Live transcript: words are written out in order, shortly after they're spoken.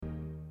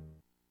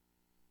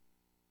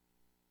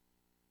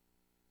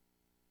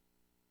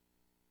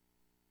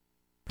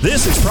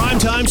This is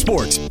Primetime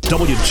Sports,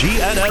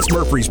 WGNS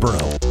Murfreesboro,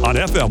 on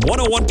FM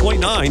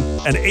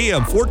 101.9 and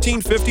AM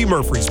 1450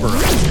 Murfreesboro,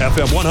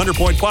 FM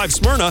 100.5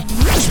 Smyrna,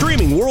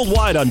 streaming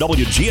worldwide on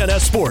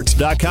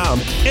WGNSSports.com,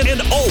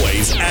 and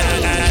always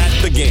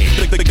at the game.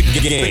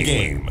 The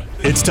game.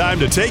 It's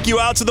time to take you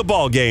out to the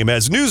ball game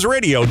as News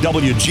Radio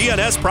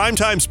WGNS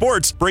Primetime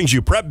Sports brings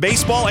you prep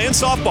baseball and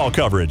softball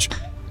coverage.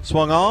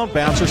 Swung on,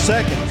 bouncer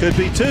second. Could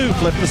be two.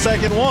 Flip the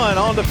second one.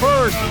 On to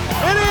first.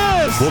 It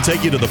is! We'll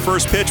take you to the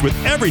first pitch with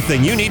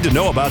everything you need to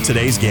know about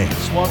today's game.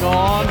 Swung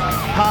on,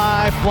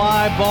 high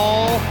fly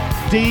ball,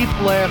 deep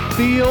left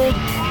field,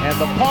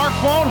 and the park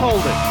won't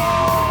hold it.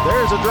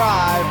 There's a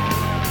drive,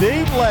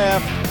 deep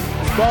left.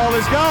 This ball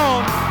is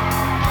gone.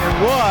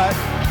 And what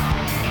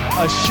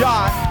a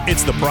shot.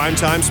 It's the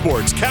Primetime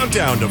Sports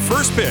Countdown to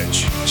First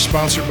Pitch.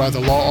 Sponsored by the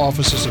law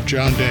offices of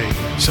John Day.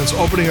 Since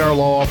opening our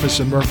law office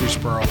in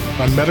Murfreesboro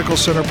on Medical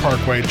Center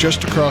Parkway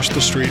just across the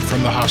street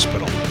from the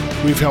hospital,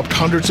 we've helped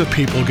hundreds of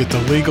people get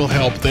the legal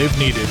help they've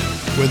needed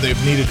when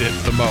they've needed it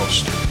the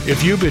most.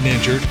 If you've been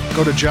injured,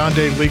 go to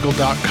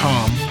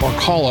johndaylegal.com or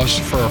call us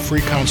for a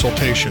free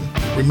consultation.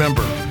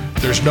 Remember,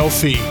 there's no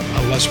fee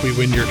unless we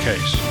win your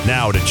case.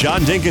 Now to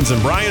John Dinkins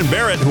and Brian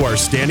Barrett, who are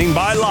standing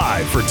by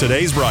live for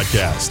today's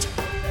broadcast.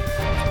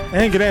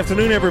 And good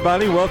afternoon,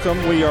 everybody.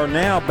 Welcome. We are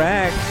now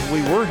back.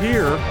 We were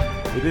here.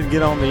 We didn't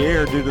get on the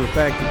air due to the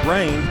fact it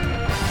rained.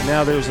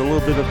 Now there's a little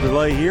bit of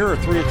delay here. A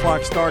 3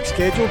 o'clock start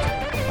scheduled.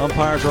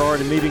 Umpires are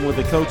already meeting with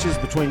the coaches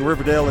between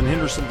Riverdale and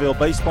Hendersonville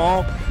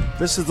baseball.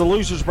 This is the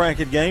loser's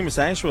bracket game. It's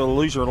actually a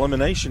loser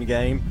elimination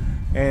game,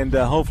 and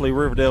hopefully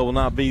Riverdale will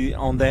not be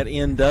on that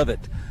end of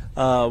it.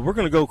 We're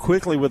going to go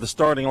quickly with the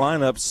starting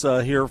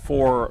lineups here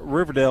for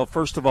Riverdale.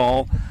 First of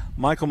all,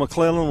 Michael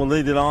McClellan will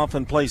lead it off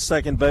and play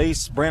second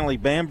base. Brantley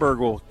Bamberg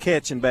will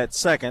catch and bat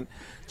second.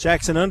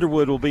 Jackson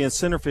Underwood will be in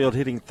center field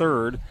hitting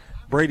third.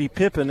 Brady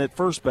Pippin at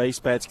first base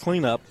bats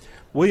cleanup.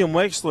 William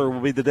Wexler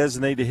will be the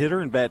designated hitter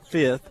and bat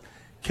fifth.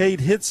 Cade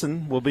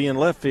Hitson will be in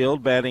left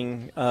field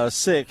batting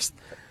sixth.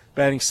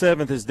 Batting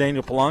seventh is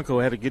Daniel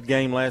Polanco. Had a good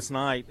game last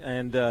night,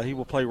 and he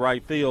will play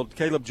right field.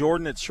 Caleb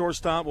Jordan at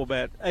shortstop will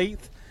bat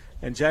eighth.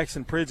 And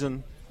Jackson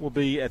Pridgeon will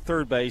be at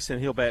third base, and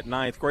he'll bat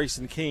ninth.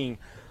 Grayson King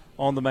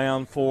on the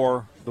mound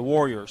for the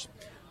Warriors.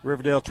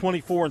 Riverdale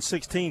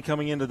 24-16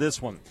 coming into this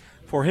one.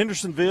 For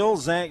Hendersonville,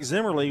 Zach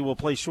Zimmerly will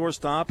play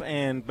shortstop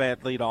and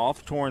bat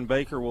leadoff. Torrin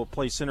Baker will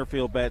play center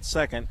field, bat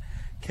second.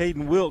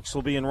 Caden Wilkes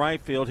will be in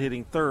right field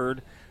hitting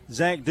third.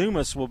 Zach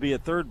Dumas will be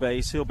at third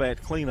base. He'll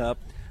bat cleanup.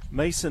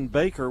 Mason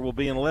Baker will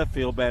be in left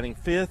field batting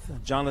fifth.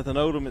 Jonathan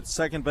Odom at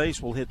second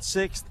base will hit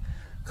sixth.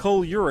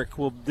 Cole Urich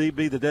will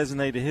be the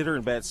designated hitter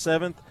and bat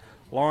seventh.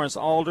 Lawrence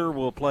Alder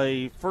will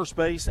play first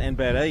base and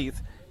bat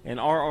eighth. And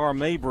R.R.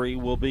 Mabry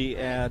will be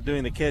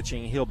doing the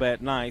catching. He'll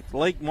bat ninth.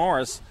 Lake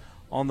Morris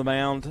on the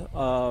mound,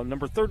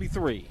 number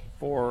 33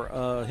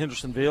 for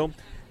Hendersonville.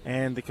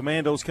 And the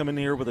Commandos come in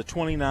here with a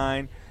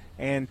 29-10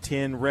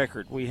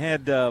 record. We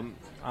had, now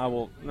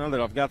that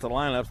I've got the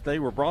lineups, they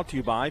were brought to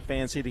you by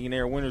Fans Heating and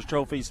Air Winners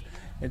Trophies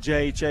and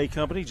JHA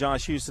Company.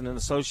 Josh Houston and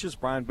Associates.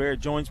 Brian Barrett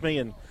joins me,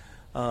 and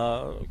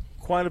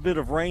quite a bit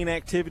of rain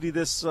activity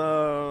this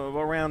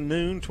around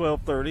noon,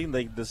 12:30.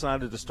 They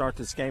decided to start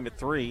this game at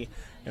 3,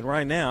 and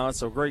right now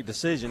it's a great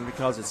decision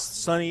because it's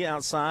sunny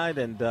outside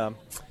and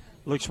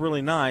looks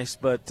really nice,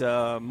 but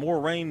more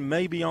rain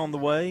may be on the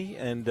way.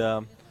 And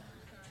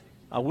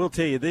I will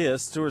tell you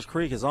this, Stewart's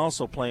Creek is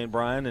also playing,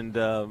 Brian, and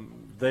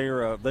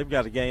they've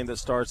got a game that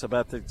starts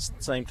about the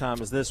same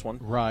time as this one.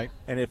 Right.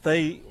 And if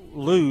they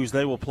lose,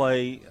 they will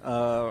play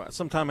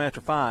sometime after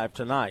 5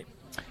 tonight.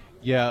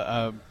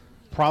 Yeah,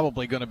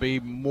 probably going to be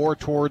more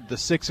toward the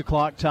 6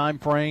 o'clock time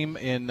frame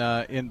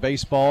in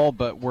baseball,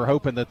 but we're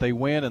hoping that they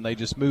win and they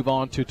just move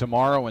on to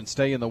tomorrow and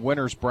stay in the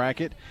winner's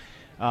bracket.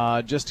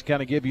 Just to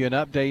kind of give you an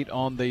update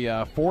on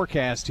the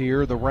forecast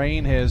here, the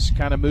rain has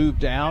kind of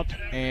moved out,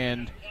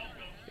 and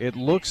it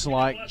looks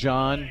like,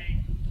 John,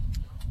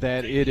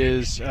 that it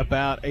is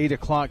about 8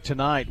 o'clock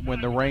tonight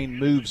when the rain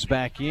moves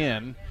back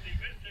in.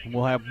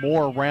 We'll have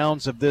more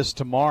rounds of this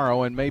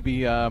tomorrow and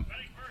maybe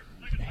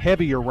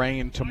heavier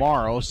rain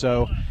tomorrow,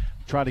 so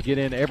try to get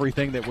in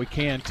everything that we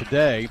can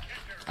today.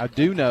 I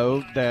do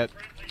know that,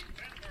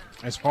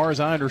 as far as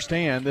I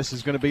understand, this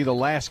is going to be the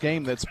last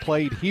game that's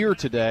played here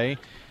today,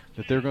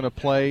 that they're going to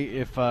play.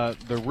 If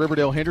the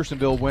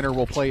Riverdale-Hendersonville winner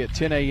will play at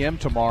 10 a.m.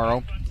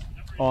 tomorrow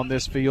on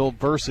this field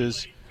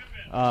versus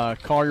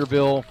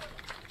Collierville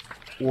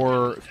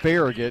or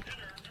Farragut.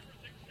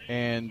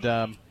 And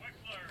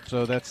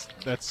so that's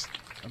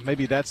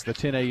maybe that's the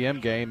 10 a.m.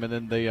 game, and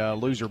then the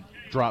loser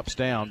drops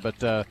down.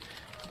 But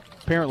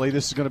apparently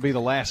this is going to be the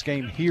last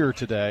game here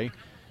today.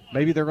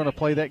 Maybe they're going to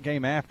play that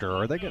game after.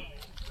 Or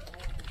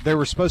there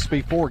were supposed to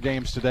be 4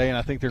 games today, and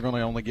I think they're going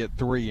to only get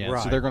 3 in.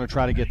 Right. So they're going to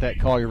try to get that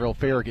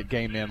Collierville-Farragut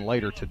game in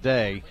later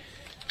today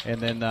and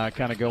then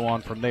kind of go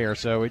on from there.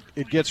 So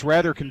it gets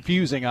rather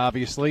confusing,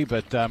 obviously,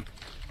 but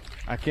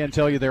I can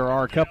tell you there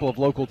are a couple of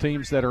local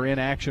teams that are in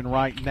action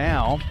right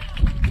now,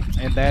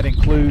 and that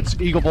includes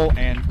Eagleville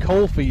and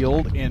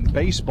Coalfield in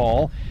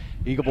baseball.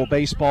 Eagleville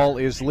baseball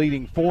is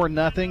leading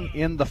 4-0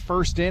 in the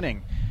first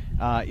inning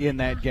in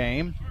that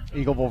game.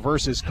 Eagleville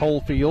versus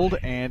Coalfield.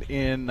 And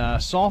in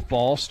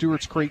softball,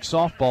 Stewart's Creek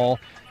softball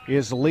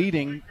is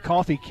leading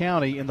Coffee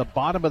County in the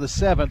bottom of the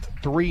 7th,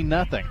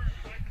 3-0.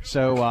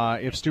 So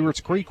if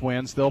Stewart's Creek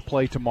wins, they'll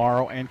play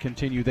tomorrow and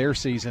continue their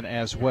season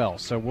as well.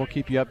 So we'll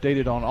keep you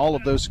updated on all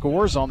of those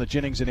scores on the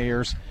Jennings &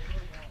 Ayers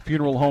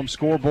Funeral Home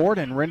scoreboard.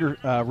 And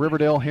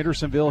Riverdale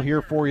Hendersonville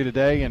here for you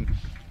today. And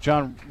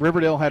John,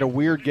 Riverdale had a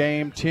weird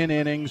game, 10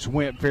 innings,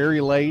 went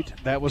very late.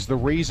 That was the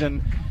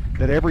reason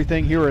that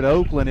everything here at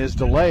Oakland is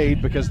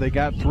delayed, because they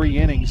got 3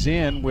 innings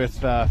in with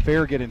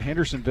Farragut and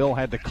Hendersonville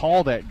had to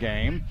call that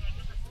game.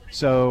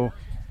 So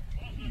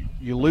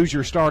you lose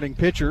your starting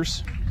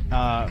pitchers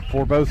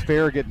for both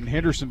Farragut and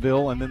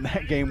Hendersonville, and then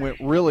that game went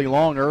really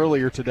long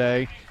earlier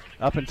today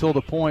up until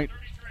the point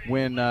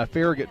when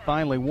Farragut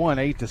finally won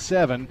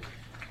 8-7.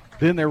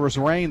 Then there was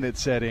rain that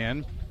set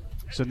in.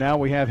 So now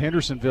we have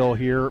Hendersonville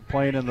here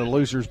playing in the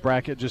losers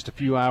bracket just a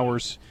few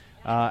hours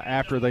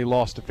after they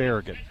lost to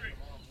Farragut.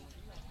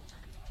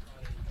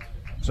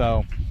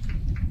 So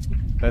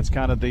that's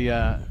kind of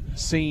the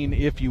scene,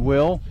 if you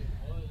will,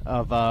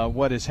 of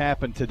what has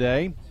happened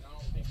today.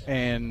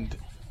 And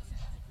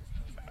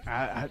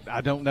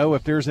I don't know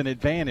if there's an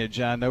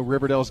advantage. I know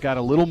Riverdale's got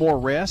a little more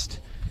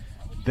rest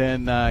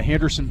than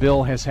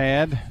Hendersonville has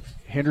had.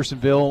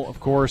 Hendersonville,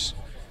 of course,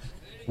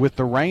 with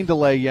the rain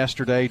delay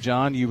yesterday,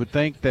 John, you would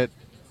think that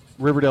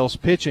Riverdale's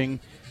pitching,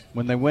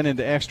 when they went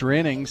into extra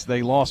innings,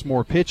 they lost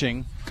more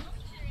pitching.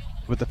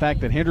 With the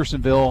fact that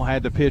Hendersonville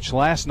had to pitch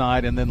last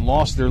night and then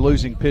lost their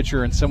losing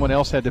pitcher and someone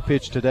else had to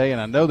pitch today, and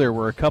I know there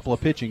were a couple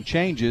of pitching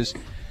changes,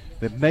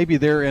 that maybe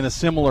they're in a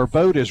similar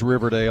boat as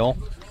Riverdale,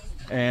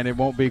 and it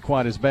won't be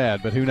quite as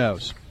bad, but who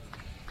knows?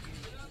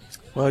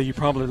 Well, you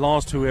probably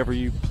lost whoever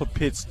you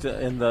pitched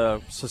in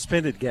the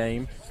suspended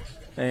game,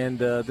 and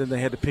then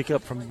they had to pick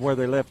up from where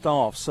they left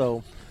off.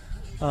 So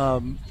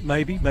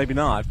maybe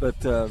not.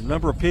 But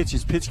number of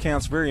pitches, pitch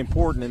count's very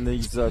important in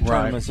these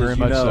tournaments, as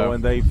you know. So.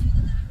 And they've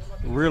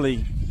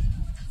really,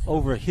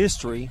 over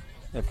history,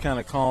 have kind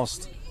of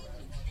cost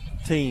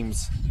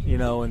teams,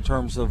 in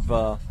terms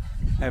of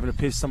having to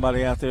pitch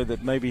somebody out there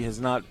that maybe has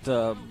not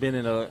been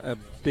in a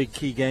big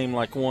key game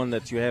like one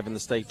that you have in the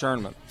state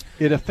tournament.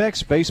 It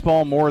affects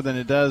baseball more than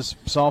it does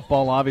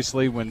softball.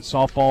 Obviously, when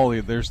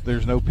softball,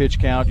 there's no pitch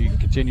count, you can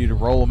continue to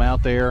roll them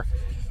out there.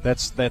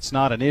 That's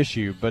not an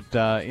issue. But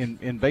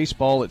in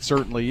baseball, it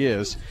certainly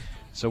is.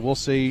 So we'll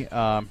see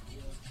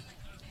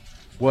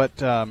what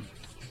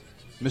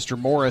Mr.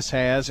 Morris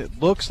has. It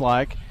looks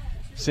like,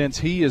 since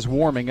he is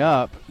warming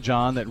up,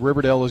 John, that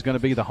Riverdale is going to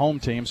be the home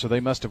team, so they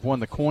must have won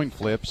the coin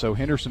flip. So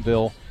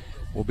Hendersonville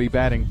will be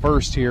batting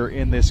first here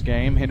in this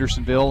game.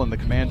 Hendersonville and the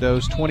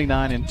Commandos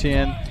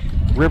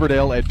 29-10,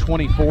 Riverdale at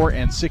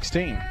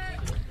 24-16.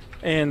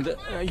 And,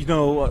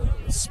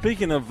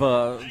 speaking of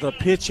the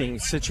pitching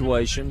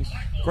situation,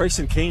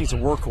 Grayson King's a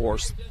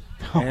workhorse,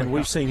 and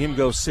we've seen him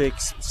go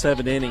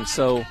 6-7 innings.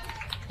 So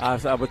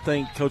I would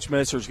think Coach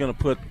Messer is going to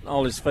put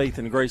all his faith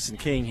in Grayson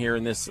King here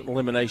in this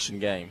elimination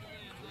game.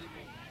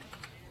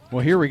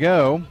 Well, here we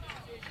go.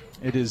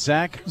 It is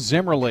Zach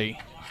Zimmerly.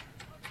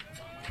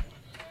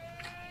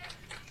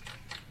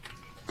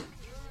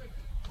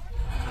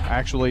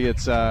 Actually,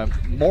 it's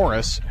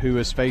Morris who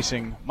is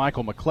facing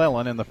Michael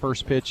McClellan, and the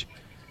first pitch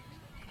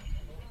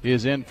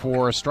is in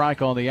for a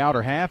strike on the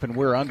outer half, and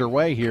we're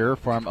underway here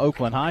from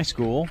Oakland High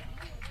School.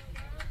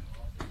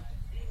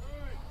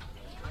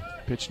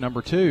 Pitch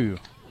number 2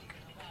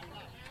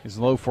 is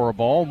low for a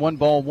ball.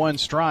 1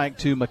 strike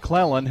to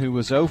McClellan, who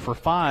was 0 for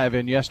 5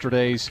 in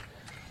yesterday's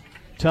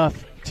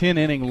tough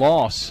 10-inning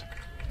loss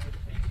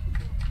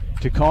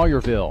to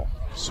Collierville.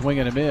 Swing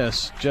and a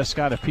miss, just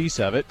got a piece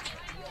of it.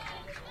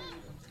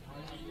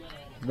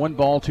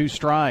 1 2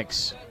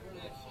 strikes.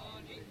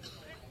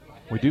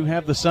 We do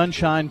have the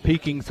sunshine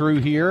peeking through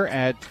here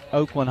at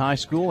Oakland High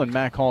School and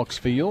Mack Hawks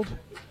Field.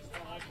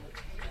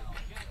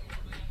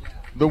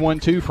 The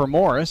 1-2 for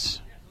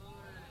Morris.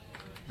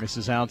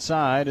 Misses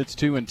outside. It's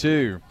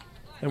 2-2.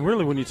 And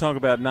really, when you talk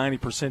about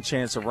 90%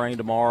 chance of rain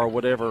tomorrow,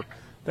 whatever,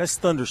 that's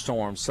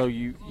thunderstorms. So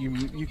you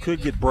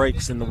could get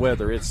breaks in the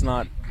weather. It's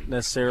not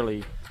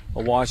necessarily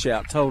a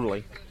washout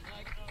totally.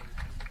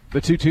 The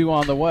 2-2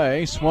 on the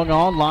way. Swung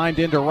on, lined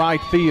into right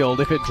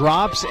field. If it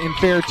drops in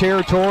fair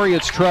territory,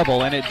 it's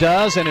trouble. And it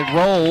does, and it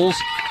rolls.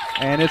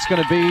 And it's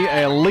going to be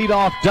a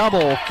leadoff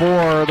double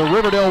for the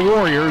Riverdale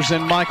Warriors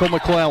and Michael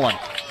McClellan.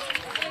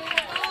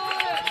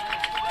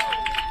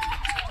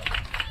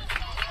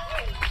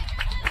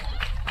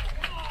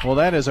 Well,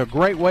 that is a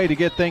great way to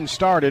get things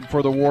started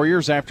for the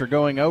Warriors after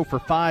going 0 for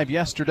 5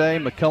 yesterday.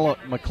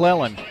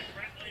 McClellan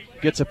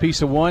gets a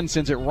piece of one,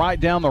 sends it right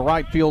down the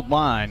right field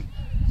line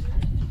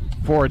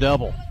for a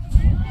double.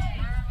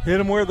 Hit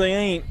them where they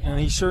ain't, and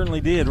he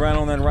certainly did, right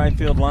on that right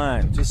field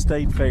line. Just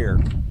stayed fair.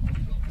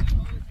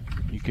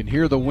 You can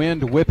hear the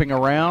wind whipping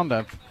around.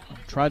 I've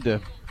tried to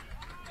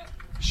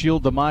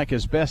shield the mic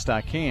as best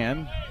I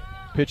can.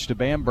 Pitch to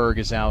Bamberg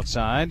is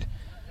outside.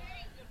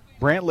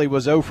 Brantley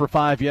was 0 for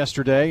 5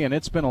 yesterday, and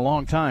it's been a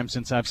long time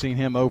since I've seen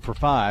him 0 for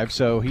 5,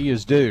 so he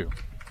is due.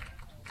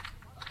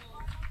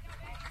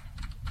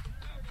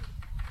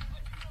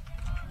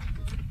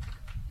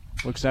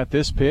 Looks at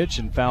this pitch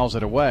and fouls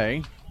it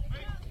away.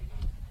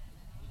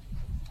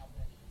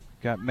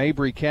 Got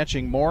Mabry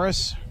catching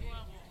Morris.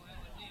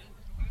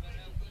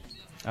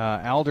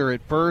 Alder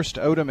at first,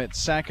 Odom at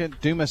second,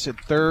 Dumas at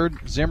third,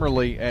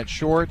 Zimmerly at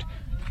short,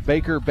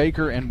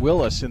 Baker, and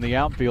Willis in the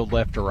outfield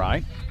left to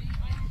right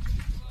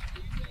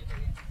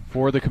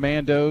for the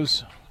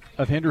Commandos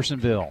of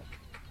Hendersonville.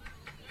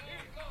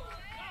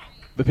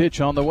 The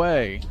pitch on the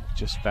way,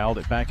 just fouled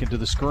it back into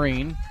the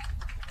screen.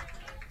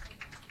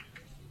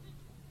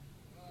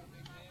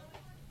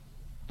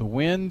 The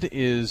wind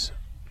is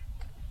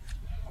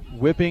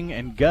whipping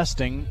and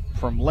gusting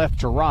from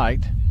left to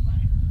right.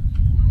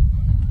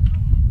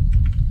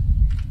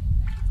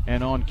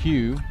 And on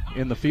cue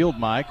in the field,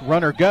 Mike.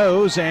 Runner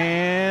goes,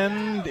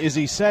 and is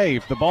he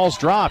safe? The ball's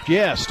dropped.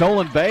 Yes,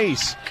 stolen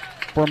base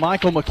for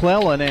Michael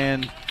McClellan,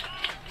 and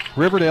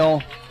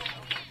Riverdale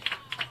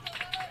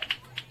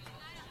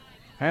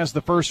has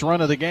the first run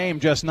of the game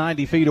just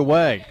 90 feet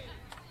away.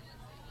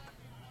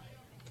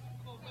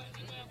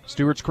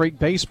 Stewart's Creek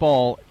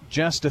Baseball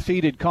just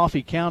defeated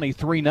Coffee County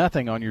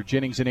 3-0 on your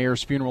Jennings and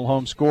Ayers Funeral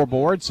Home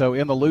scoreboard. So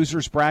in the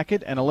losers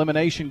bracket, an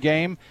elimination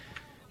game,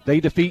 they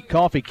defeat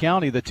Coffee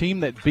County, the team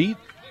that beat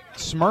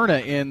Smyrna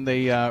in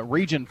the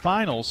region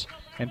finals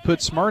and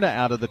put Smyrna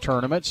out of the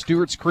tournament.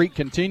 Stewart's Creek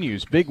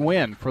continues. Big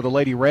win for the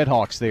Lady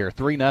Redhawks there,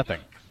 3-0.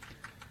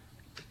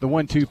 The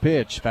 1-2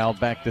 pitch fouled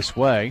back this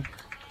way.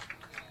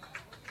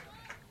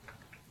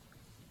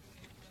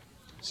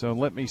 So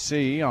let me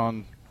see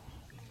on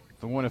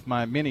the one of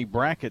my mini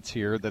brackets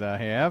here that I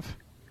have.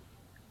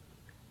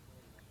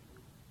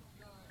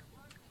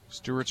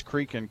 Stewart's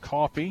Creek and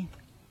Coffee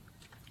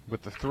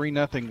with the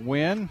 3-0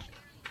 win.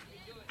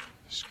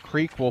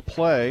 Creek will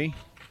play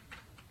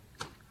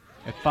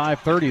at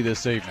 5:30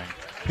 this evening.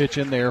 Pitch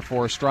in there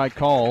for a strike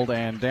called,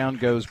 and down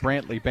goes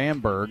Brantley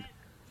Bamberg.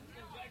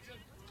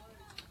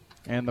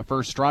 And the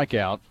first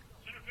strikeout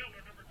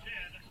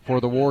for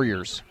the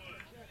Warriors.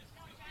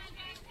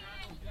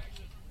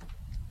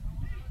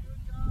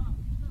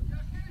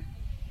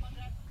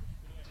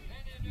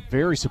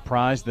 Very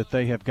surprised that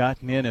they have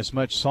gotten in as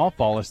much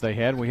softball as they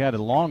had. We had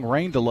a long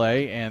rain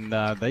delay, and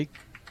they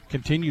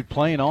continued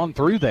playing on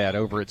through that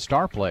over at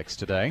Starplex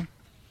today.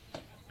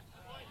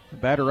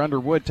 Batter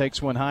Underwood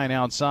takes one high and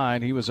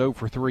outside. He was 0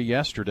 for 3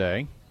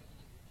 yesterday.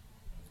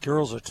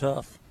 Girls are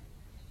tough.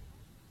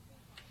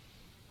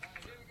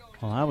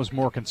 Well, I was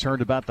more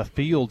concerned about the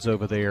fields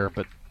over there,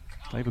 but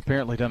they've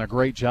apparently done a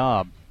great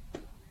job.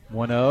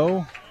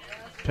 1-0,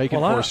 taken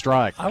for a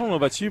strike. I don't know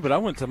about you, but I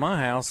went to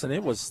my house, and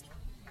it was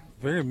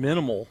very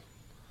minimal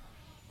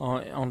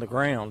on the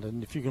ground.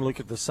 And if you can look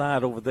at the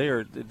side over there,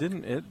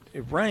 it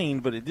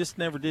rained, but it just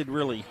never did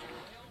really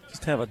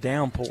just have a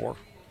downpour.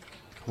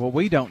 What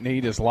we don't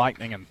need is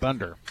lightning and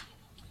thunder.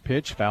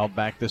 Pitch fouled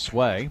back this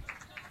way.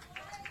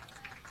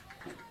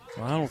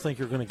 Well, I don't think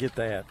you're going to get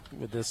that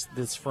with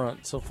this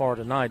front so far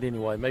tonight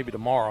anyway. Maybe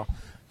tomorrow.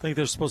 I think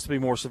they're supposed to be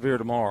more severe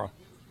tomorrow.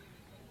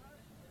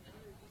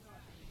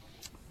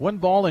 1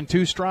 ball and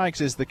 2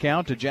 strikes is the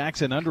count to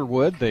Jackson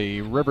Underwood,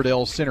 the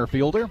Riverdale center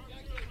fielder.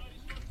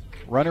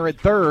 Runner at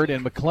third,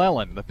 and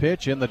McClellan, the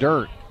pitch in the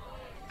dirt.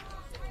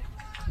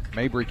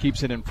 Mabry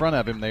keeps it in front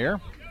of him there.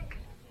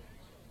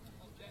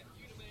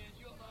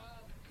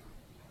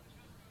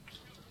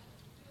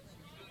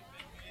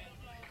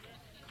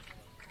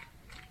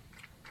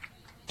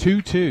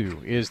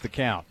 Two is the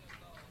count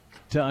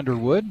to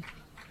Underwood.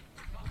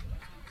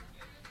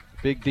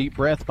 Big deep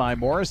breath by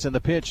Morris, and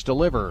the pitch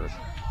delivered.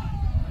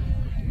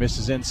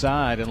 Misses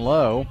inside and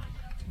low,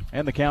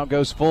 and the count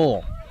goes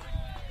full.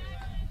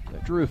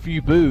 That drew a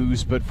few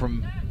boos, but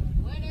from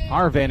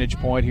our vantage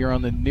point here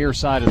on the near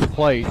side of the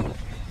plate,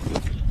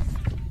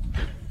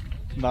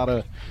 not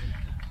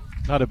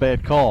a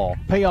bad call.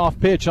 Payoff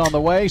pitch on the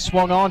way,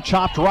 swung on,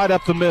 chopped right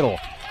up the middle.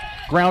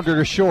 Grounder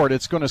to short.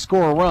 It's going to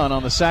score a run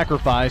on the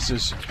sacrifice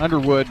as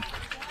Underwood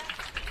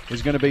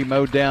is going to be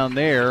mowed down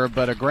there,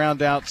 but a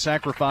ground out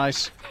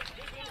sacrifice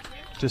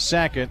to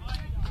second.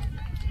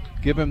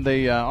 Give him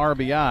the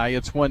RBI.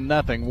 It's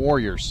 1-0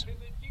 Warriors.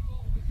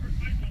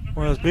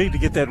 Well, it's big to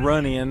get that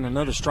run in.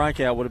 Another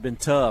strikeout would have been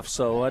tough,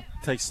 so that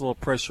takes a little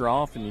pressure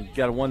off, and you've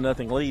got a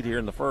 1-0 lead here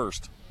in the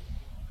first.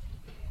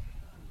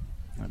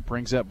 That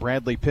brings up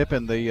Bradley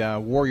Pippin,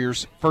 the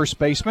Warriors' first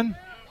baseman.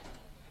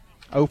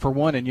 0 for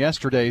 1 in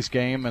yesterday's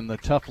game and the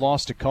tough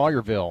loss to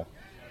Collierville.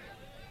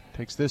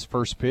 Takes this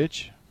first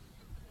pitch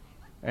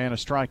and a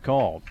strike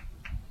called.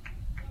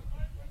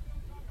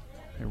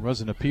 There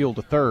was an appeal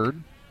to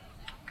third.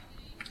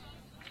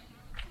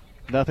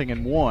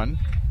 0-1.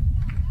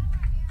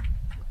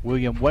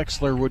 William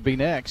Wexler would be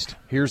next.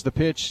 Here's the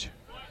pitch.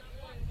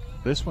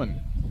 This one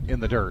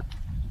in the dirt.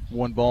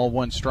 1 ball,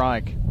 1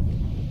 strike.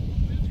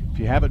 If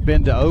you haven't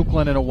been to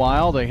Oakland in a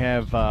while, they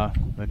have a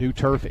new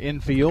turf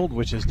infield,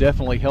 which has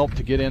definitely helped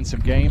to get in some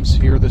games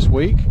here this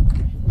week.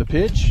 The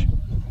pitch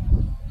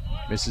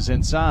misses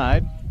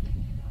inside.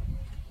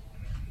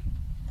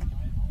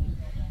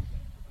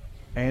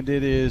 And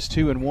it is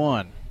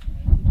 2-1.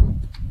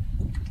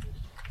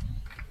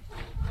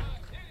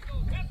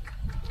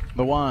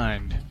 The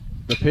wind.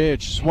 The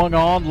pitch swung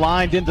on,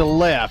 lined into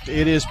left.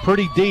 It is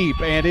pretty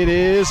deep, and it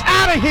is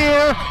out of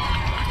here.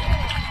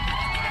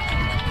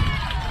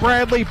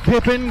 Bradley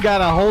Pippin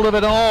got a hold of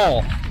it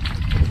all.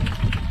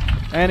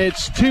 And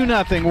it's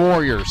 2-0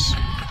 Warriors.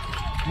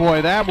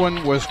 Boy, that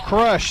one was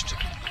crushed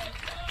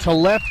to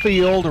left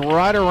field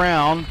right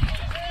around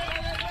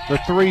the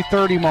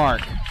 3:30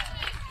 mark.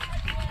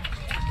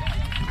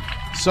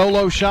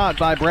 Solo shot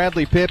by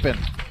Bradley Pippin.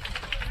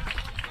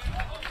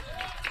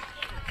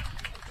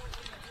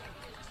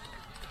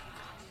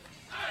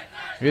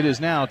 It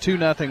is now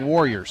 2-0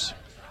 Warriors.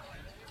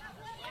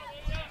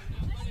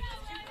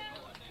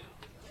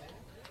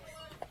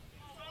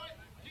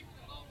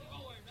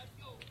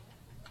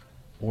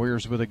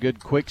 Warriors with a good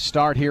quick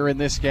start here in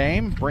this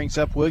game. Brings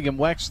up William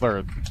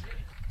Wexler.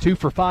 2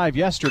 for 5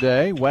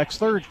 yesterday.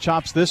 Wexler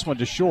chops this one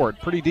to short.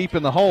 Pretty deep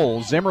in the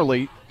hole.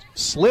 Zimmerly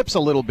slips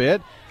a little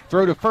bit.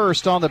 Throw to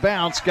first on the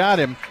bounce. Got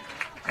him.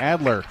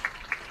 Adler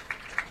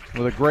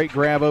with a great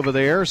grab over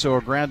there. So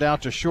a ground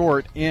out to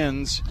short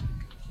ends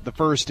the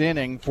first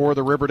inning for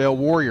the Riverdale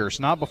Warriors.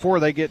 Not before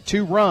they get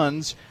 2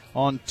 runs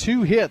on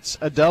 2 hits,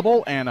 a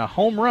double and a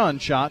home run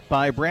shot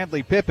by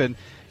Bradley Pippin.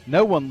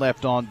 No one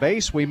left on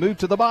base. We move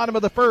to the bottom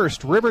of the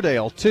first.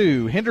 Riverdale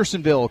 2,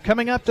 Hendersonville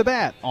coming up to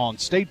bat on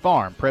State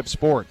Farm Prep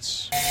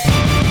Sports.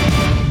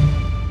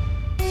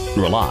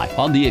 Rely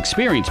on the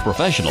experienced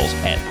professionals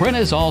at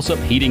Prentice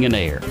Allsup Heating and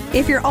Air.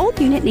 If your old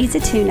unit needs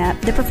a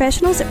tune-up, the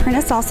professionals at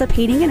Prentice Allsup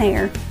Heating and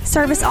Air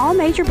service all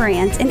major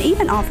brands and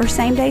even offer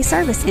same-day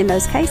service in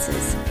most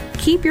cases.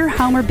 Keep your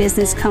home or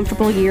business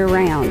comfortable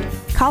year-round.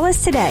 Call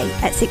us today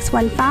at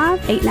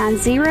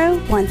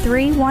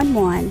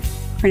 615-890-1311.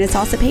 Prentice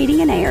Allsup Heating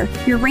and Air,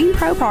 your Rheem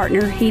Pro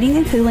Partner heating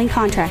and cooling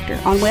contractor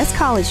on West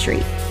College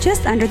Street,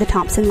 just under the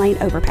Thompson Lane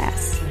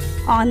overpass.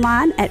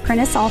 Online at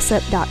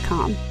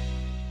PrenticeAllsup.com.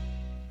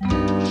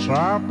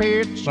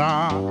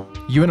 Pizza.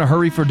 You in a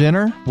hurry for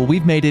dinner? Well,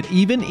 we've made it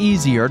even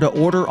easier to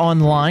order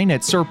online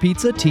at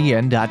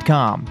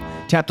SirPizzaTN.com.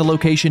 Tap the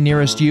location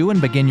nearest you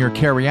and begin your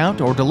carry-out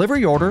or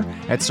delivery order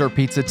at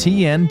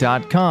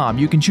SirPizzaTN.com.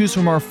 You can choose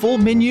from our full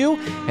menu,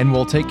 and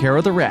we'll take care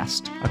of the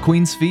rest. A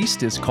Queen's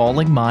Feast is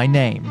calling my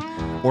name.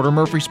 Order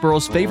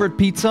Murfreesboro's favorite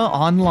pizza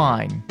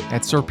online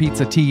at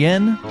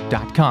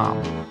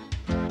SirPizzaTN.com.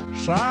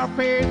 Sir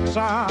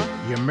Pizza,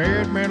 you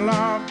made me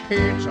love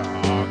pizza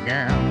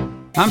again.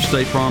 I'm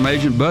State Farm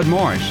Agent Bud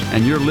Morris,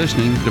 and you're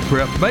listening to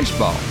Prep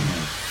Baseball.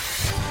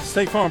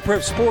 State Farm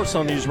Prep Sports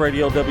on News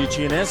Radio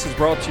WGNS is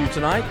brought to you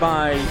tonight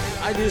by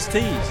Ideas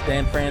Tees,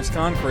 Dan France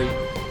Concrete,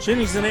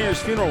 Jennings and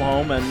Ayers Funeral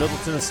Home, and Middle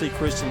Tennessee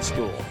Christian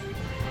School.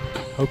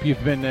 Hope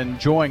you've been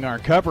enjoying our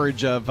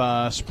coverage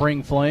of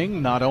Spring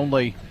Fling. Not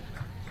only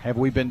have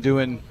we been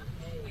doing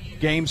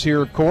games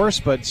here, of course,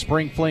 but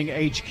Spring Fling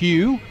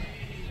HQ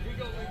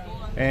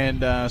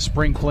and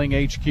Spring Fling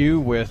HQ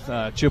with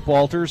Chip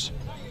Walters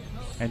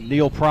and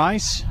Neil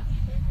Price,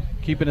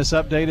 keeping us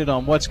updated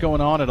on what's going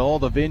on at all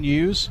the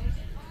venues.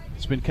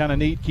 It's been kind of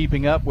neat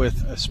keeping up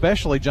with,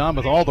 especially, John,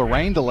 with all the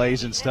rain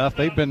delays and stuff.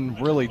 They've been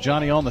really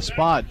Johnny on the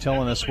spot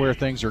telling us where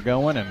things are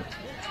going and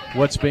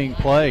what's being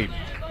played.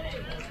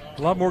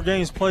 A lot more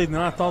games played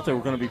than I thought they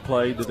were going to be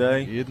played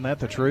today. Isn't that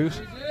the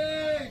truth?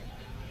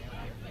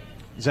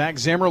 Zach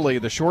Zimmerly,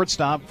 the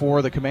shortstop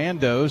for the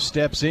Commandos,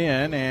 steps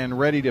in and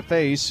ready to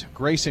face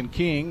Grayson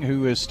King,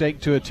 who is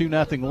staked to a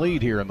 2-0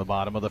 lead here in the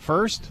bottom of the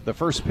first. The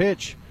first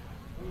pitch,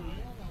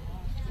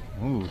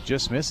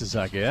 just misses,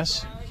 I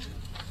guess.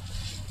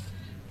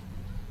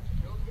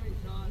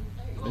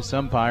 This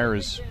umpire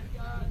is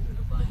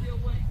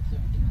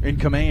in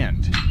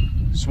command.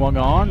 Swung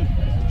on,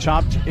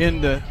 chopped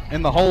in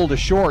the hole to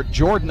short.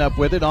 Jordan up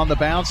with it on the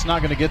bounce,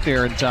 not going to get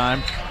there in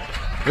time.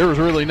 There was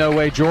really no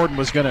way Jordan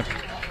was going to.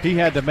 He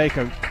had to make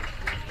a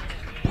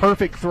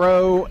perfect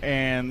throw,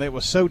 and it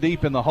was so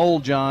deep in the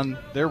hole, John,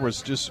 it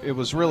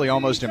was really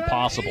almost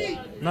impossible.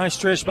 Nice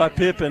stretch by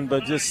Pippin,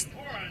 but just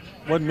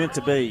wasn't meant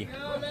to be.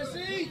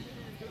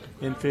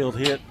 Infield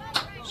hit.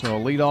 So a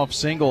leadoff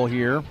single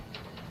here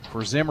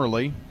for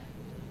Zimmerly.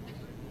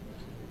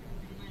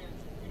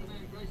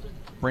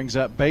 Brings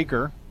up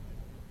Baker.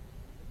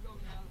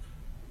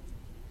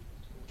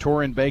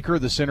 Torrin Baker,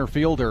 the center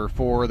fielder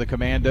for the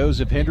Commandos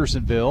of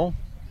Hendersonville.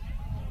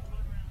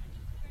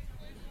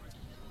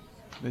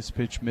 This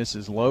pitch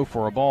misses low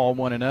for a ball,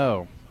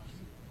 1-0.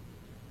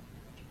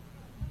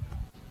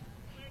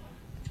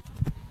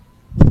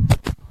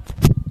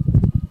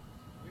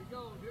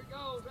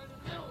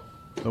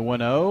 The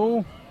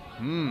 1-0.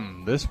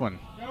 This one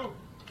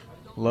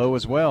low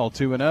as well,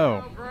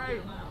 2-0.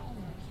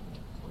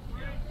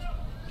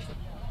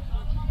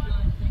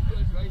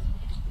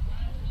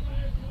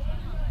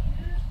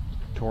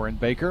 Torrin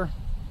Baker,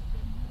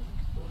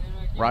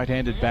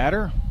 right-handed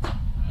batter.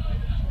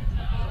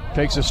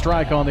 Takes a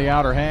strike on the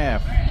outer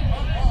half.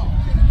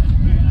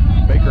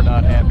 Baker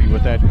not happy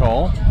with that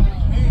call.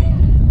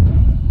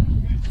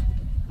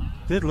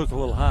 Did look a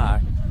little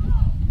high.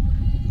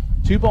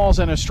 2 balls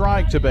and a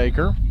strike to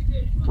Baker.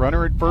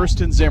 Runner at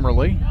first and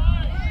Zimmerly.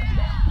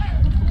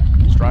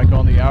 Strike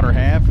on the outer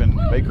half, and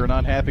Baker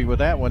not happy with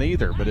that one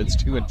either, but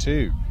it's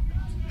 2-2.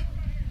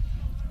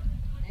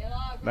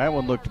 That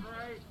one looked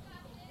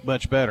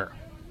much better.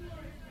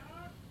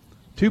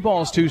 2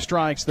 balls, 2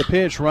 strikes. The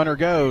pitch, runner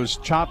goes.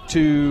 Chopped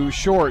to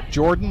short.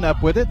 Jordan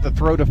up with it. The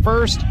throw to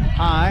first.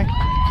 High,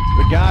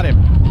 but got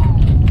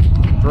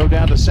him. Throw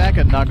down to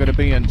second, not going to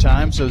be in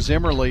time, so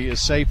Zimmerly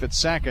is safe at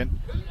second.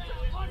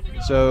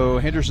 So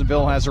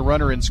Hendersonville has a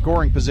runner in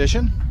scoring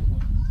position.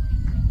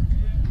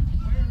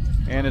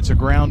 And it's a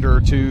grounder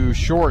to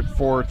short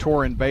for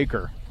Torrin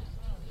Baker.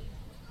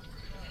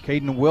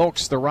 Caden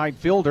Wilkes, the right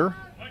fielder.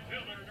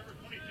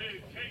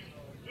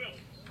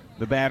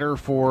 The batter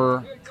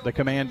for the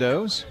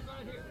Commandos.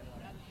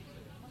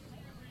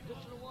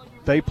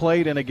 They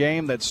played in a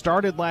game that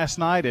started last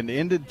night and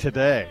ended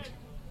today,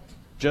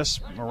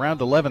 just around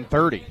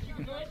 11:30.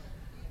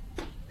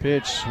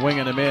 Pitch, swing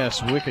and a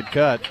miss, wicked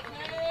cut,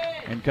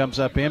 and comes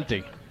up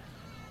empty.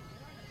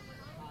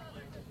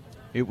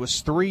 It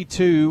was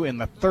 3-2 in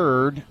the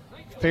third.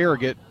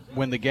 Farragut,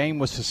 when the game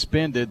was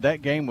suspended,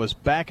 that game was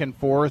back and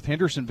forth.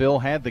 Hendersonville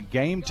had the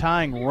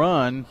game-tying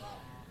run.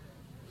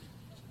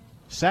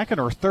 Second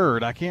or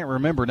third, I can't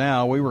remember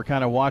now. We were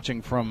kind of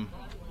watching from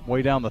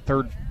way down the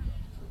third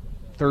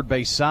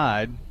base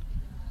side.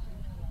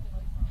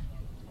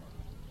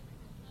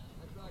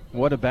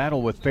 What a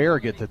battle with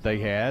Farragut that they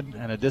had,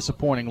 and a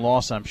disappointing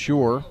loss, I'm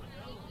sure.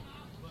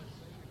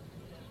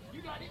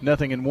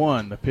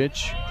 0-1. The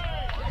pitch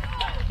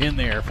in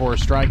there for a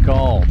strike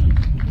called.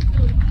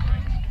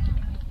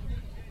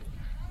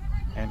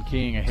 And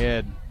King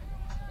ahead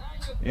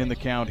in the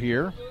count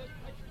here.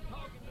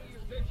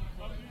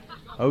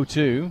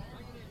 0-2.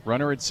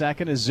 Runner at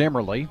second is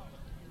Zimmerly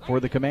for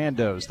the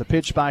Commandos. The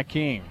pitch by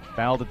King.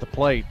 Fouled at the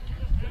plate.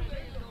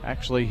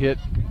 Actually hit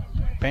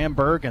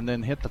Bamberg and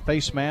then hit the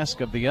face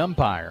mask of the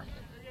umpire.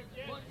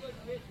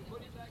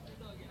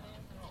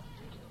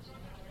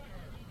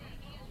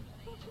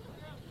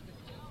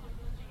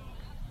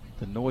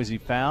 The noisy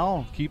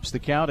foul keeps the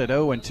count at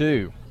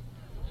 0-2.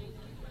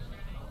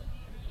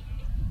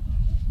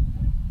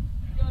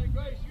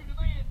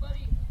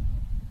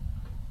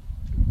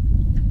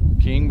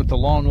 King with the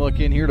long look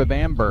in here to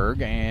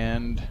Bamberg,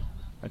 and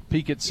a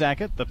peek at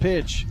Sackett. The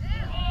pitch.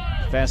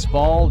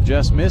 Fastball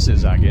just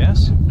misses, I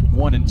guess.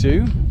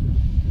 1-2.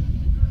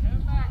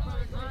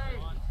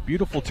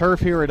 Beautiful turf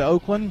here at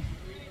Oakland.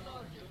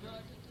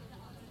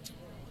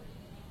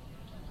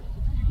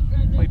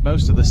 Played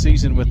most of the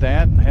season with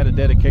that. Had a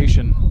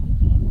dedication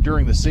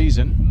during the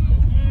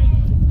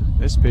season.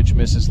 This pitch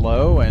misses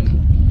low,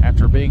 and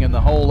after being in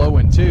the hole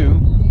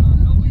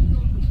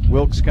 0-2,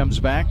 Wilkes comes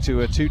back to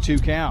a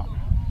 2-2 count.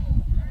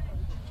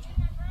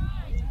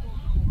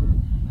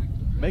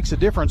 Makes a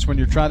difference when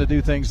you're trying to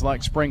do things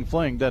like spring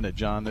fling, doesn't it,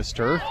 John, this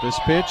turf? This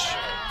pitch,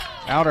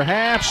 outer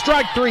half,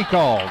 strike 3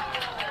 called.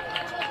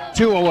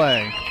 2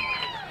 away.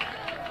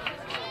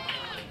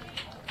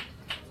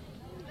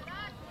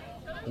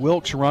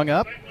 Wilkes rung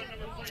up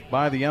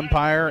by the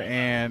umpire,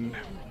 and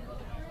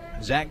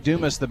Zach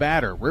Dumas, the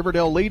batter.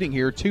 Riverdale leading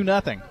here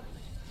 2-0.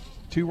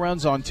 2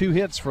 runs on 2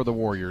 hits for the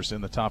Warriors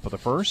in the top of the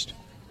first.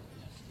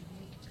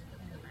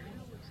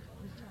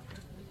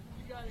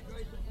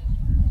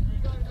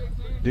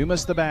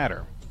 Dumas, the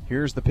batter.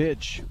 Here's the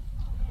pitch.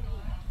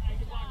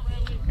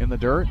 In the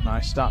dirt.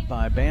 Nice stop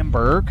by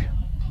Bamberg.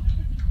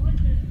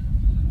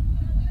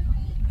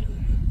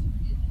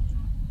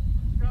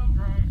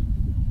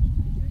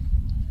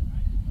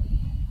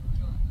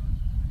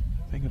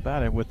 Thing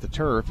about it with the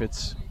turf,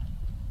 it's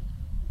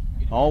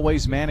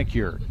always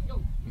manicured.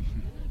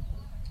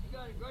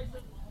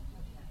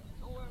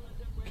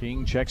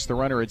 King checks the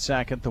runner at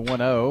second, the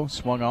 1-0.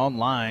 Swung on,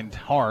 lined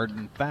hard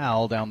and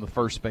foul down the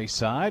first base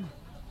side.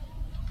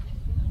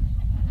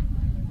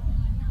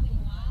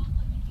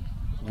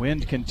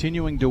 Wind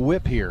continuing to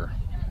whip here.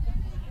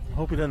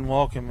 Hope he doesn't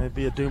walk him. It'd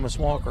be a Dumas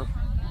walker.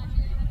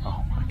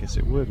 Oh, I guess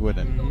it would,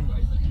 wouldn't it? Mm-hmm.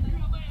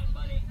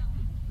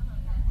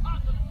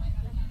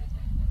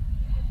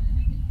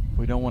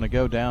 We don't want to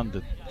go down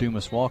to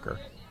Dumas Walker.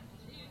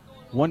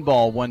 1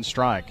 ball, 1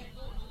 strike.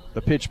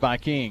 The pitch by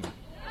King.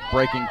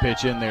 Breaking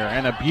pitch in there,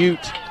 and a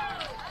beaut.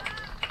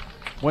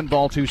 1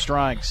 ball, 2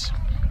 strikes.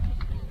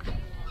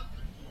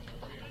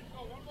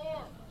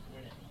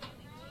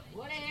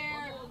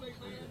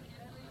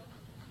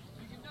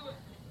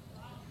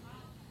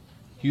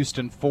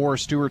 Houston 4,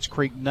 Stewart's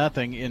Creek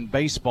nothing in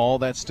baseball.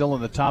 That's still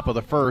in the top of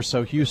the first,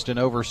 so Houston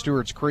over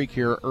Stewart's Creek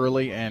here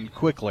early and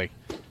quickly.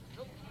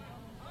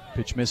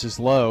 Pitch misses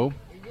low.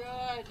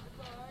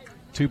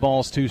 2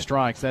 balls, 2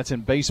 strikes. That's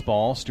in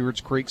baseball.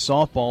 Stewart's Creek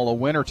softball a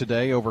winner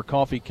today over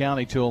Coffee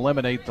County to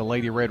eliminate the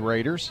Lady Red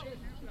Raiders.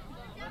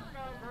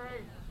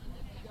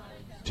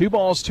 2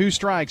 balls, 2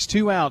 strikes,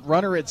 2 out.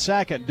 Runner at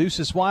second.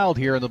 Deuces Wild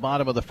here in the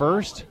bottom of the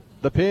first.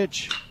 The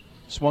pitch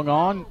swung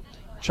on.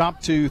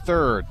 Chopped to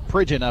third.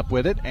 Pridgeon up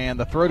with it, and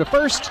the throw to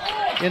first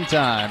in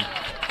time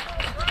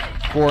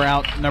for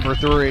out number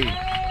 3.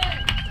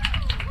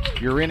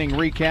 Your inning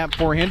recap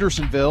for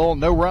Hendersonville: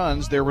 no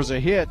runs, there was a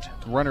hit,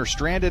 runner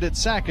stranded at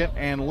second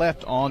and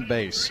left on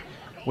base.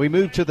 We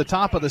move to the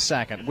top of the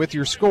second with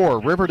your score: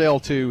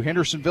 Riverdale 2,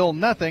 Hendersonville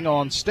nothing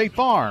on State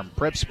Farm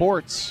Prep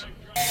Sports.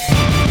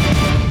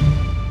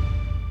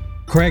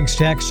 Craig's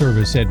Tax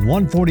Service at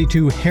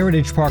 142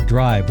 Heritage Park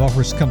Drive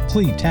offers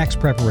complete tax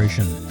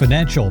preparation,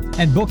 financial,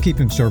 and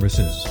bookkeeping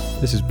services.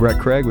 This is Brett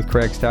Craig with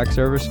Craig's Tax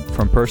Service.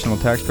 From personal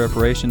tax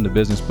preparation to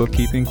business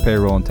bookkeeping,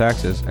 payroll, and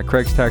taxes, at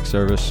Craig's Tax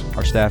Service,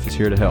 our staff is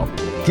here to help.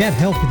 Get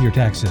help with your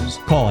taxes.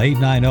 Call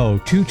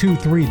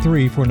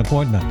 890-2233 for an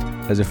appointment.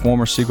 As a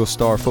former Siegel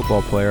Star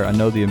football player, I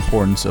know the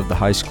importance of the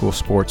high school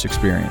sports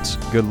experience.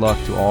 Good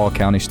luck to all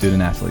county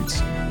student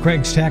athletes.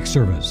 Craig's Tax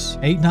Service,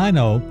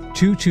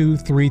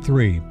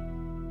 890-2233.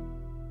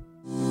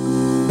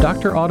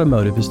 Dr.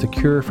 Automotive is the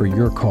cure for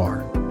your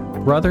car.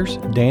 Brothers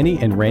Danny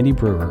and Randy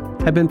Brewer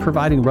have been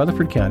providing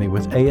Rutherford County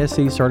with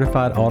ASE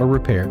certified auto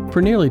repair for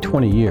nearly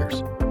 20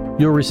 years.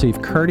 You'll receive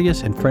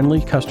courteous and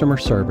friendly customer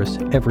service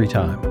every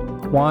time.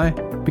 Why?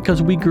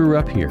 Because we grew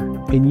up here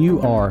and you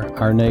are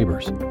our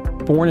neighbors.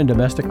 Foreign and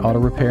domestic auto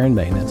repair and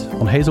maintenance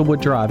on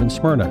Hazelwood Drive in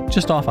Smyrna,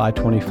 just off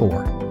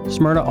I-24.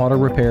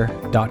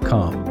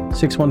 SmyrnaAutorepair.com,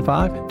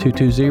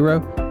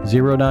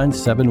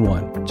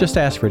 615-220-0971. Just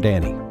ask for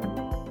Danny.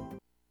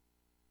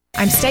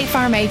 I'm State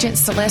Farm Agent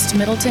Celeste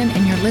Middleton,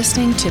 and you're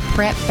listening to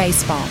Prep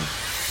Baseball.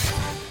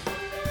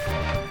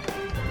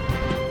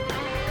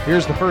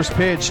 Here's the first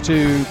pitch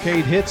to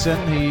Cade Hitson.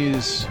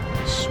 He's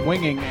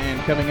swinging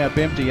and coming up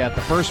empty at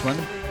the first one.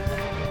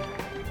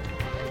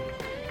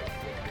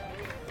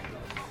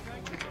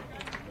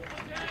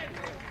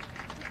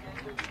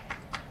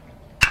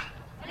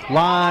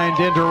 Lined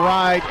into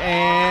right,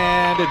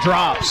 and it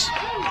drops.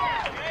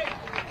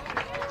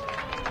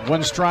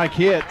 One strike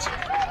hit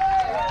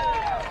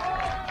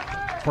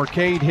for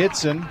Cade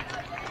Hitson,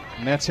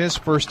 and that's his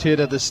first hit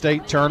of the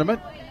state tournament.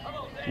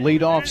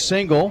 Leadoff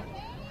single.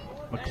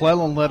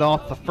 McClellan led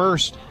off the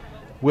first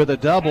with a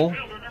double.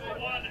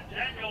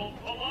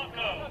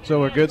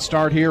 So a good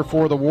start here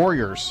for the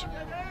Warriors.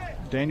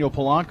 Daniel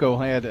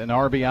Polanco had an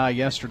RBI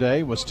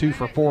yesterday, was 2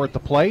 for 4 at the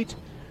plate.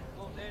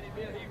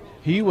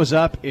 He was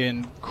up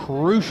in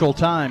crucial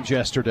times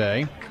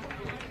yesterday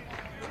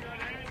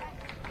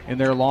in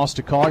their loss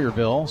to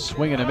Collierville.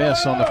 Swing and a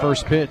miss on the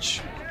first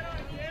pitch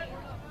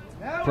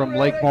from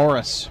Lake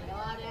Morris.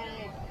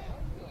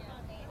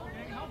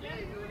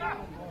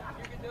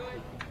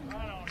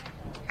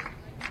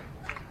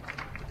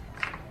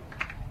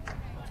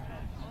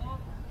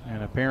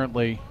 And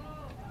apparently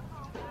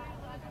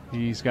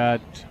he's got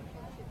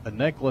a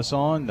necklace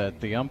on that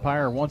the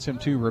umpire wants him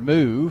to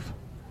remove.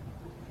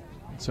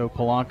 So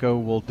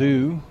Polanco will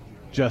do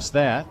just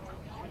that.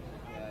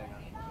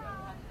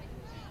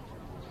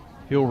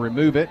 He'll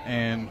remove it,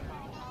 and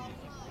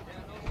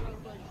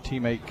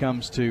teammate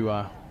comes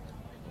to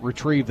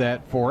retrieve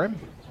that for him.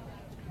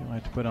 He'll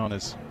have to put on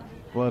his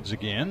gloves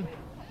again.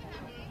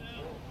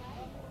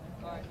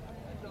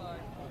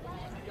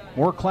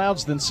 More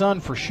clouds than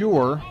sun for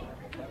sure.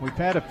 We've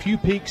had a few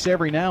peaks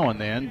every now and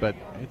then, but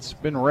it's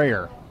been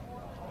rare.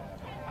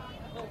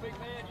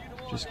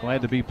 Just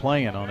glad to be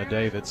playing on a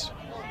day that's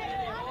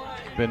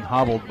been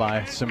hobbled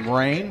by some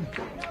rain.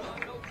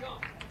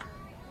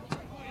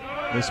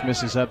 This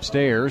misses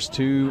upstairs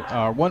to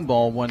 1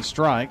 ball, 1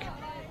 strike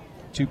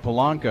to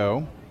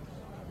Polanco.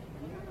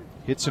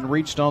 Hitson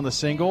reached on the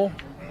single.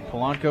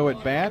 Polanco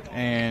at bat,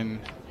 and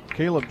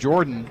Caleb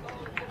Jordan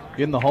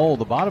in the hole.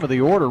 The bottom of the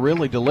order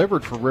really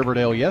delivered for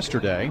Riverdale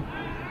yesterday.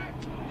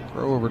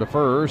 Throw over to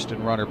first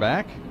and runner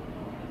back.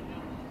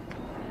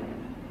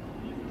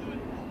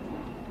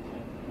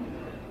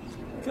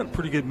 Got a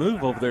pretty good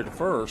move over there to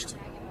first.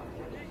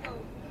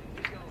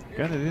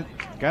 Got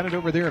it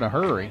over there in a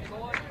hurry.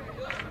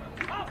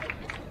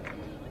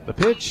 The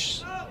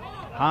pitch,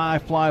 high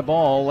fly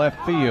ball,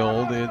 left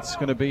field. It's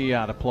going to be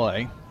out of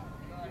play.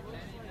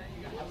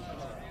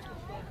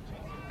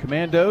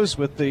 Commandos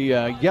with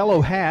the yellow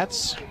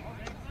hats,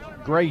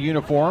 gray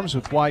uniforms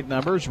with white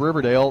numbers.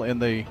 Riverdale in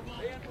the...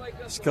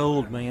 It's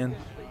gold, man.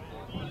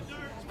 It's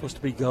supposed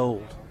to be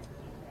gold.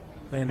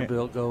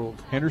 Vanderbilt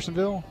gold.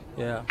 Hendersonville?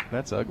 Yeah.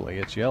 That's ugly.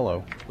 It's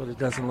yellow. But it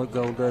doesn't look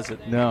gold, does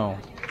it? No.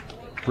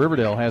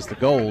 Riverdale has the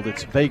gold.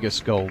 It's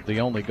Vegas gold, the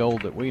only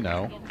gold that we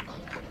know.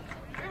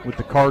 With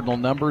the Cardinal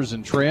numbers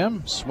and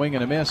trim. Swing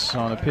and a miss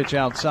on a pitch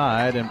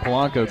outside, and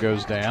Polanco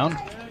goes down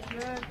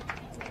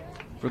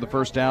for the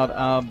first out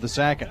of the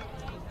second.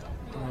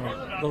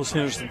 Those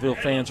Hendersonville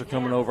fans are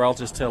coming over. I'll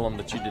just tell them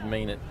that you didn't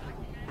mean it.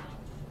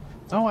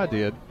 Oh, I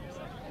did.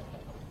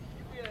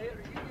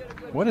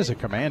 What is a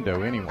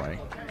commando anyway?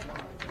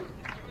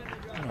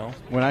 Well,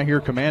 when I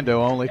hear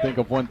commando, I only think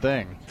of one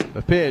thing.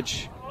 The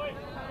pitch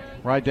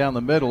right down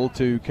the middle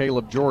to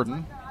Caleb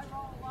Jordan.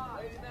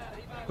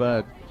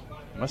 But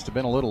must have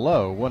been a little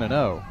low,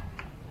 1-0.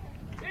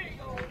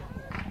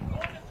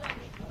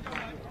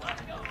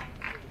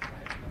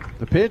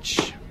 The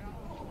pitch,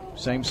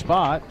 same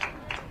spot.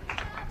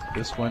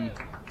 This one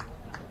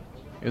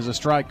is a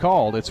strike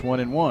called. It's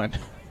 1-1.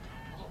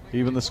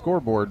 Even the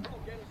scoreboard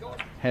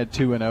had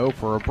 2-0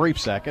 for a brief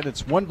second.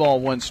 It's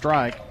 1-1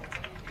 strike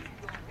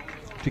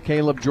to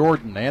Caleb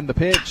Jordan. And the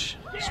pitch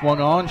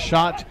swung on,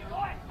 shot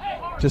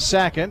to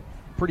second.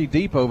 Pretty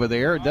deep over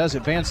there. It does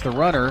advance the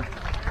runner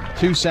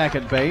to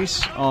second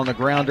base on the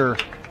grounder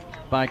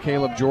by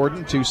Caleb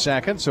Jordan to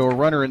second. So a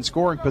runner in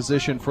scoring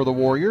position for the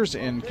Warriors,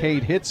 and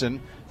Cade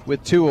Hitson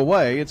with 2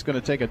 away. It's going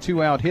to take a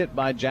 2-out hit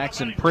by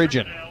Jackson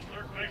Pridgeon.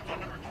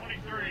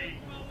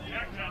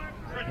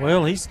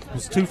 Well, he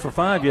was 2 for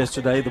 5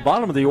 yesterday. The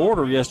bottom of the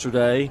order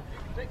yesterday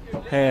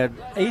had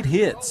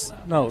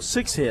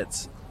 6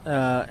 hits.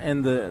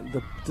 And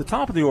the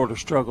top of the order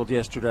struggled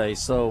yesterday.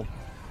 So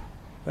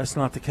that's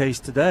not the case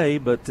today,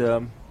 but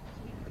they've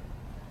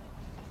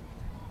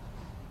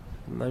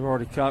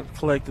already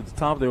collected. The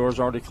top of the order's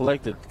already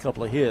collected a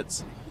couple of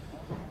hits,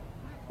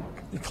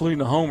 including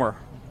a homer.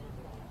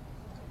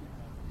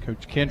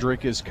 Coach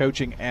Kendrick is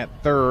coaching at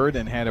third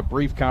and had a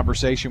brief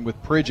conversation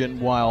with Pridgeon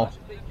while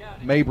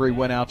Mabry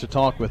went out to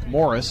talk with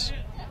Morris.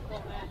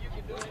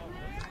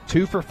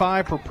 2 for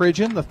 5 for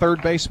Pridgeon, the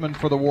third baseman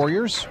for the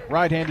Warriors.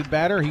 Right-handed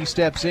batter, he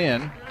steps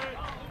in.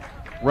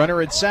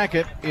 Runner at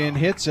second in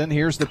Hitson.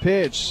 Here's the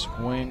pitch.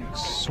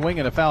 Swing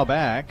and a foul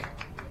back.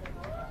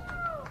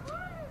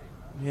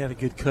 He had a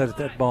good cut at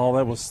that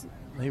ball.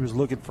 He was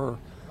looking for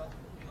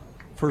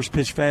first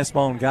pitch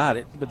fastball and got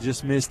it, but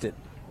just missed it.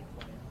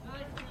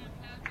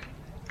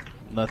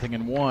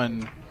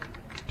 0-1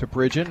 to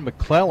Pridgeon.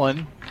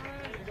 McClellan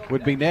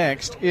would be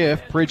next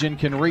if Pridgeon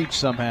can reach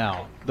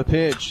somehow. The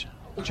pitch,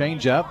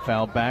 change up,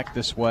 foul back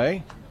this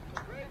way.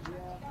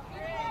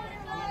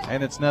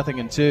 And it's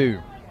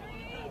 0-2.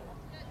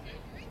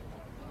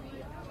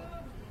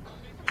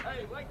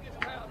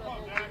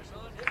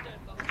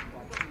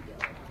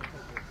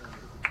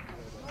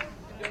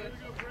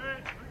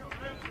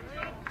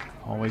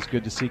 Always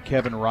good to see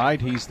Kevin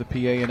Wright. He's the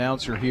PA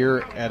announcer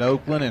here at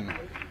Oakland and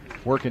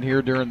working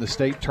here during the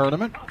state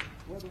tournament.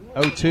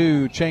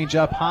 0-2, change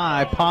up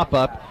high, pop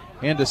up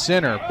into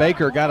center.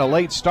 Baker got a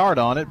late start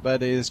on it,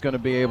 but is going to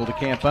be able to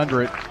camp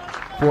under it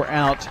for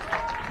out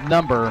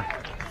number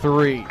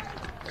 3.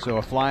 So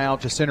a fly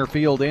out to center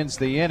field ends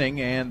the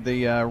inning, and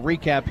the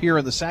recap here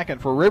in the second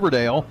for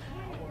Riverdale.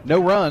 No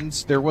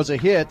runs, there was a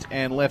hit,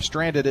 and left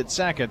stranded at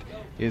second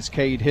is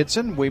Cade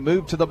Hitson. We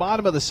move to the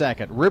bottom of the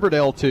second.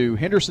 Riverdale 2,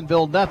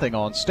 Hendersonville 0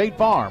 on State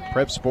Farm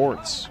Prep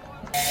Sports.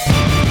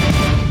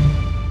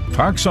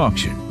 Parks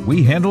Auction,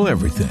 we handle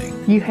everything.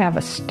 You have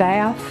a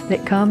staff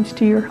that comes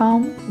to your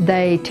home.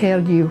 They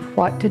tell you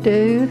what to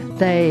do.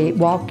 They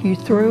walk you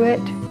through it.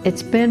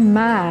 It's been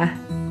my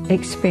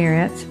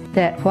experience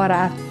that what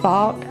I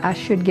thought I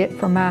should get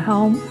for my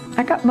home,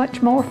 I got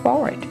much more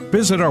for it.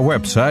 Visit our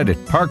website at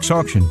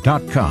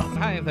parksauction.com.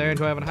 Hi there,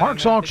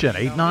 Parks Auction,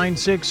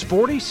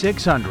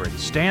 896-4600.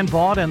 Stan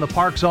Vaught and the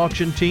Parks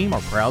Auction team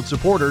are proud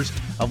supporters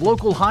of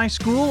local high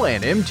school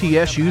and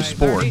MTSU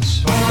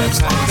sports.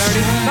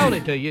 Sold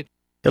it to you.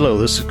 Hello,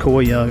 this is Coy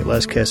Young at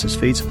Lascassas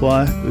Feed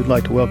Supply. We'd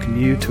like to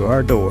welcome you to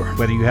our door.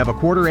 Whether you have a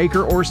quarter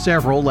acre or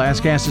several,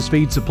 Lascassas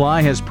Feed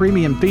Supply has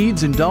premium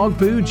feeds and dog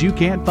foods you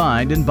can't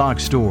find in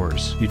box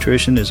stores.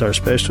 Nutrition is our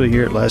specialty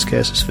here at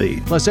Lascassas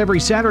Feed. Plus, every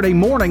Saturday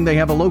morning they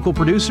have a local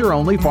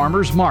producer-only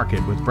farmers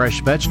market with fresh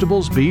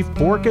vegetables, beef,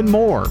 pork, and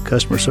more.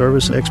 Customer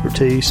service and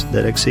expertise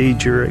that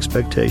exceeds your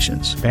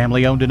expectations.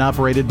 Family owned and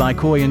operated by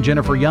Coy and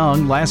Jennifer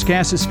Young,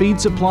 Lascassas Feed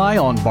Supply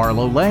on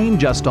Barlow Lane,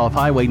 just off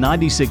Highway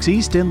 96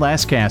 East in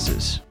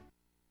Lascassas.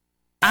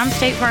 I'm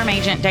State Farm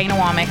Agent Dana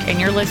Womack, and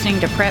you're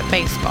listening to Prep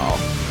Baseball.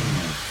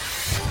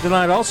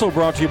 Tonight also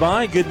brought to you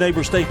by Good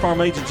Neighbor State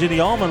Farm Agent Jenny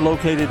Allman,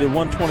 located at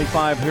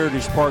 125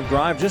 Heritage Park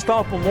Drive, just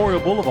off Memorial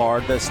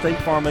Boulevard. That's State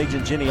Farm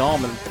Agent Jenny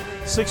Allman,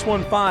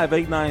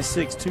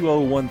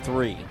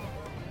 615-896-2013.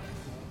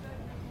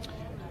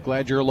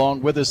 Glad you're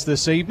along with us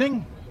this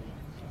evening.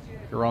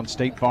 You're on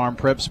State Farm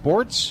Prep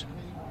Sports.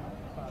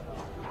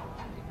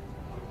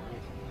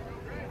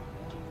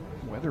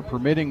 Weather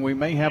permitting, we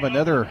may have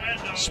another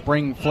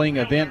spring fling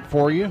event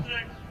for you.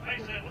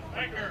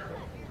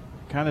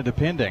 Kind of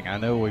depending. I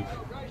know we've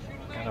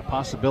got a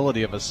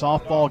possibility of a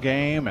softball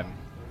game and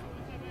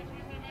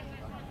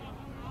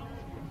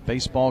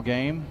baseball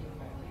game.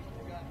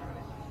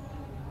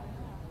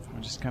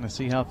 We'll just kind of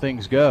see how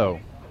things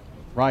go.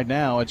 Right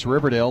now, it's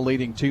Riverdale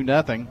leading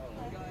 2-0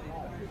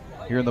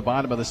 here in the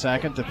bottom of the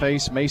second to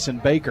face Mason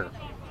Baker.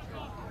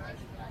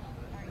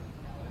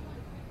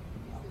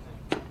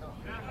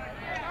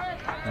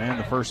 And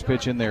the first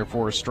pitch in there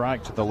for a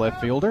strike to the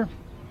left fielder.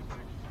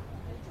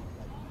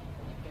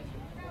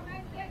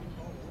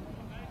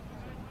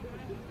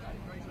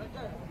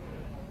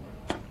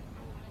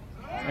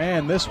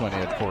 And this one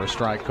hit for a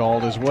strike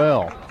called as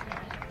well.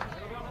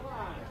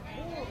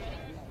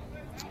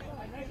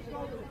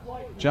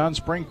 John,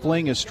 spring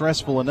fling is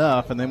stressful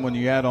enough, and then when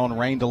you add on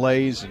rain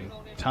delays and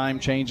time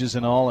changes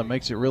and all, it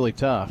makes it really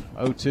tough.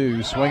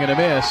 0-2, swing and a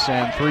miss,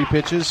 and 3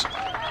 pitches,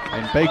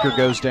 and Baker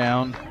goes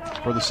down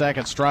for the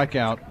second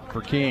strikeout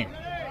for King.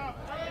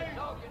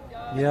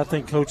 Yeah, I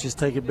think coaches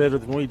take it better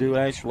than we do,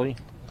 actually.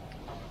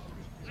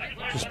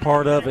 Just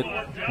part of it.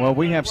 Well,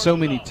 we have so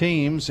many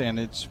teams, and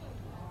it's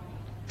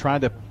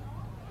trying to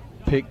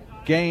pick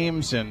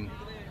games, and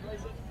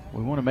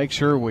we want to make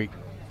sure we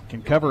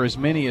can cover as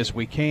many as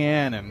we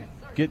can and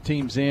get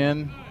teams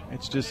in.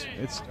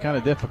 It's kind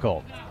of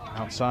difficult.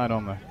 Outside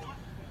on the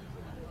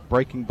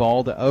breaking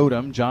ball to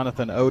Odom,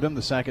 Jonathan Odom,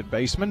 the second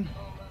baseman.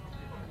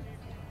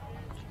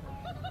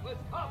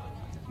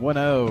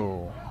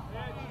 1-0.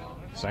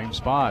 Same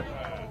spot.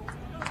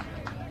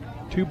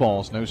 2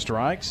 balls, no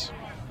strikes.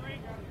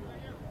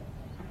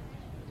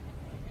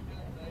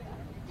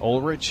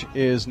 Ulrich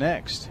is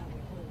next.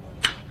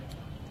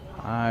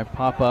 I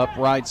pop up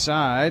right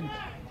side.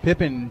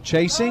 Pippin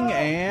chasing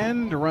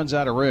and runs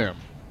out of room.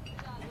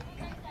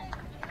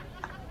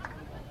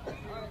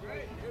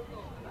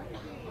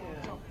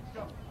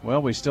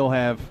 Well, we still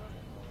have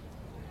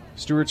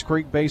Stewart's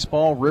Creek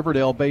baseball,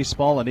 Riverdale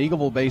baseball, and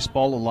Eagleville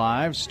baseball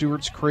alive.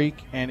 Stewart's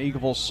Creek and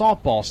Eagleville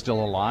softball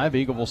still alive.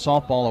 Eagleville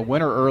softball a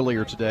winner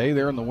earlier today.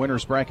 They're in the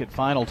winner's bracket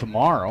final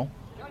tomorrow.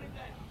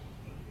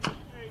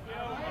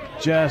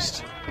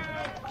 Just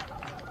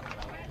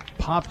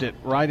popped it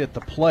right at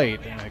the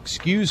plate.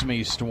 Excuse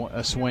me,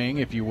 a swing,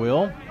 if you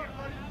will.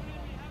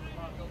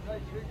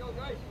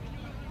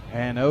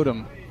 And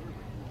Odom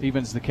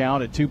evens the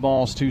count at 2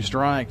 balls, 2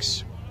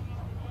 strikes.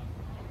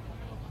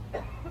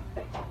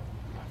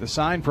 The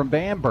sign from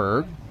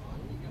Bamberg.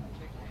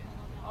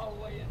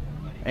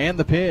 And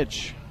the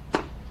pitch.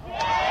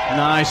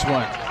 Nice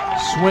one.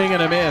 Swing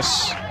and a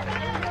miss.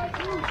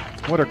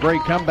 What a great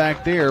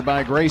comeback there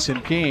by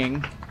Grayson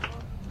King.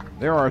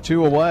 There are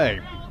 2 away.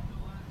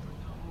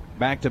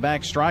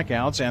 Back-to-back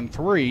strikeouts and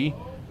 3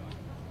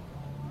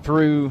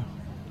 through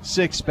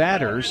 6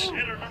 batters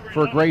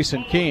for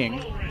Grayson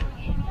King.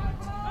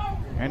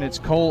 And it's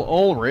Cole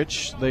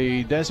Ulrich,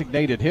 the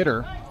designated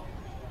hitter,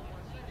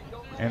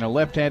 and a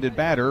left-handed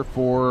batter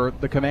for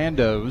the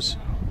Commandos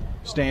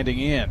standing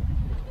in.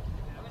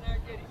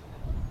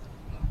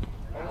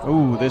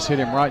 Ooh, this hit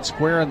him right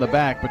square in the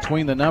back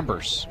between the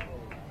numbers.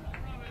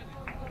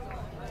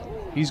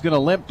 He's going to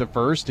limp to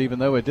first, even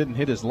though it didn't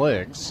hit his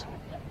legs.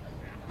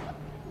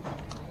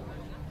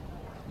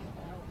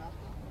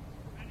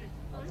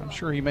 I'm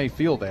sure he may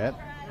feel that.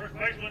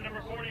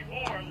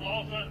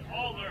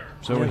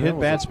 So a hit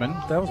batsman.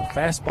 That was a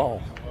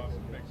fastball.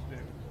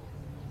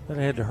 That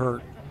had to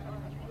hurt.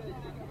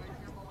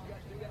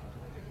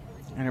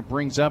 And it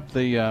brings up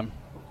the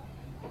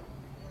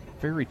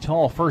very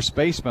tall first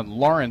baseman,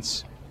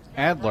 Lawrence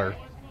Adler.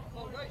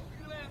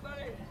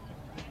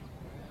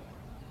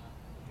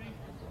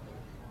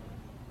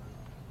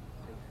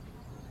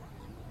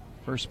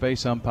 First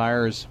base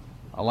umpire is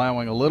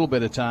allowing a little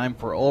bit of time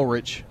for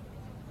Ulrich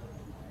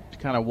to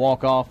kind of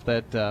walk off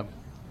that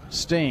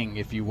sting,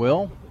 if you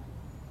will.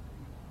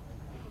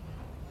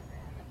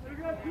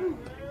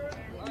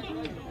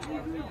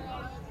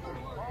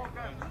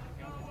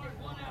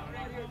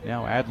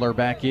 Now Adler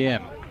back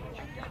in.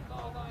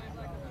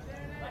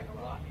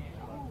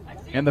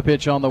 And the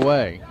pitch on the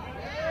way.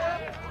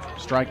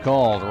 Strike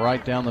called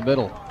right down the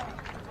middle.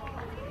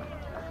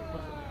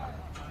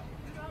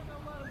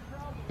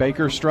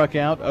 Baker struck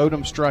out.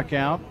 Odom struck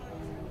out.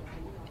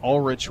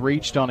 Ulrich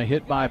reached on a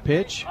hit by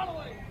pitch.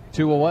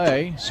 2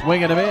 away.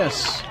 Swing and a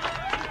miss.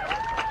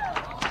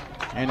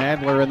 And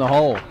Adler in the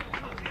hole.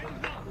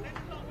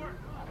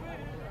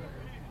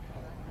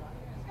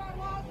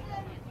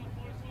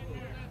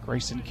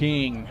 Grayson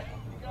King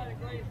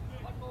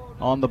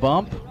on the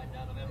bump.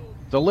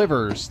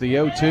 Delivers the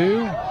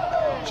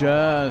 0-2.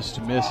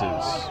 Just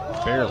misses.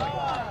 Barely.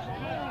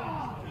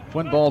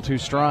 1 ball, 2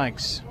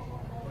 strikes.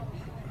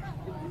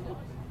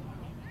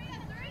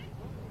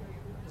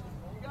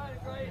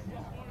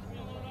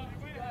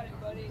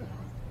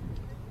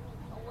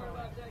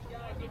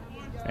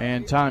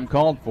 And time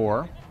called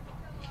for.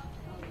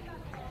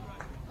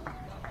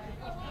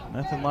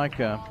 Nothing like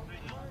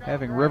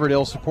having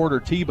Riverdale supporter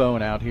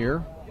T-Bone out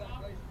here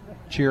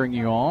cheering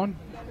you on.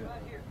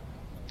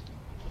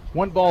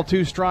 1 ball,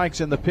 2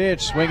 strikes in the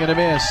pitch. Swing and a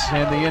miss,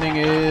 and the inning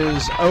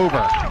is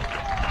over.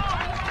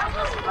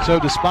 So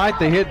despite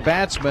the hit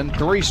batsman,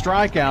 3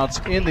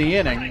 strikeouts in the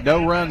inning.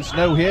 No runs,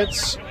 no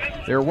hits.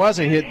 There was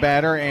a hit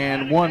batter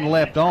and 1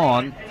 left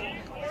on.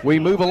 We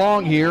move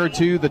along here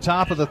to the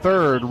top of the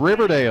 3rd.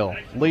 Riverdale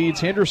leads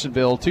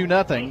Hendersonville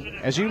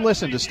 2-0 as you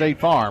listen to State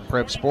Farm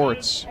Prep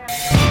Sports.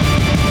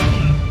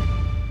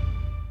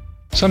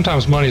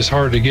 Sometimes money is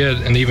hard to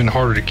get and even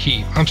harder to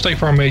keep. I'm State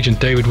Farm Agent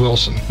David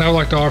Wilson, and I would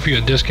like to offer you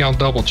a discount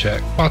double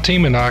check. My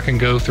team and I can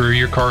go through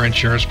your car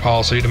insurance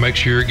policy to make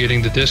sure you're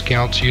getting the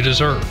discounts you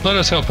deserve. Let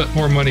us help put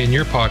more money in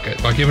your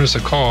pocket by giving us a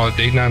call at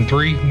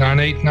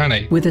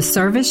 893-9898. With the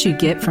service you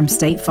get from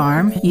State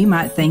Farm, you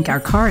might think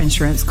our car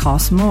insurance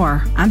costs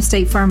more. I'm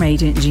State Farm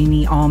Agent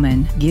Jeannie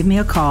Allman. Give me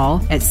a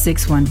call at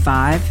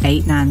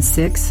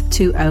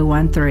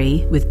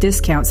 615-896-2013. With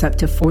discounts up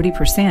to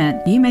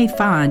 40%, you may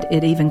find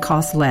it even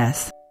costs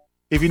less.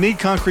 If you need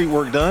concrete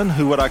work done,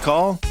 who would I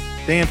call?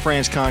 Dan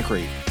Franz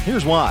Concrete.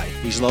 Here's why.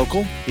 He's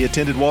local. He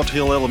attended Walter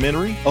Hill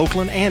Elementary,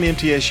 Oakland, and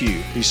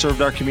MTSU. He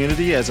served our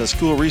community as a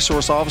school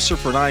resource officer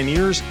for 9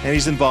 years, and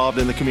he's involved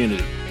in the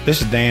community.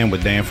 This is Dan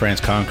with Dan France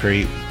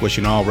Concrete,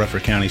 wishing all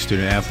Rutherford County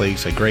student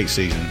athletes a great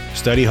season.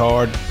 Study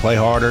hard, play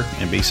harder,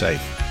 and be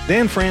safe.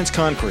 Dan France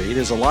Concrete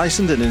is a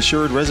licensed and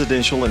insured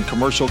residential and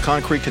commercial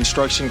concrete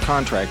construction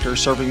contractor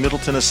serving Middle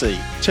Tennessee.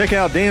 Check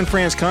out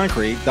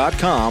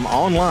danfranceconcrete.com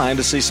online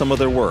to see some of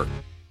their work.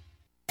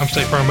 I'm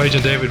State Farm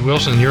Agent David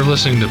Wilson, and you're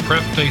listening to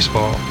Prep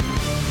Baseball.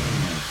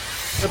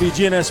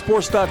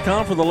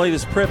 WGNSSports.com for the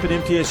latest Prep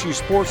and MTSU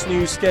sports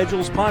news,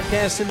 schedules,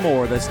 podcasts, and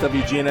more. That's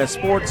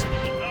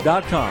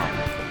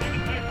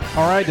WGNSSports.com.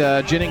 All right,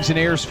 Jennings and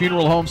Ayers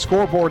Funeral Home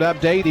scoreboard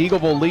update.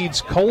 Eagleville leads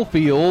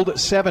Coalfield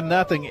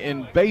 7-0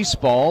 in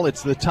baseball.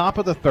 It's the top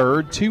of the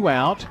third, 2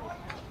 out,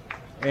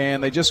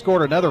 and they just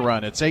scored another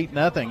run. It's 8-0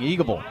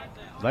 Eagleville.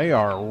 They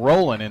are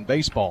rolling in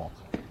baseball.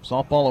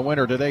 Softball a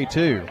winner today,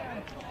 too.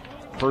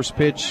 First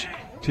pitch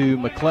to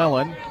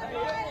McClellan.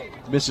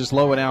 Misses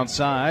low and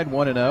outside,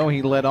 1-0.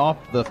 He led off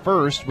the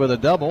first with a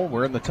double.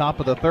 We're in the top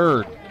of the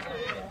third.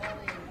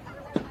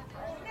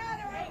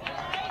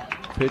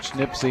 Pitch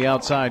nips the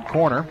outside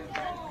corner.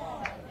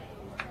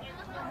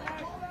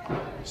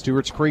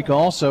 Stewart's Creek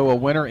also a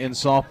winner in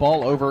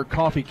softball over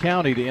Coffee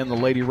County to end the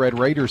Lady Red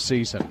Raiders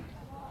season.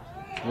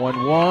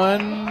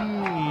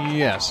 1-1.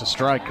 Yes, a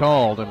strike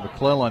called, and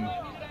McClellan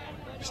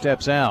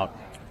steps out.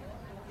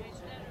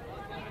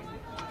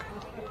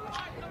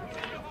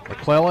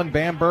 McClellan,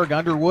 Bamberg,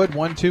 Underwood,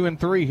 1, 2, and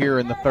 3 here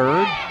in the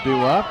third. Due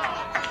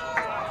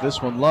up.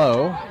 This one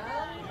low.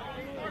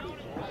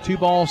 2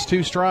 balls,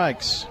 2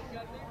 strikes.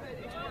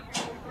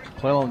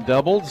 McClellan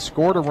doubled,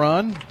 scored a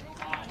run.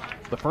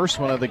 The first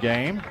one of the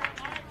game.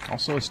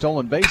 Also a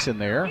stolen base in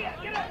there.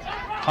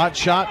 Hot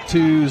shot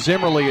to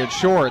Zimmerly at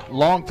short.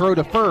 Long throw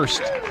to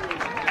first.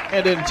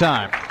 And in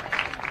time.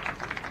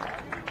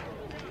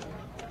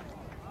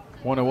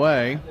 1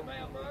 away.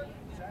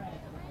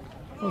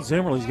 Well,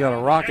 Zimmerly's got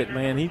a rocket,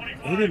 man. He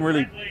didn't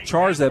really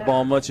charge that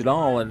ball much at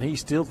all, and he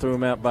still threw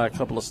him out by a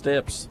couple of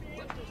steps.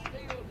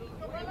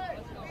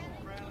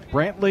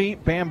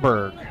 Brantley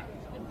Bamberg.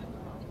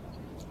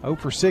 0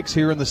 for 6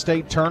 here in the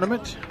state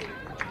tournament.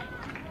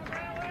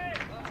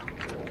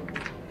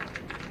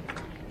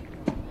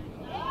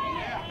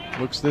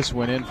 Looks this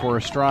one in for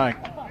a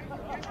strike.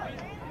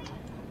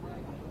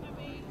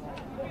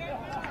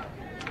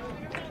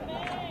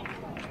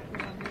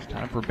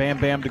 Time for Bam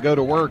Bam to go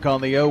to work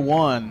on the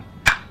 0-1.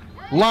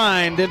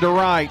 Lined into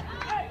right.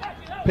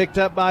 Picked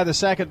up by the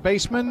second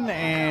baseman,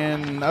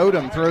 and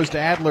Odom throws to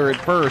Adler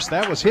at first.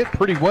 That was hit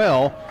pretty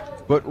well,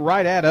 but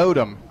right at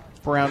Odom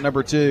for round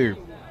number 2.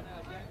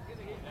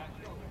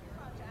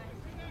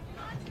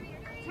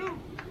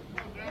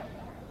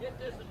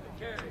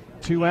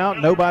 Two out,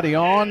 nobody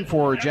on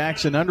for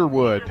Jackson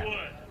Underwood,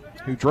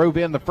 who drove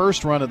in the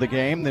first run of the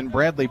game. Then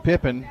Bradley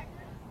Pippin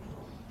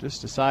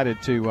just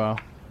decided to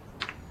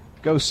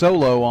go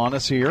solo on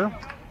us here.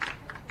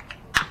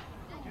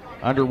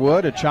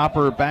 Underwood, a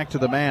chopper back to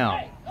the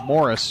mound.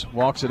 Morris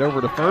walks it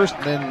over to first,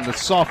 and then the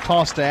soft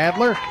toss to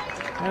Adler.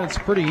 And it's a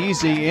pretty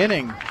easy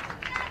inning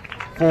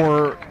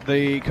for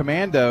the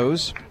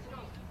Commandos.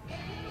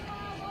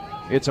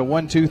 It's a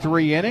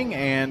 1-2-3 inning,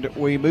 and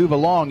we move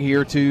along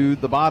here to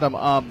the bottom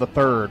of the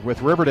third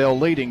with Riverdale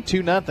leading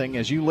 2-0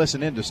 as you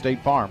listen into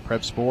State Farm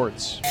Prep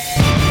Sports.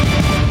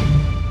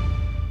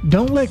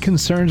 Don't let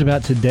concerns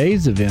about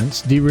today's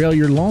events derail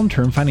your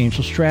long-term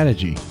financial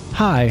strategy.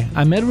 Hi,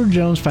 I'm Edward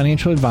Jones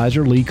Financial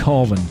Advisor Lee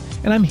Colvin,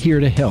 and I'm here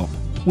to help.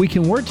 We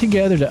can work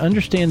together to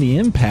understand the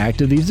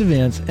impact of these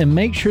events and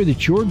make sure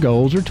that your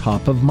goals are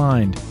top of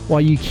mind.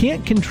 While you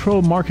can't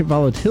control market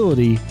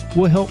volatility,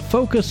 we'll help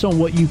focus on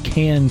what you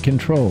can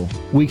control.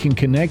 We can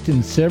connect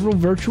in several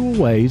virtual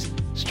ways.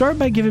 Start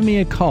by giving me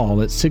a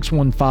call at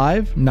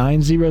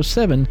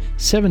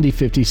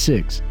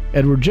 615-907-7056.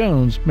 Edward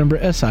Jones, member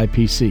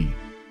SIPC.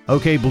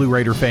 Okay, Blue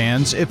Raider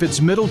fans, if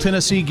it's Middle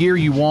Tennessee gear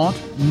you want,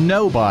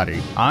 nobody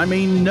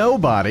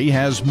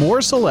has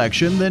more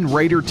selection than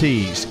Raider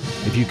tees.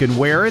 If you can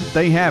wear it,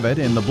 they have it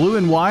in the blue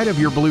and white of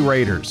your Blue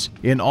Raiders.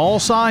 In all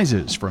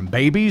sizes, from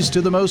babies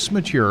to the most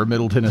mature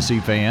Middle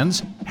Tennessee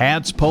fans.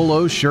 Hats,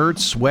 polos,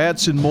 shirts,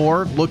 sweats, and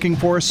more. Looking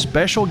for a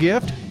special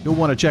gift? You'll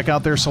want to check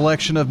out their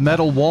selection of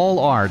metal wall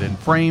art and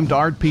framed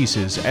art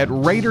pieces at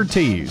Raider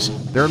Tees.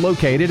 They're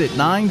located at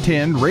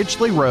 910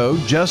 Richley Road,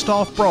 just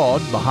off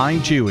Broad,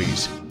 behind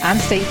Chewy's. I'm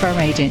State Farm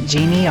Agent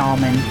Jeannie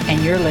Allman,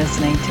 and you're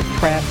listening to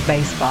Prep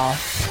Baseball.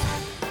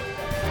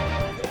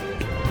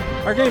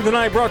 Our game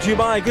tonight brought to you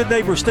by good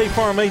neighbor State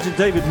Farm Agent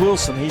David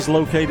Wilson. He's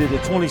located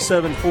at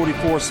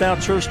 2744 South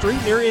Church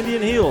Street near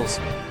Indian Hills.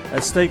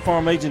 That's State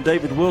Farm Agent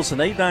David Wilson,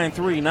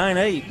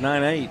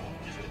 893-9898.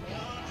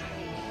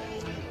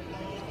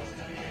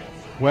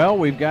 Well,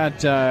 we've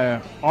got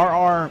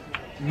R.R.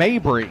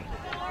 Mabry,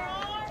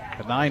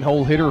 a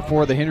 9-hole hitter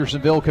for the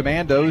Hendersonville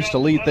Commandos to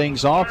lead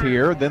things off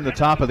here. Then the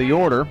top of the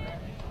order.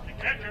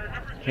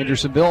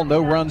 Hendersonville,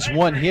 no runs,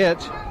 1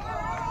 hit.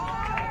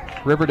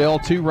 Riverdale,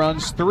 2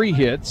 runs, 3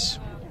 hits.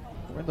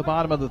 We're in the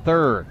bottom of the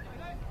third.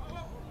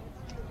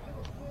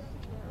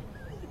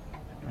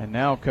 And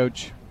now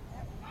Coach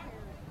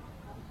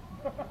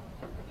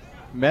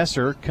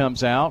Messer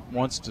comes out,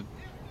 wants to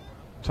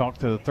talk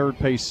to the third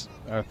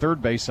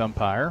base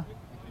umpire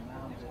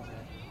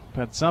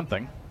about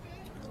something.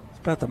 It's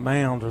about the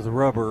mound or the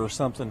rubber or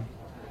something.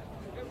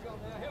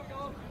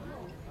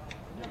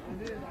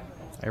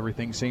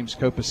 Everything seems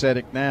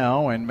copacetic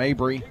now, and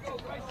Mabry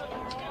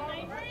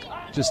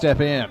to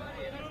step in.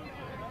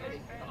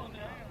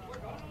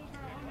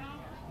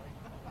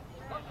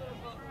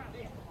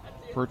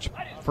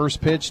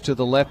 First pitch to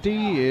the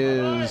lefty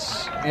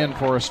is in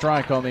for a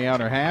strike on the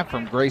outer half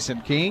from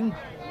Grayson King.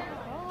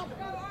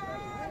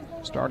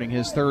 Starting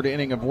his third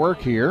inning of work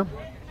here.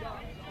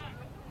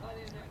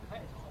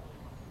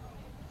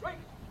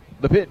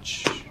 The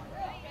pitch.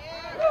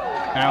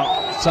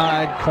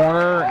 Outside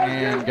corner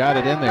and got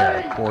it in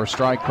there for a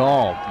strike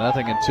call.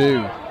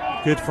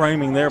 0-2. Good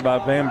framing there by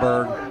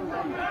Bamberg.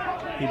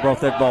 He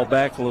brought that ball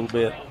back a little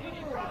bit.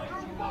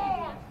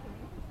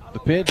 The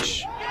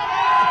pitch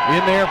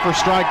in there for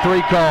strike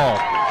 3 call.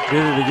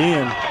 Did it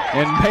again.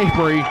 And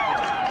Mabry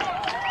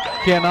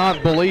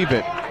cannot believe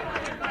it.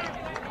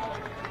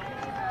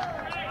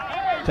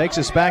 Takes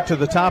us back to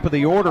the top of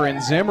the order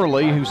in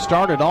Zimmerly, who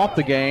started off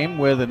the game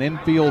with an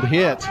infield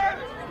hit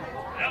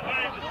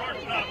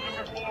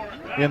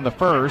in the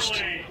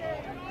first.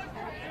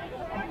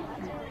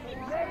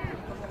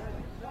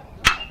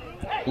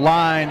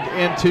 Lined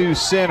into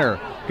center.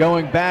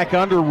 Going back,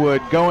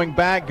 Underwood. Going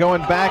back.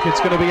 It's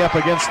going to be up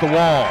against the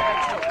wall.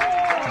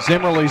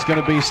 Zimmerly's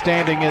going to be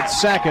standing at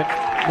second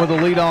with a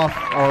leadoff,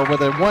 or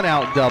with a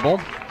one-out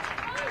double.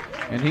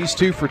 And he's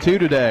 2 for 2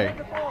 today.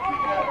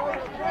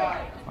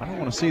 I don't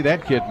want to see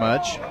that kid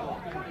much.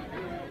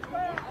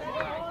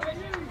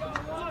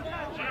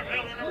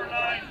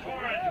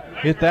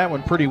 Hit that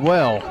one pretty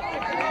well.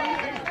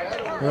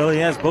 Well, he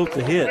has both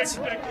the hits.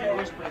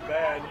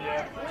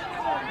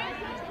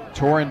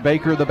 Torin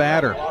Baker, the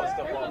batter.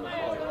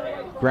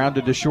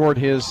 Grounded to short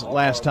his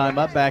last time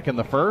up back in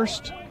the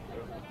first.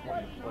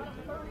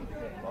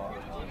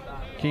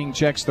 King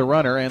checks the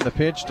runner, and the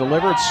pitch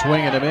delivered,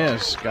 swing and a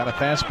miss. Got a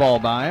fastball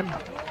by him.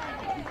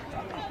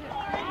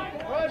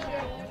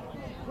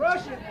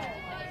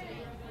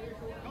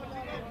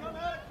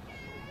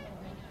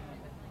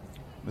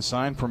 The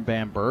sign from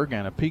Bamberg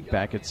and a peek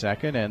back at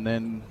second, and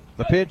then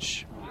the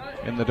pitch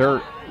in the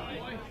dirt.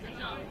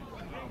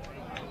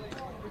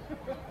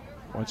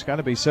 Well, it's got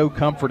to be so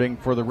comforting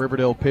for the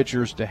Riverdale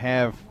pitchers to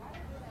have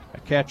a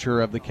catcher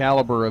of the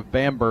caliber of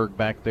Bamberg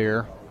back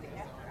there.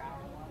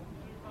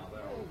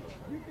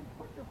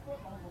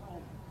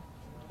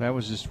 That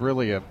was just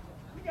really a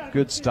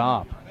good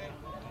stop.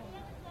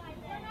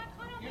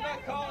 You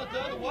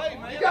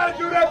got to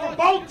do that for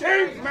both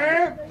teams,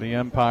 man. The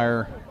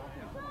umpire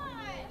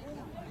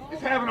He's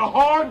having a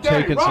hard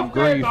day. Taking some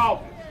grief.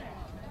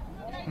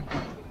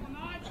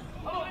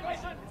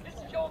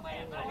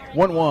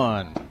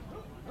 1-1.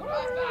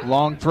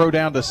 Long throw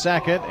down to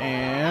second,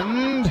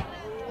 and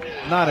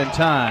not in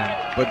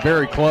time, but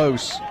very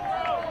close.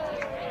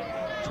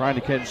 Trying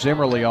to catch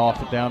Zimmerly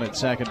off down at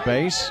second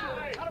base.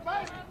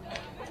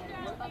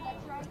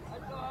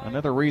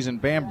 Another reason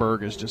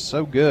Bamberg is just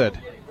so good.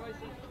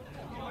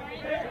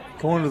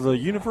 Going to the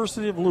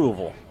University of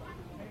Louisville.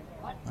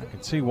 I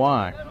can see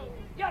why.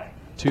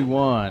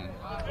 2-1.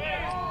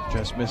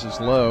 Just misses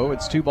low.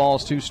 It's 2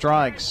 balls, 2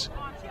 strikes.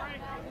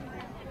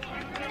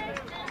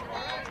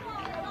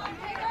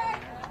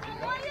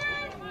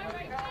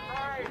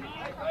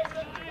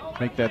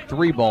 Make that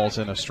 3 balls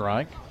and a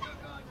strike.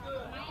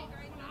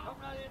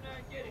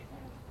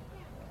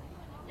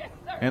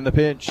 And the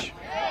pitch.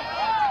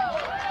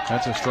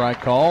 That's a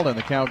strike called, and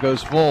the count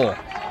goes full. I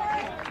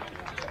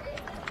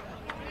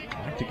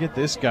have to get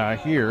this guy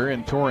here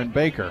in Torin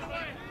Baker.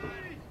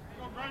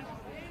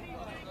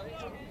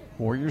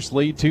 Warriors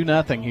lead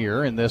 2-0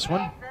 here in this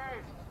one.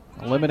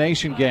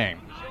 Elimination game.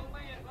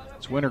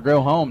 It's win or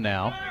go home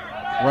now.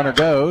 Runner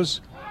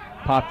goes,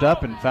 popped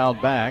up and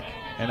fouled back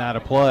and out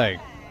of play.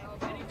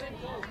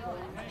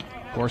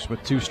 Of course,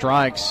 with 2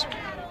 strikes,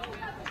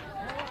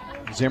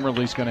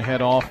 Zimmerly's going to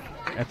head off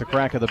at the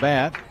crack of the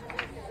bat.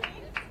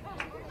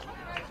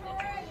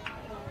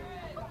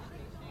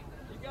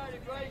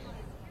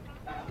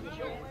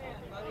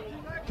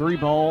 Three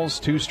balls,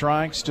 2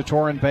 strikes to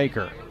Torin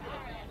Baker.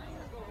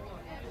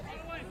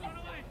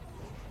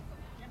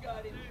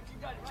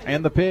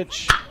 And the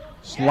pitch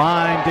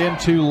lined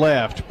into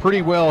left.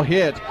 Pretty well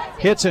hit.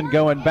 Hitson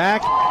going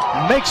back.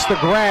 Makes the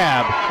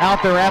grab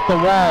out there at the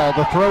wall.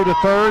 The throw to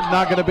third,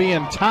 not going to be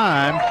in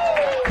time.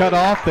 Cut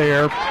off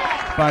there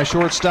by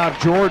shortstop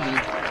Jordan.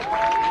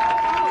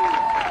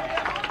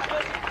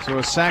 So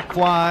a sac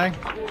fly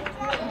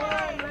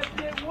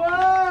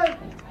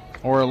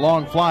or a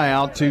long fly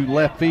out to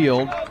left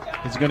field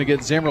is going to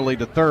get Zimmerly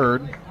to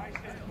third.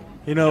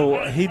 You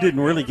know, he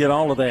didn't really get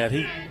all of that.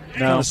 He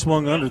kind of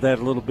swung under that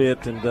a little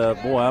bit, and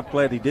boy, I'm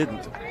glad he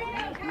didn't.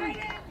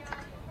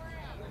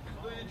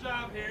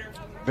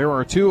 There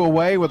are 2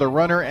 away with a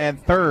runner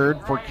at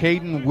third for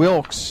Caden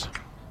Wilkes.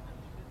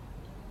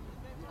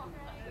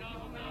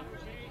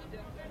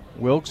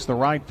 Wilkes, the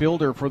right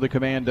fielder for the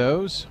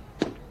Commandos.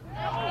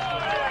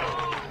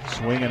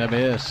 Swing and a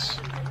miss.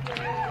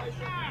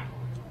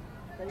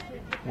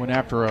 Went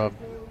after a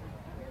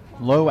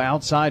low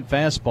outside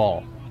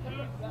fastball.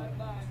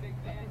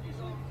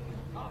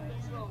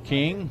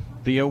 King,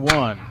 the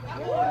 0-1.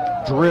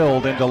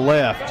 Drilled into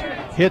left.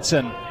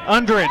 Hitson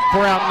under it for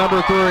out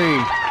number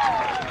 3.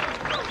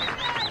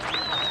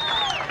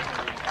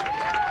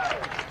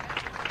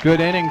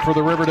 Good inning for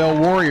the Riverdale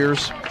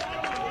Warriors.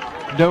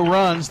 No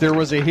runs. There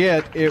was a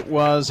hit. It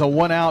was a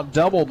one-out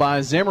double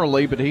by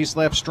Zimmerly, but he's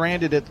left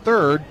stranded at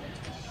third.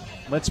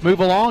 Let's move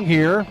along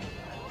here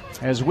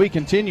as we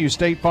continue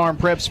State Farm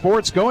Prep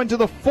Sports. Going to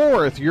the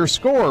 4th. Your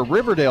score,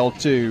 Riverdale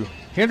 2,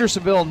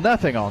 Hendersonville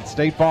nothing on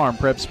State Farm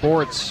Prep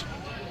Sports.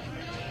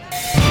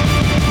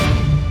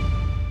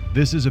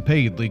 This is a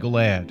paid legal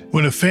ad.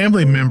 When a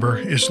family member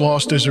is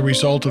lost as a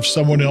result of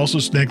someone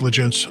else's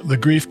negligence, the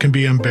grief can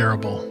be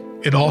unbearable.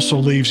 It also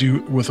leaves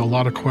you with a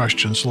lot of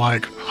questions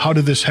like, how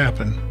did this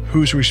happen?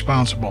 Who's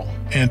responsible?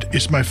 And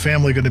is my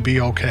family going to be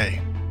okay?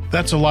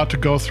 That's a lot to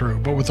go through,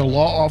 but with the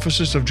law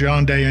offices of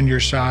John Day on your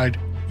side,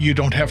 you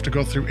don't have to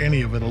go through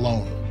any of it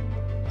alone.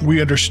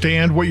 We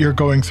understand what you're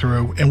going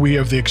through, and we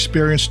have the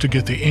experience to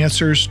get the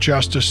answers,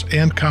 justice,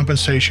 and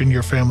compensation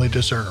your family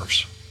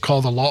deserves.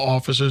 Call the law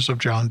offices of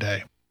John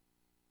Day.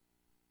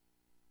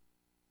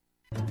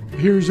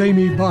 Here's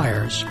Amy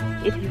Byers.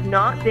 If you've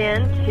not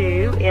been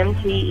to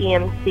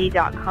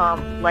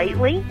mtemc.com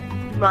lately,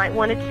 you might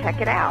want to check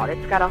it out.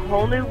 It's got a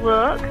whole new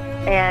look,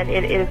 and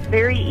it is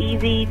very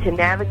easy to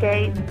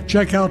navigate.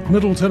 Check out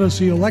Middle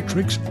Tennessee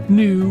Electric's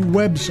new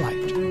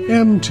website,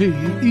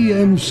 mtemc.com.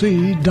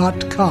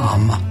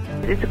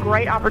 It's a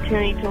great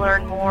opportunity to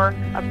learn more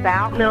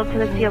about Middle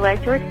Tennessee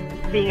Electric,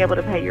 being able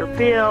to pay your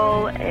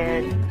bill,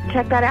 and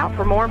check that out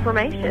for more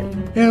information.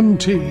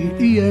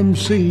 mtemc.com.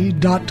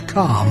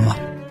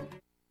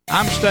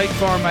 I'm State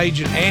Farm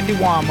Agent Andy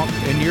Womack,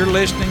 and you're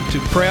listening to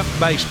Prep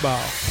Baseball.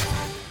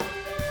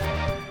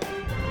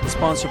 The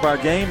sponsor of our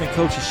Game and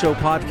Coaches Show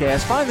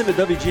podcast. Find them at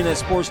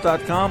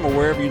WGNetSports.com or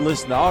wherever you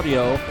listen to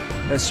audio.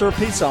 That's Sir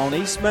Pizza on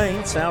East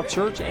Main, South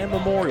Church, and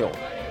Memorial.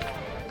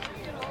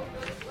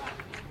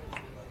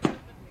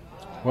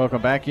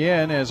 Welcome back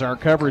in as our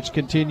coverage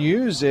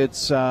continues.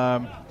 It's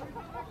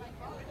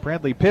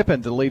Bradley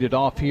Pippin to lead it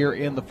off here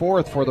in the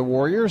 4th for the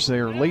Warriors.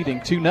 They're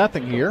leading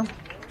 2-0 here.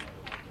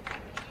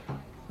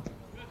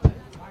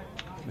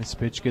 This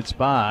pitch gets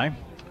by,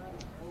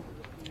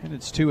 and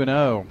it's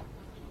 2-0.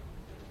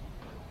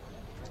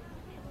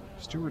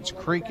 Stewart's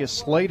Creek is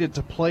slated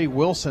to play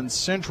Wilson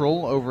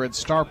Central over at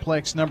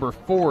Starplex number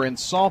 4 in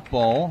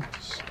softball.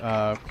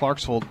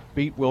 Clarksville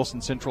beat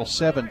Wilson Central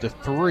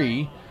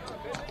 7-3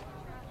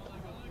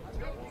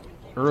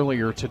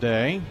 earlier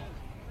today,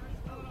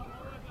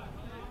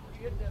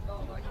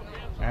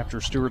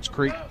 after Stewart's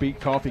Creek beat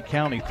Coffee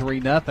County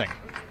 3-0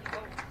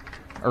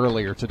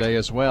 earlier today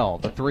as well.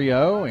 The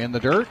 3-0 in the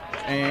dirt,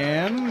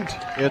 and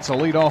it's a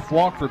leadoff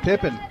walk for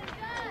Pippin.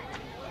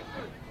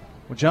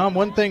 Well, John,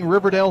 one thing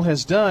Riverdale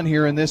has done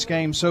here in this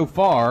game so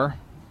far,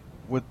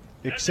 with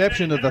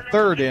exception of the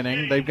 3rd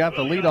inning, they've got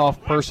the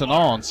leadoff person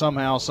on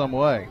somehow, some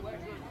way.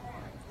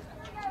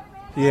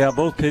 Yeah,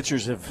 both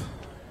pitchers have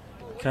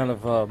kind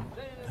of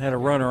had a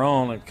runner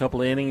on a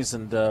couple of innings,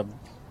 and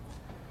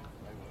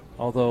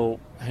although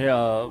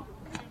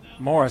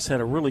Morris had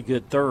a really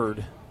good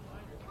 3rd.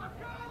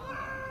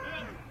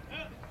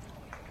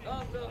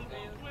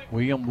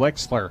 William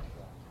Wexler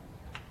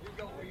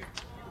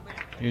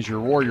is your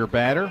Warrior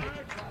batter.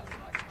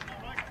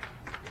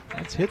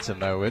 That's Hitson,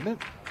 though, isn't it?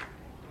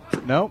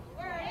 Nope.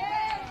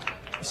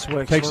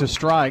 Takes a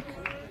strike.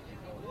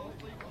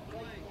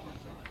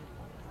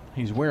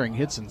 He's wearing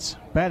Hitson's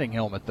batting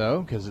helmet,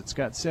 though, because it's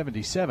got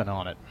 77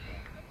 on it.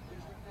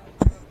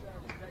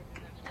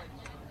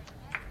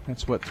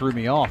 That's what threw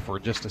me off for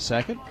just a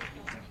second.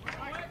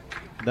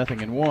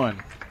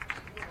 0-1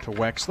 to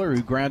Wexler,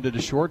 who grounded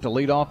to short to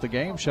lead off the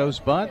game. Shows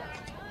bunt.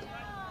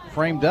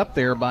 Framed up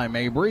there by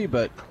Mabry,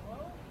 but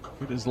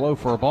it is low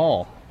for a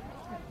ball.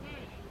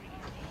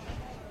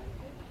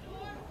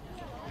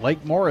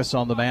 Lake Morris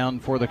on the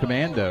mound for the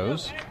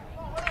Commandos.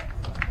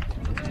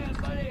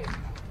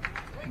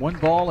 1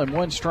 ball and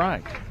 1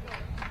 strike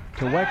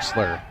to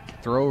Wexler.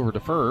 Throw over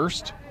to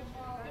first.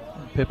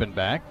 Pippin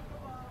back.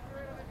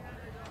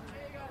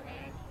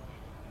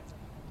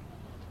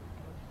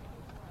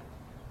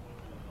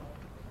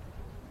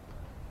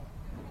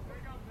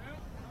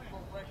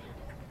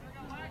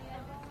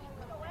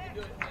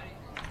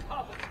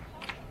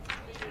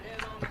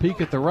 A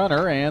peek at the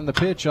runner, and the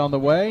pitch on the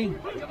way.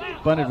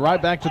 Bunted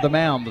right back to the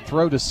mound. The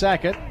throw to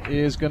second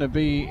is going to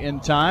be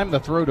in time. The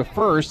throw to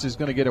first is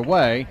going to get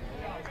away.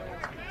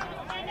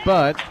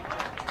 But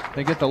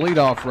they get the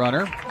leadoff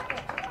runner.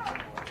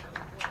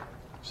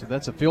 So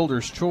that's a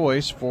fielder's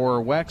choice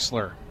for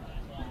Wexler.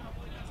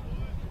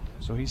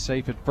 So he's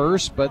safe at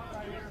first, but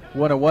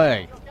one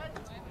away.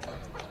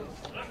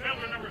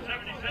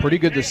 Pretty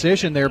good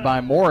decision there by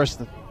Morris.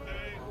 The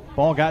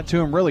ball got to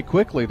him really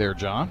quickly there,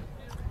 John.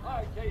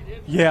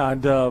 Yeah,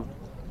 and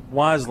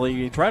wisely.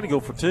 He tried to go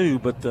for 2,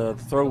 but the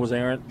throw was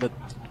errant. But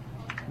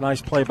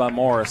nice play by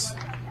Morris.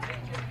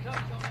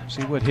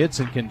 See what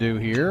Hitson can do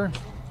here.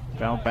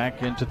 Found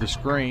back into the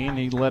screen.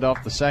 He led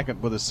off the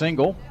second with a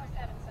single.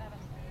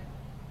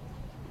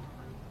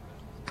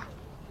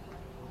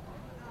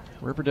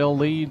 Riverdale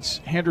leads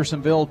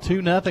Hendersonville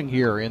 2-0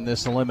 here in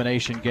this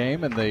elimination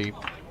game in the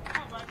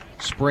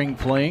spring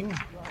fling.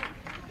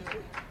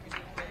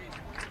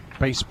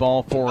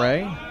 Baseball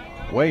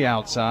 4A, way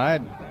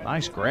outside.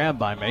 Nice grab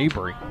by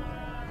Mabry.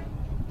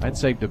 That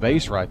saved a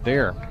base right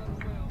there.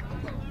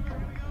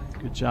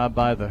 Good job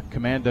by the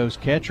Commandos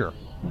catcher.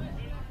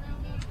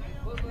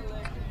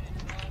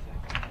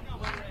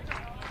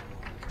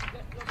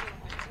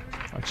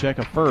 A check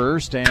of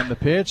first, and the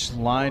pitch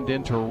lined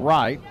into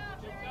right,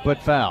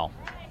 but foul.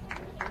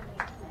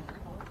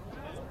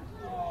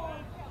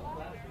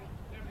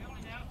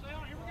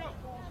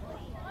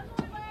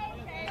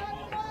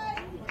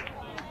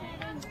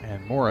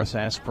 And Morris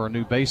asked for a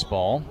new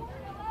baseball.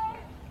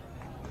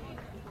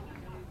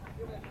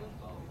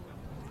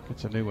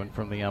 Gets a new one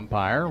from the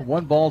umpire.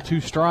 1 ball, 2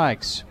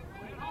 strikes.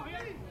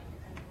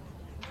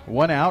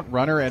 1 out,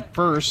 runner at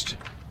first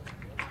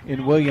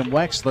in William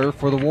Wexler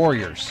for the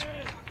Warriors.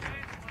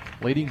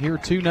 Leading here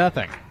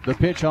 2-0. The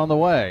pitch on the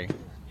way.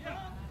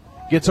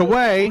 Gets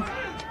away.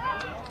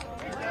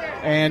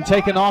 And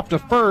taken off to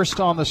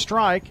first on the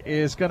strike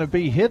is going to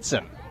be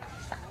Hitson.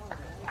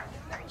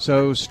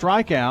 So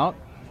strikeout.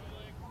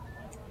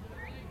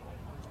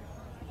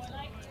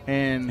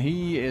 And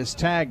he is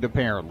tagged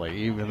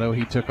apparently, even though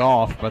he took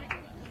off. But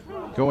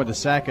going to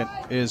second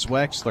is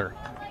Wexler.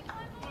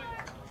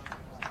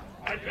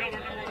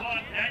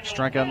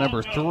 Strikeout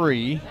number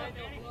 3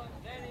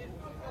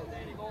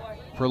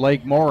 for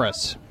Lake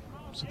Morris.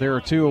 So there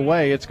are 2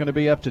 away. It's going to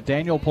be up to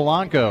Daniel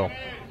Polanco.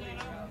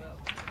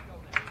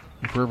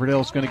 If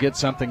Riverdale's going to get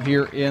something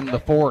here in the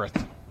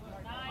 4th.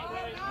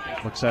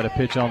 Looks at a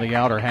pitch on the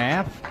outer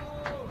half.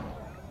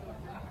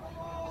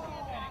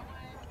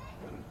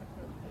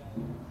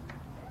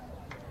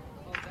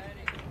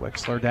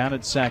 Wexler down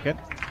at second.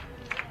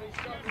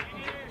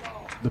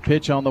 The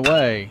pitch on the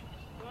way.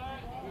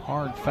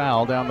 Hard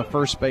foul down the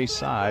first base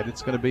side.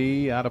 It's going to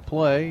be out of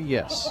play.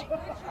 Yes.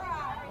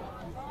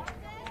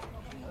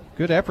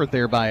 Good effort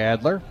there by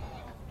Adler.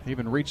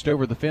 Even reached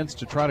over the fence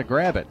to try to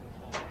grab it.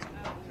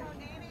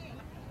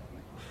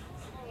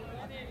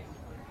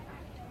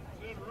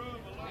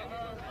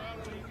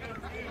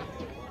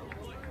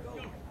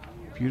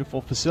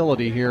 Beautiful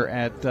facility here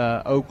at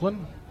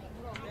Oakland.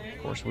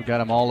 Of course, we've got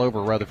them all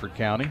over Rutherford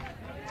County.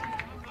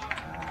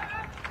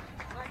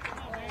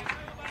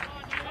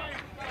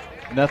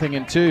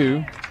 0-2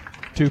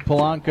 to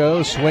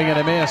Polanco. Swing and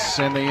a miss,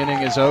 and the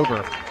inning is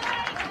over.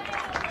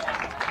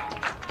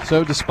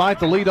 So despite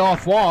the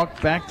leadoff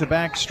walk,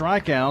 back-to-back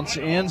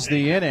strikeouts ends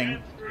the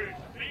inning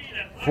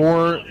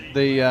for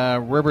the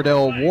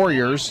Riverdale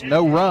Warriors.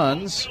 No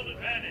runs,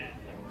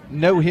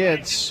 no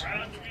hits,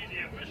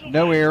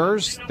 no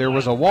errors. There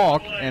was a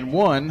walk and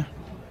 1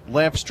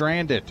 left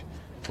stranded.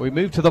 We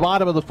move to the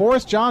bottom of the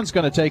 4th. John's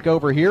going to take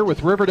over here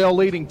with Riverdale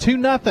leading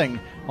 2-0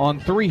 on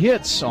 3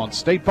 hits on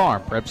State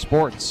Farm Prep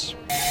Sports.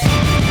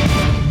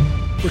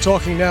 We're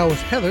talking now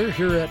with Heather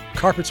here at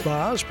Carpets by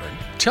Osborne.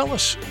 Tell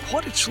us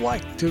what it's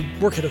like to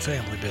work at a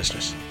family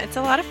business. It's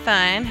a lot of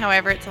fun.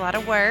 However, it's a lot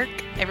of work.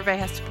 Everybody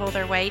has to pull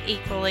their weight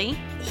equally.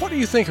 What do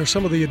you think are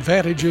some of the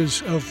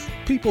advantages of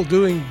people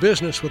doing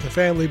business with a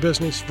family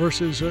business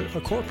versus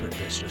a corporate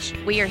business?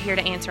 We are here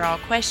to answer all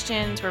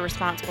questions. We're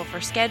responsible for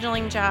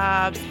scheduling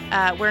jobs.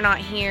 We're not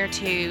here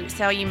to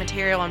sell you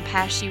material and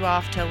pass you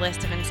off to a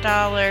list of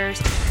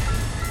installers.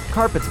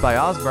 Carpets by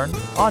Osborne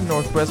on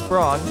Northwest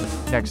Broad,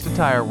 next to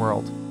Tire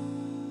World.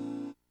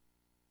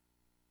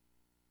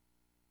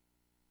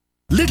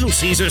 Little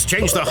Caesars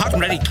changed the Hot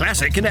and Ready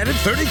Classic and added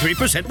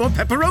 33% more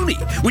pepperoni,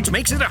 which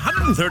makes it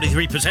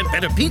 133%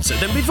 better pizza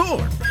than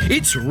before.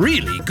 It's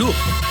really good.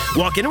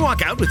 Walk in and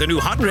walk out with the new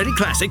Hot and Ready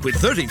Classic with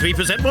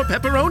 33% more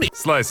pepperoni.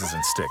 Slices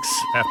and sticks.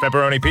 Half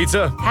pepperoni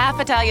pizza? Half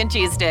Italian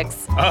cheese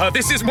sticks.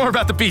 This is more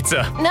about the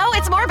pizza. No,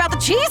 it's more about the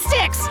cheese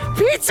sticks.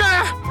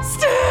 Pizza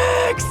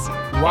Sticks!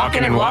 Walk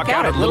in and walk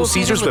out at Little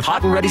Caesars with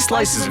hot and ready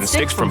slices and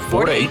sticks from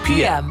 4 to 8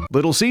 p.m.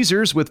 Little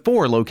Caesars with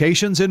 4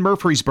 locations in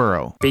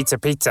Murfreesboro. Pizza.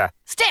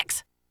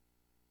 Sticks!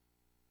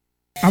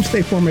 I'm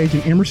State Farm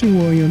Agent Emerson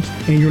Williams,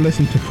 and you're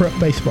listening to Prep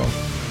Baseball.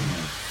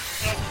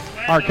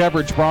 Our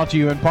coverage brought to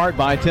you in part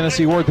by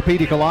Tennessee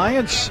Orthopedic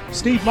Alliance,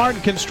 Steve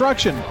Martin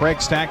Construction,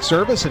 Craig's Tax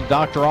Service, and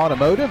Dr.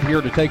 Automotive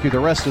here to take you the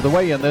rest of the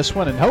way in this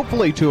one, and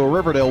hopefully to a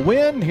Riverdale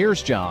win.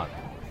 Here's John.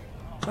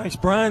 Thanks,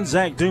 Brian.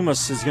 Zach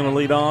Dumas is going to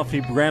lead off.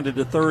 He grounded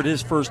to third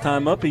his first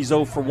time up. He's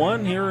 0 for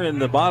 1 here in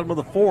the bottom of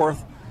the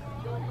 4th.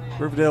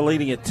 Riverdale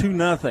leading at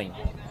 2-0.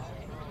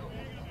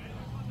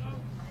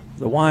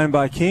 The wind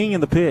by King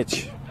and the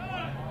pitch.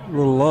 A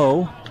little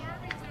low.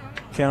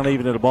 Count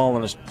even at a ball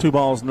and it's 2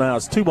 balls now.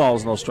 It's 2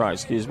 balls, no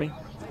strikes, excuse me.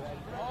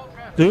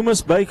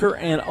 Dumas, Baker,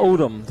 and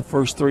Odom, the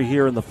first 3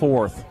 here in the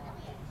 4th.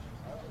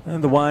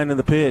 And the wind and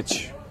the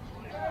pitch.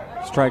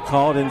 Strike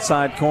called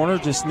inside corner,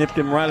 just nipped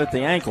him right at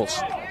the ankles.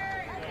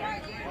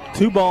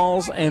 2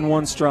 balls and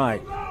 1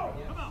 strike.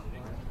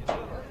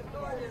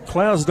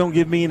 Clouds don't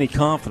give me any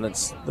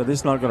confidence that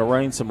it's not going to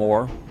rain some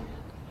more.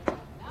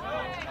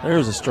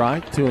 There's a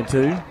strike,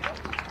 2-2.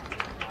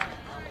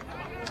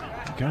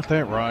 Got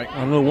that right.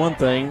 I know one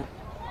thing.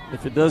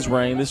 If it does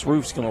rain, this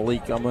roof's going to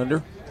leak, I'm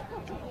under.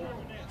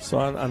 So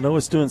I know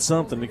it's doing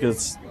something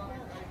because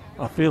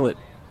I feel it.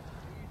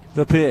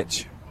 The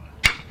pitch.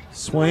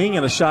 Swing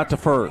and a shot to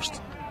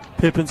first.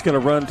 Pippin's going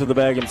to run to the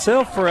bag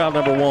himself for out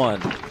number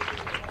 1.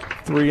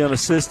 3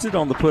 unassisted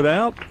on the put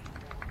out.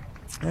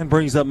 And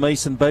brings up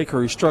Mason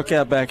Baker, who struck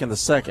out back in the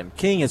second.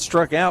 King had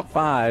struck out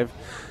 5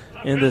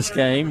 in this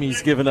game.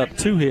 He's given up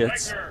 2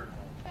 hits.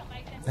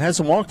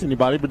 Hasn't walked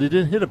anybody, but he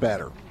did hit a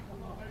batter.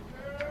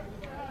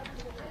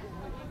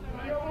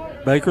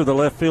 Baker, the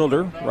left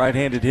fielder,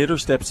 right-handed hitter,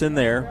 steps in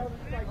there.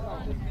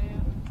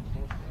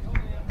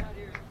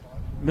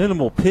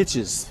 Minimal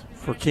pitches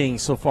for King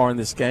so far in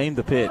this game.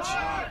 The pitch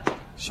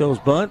shows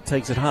bunt,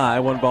 takes it high,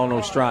 1 ball,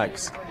 no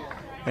strikes.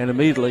 And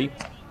immediately,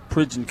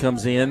 Pridgeon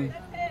comes in,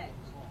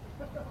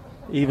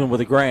 even with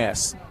the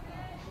grass.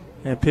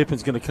 And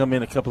Pippin's going to come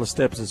in a couple of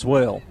steps as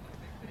well.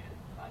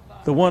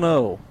 The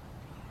 1-0,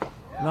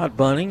 not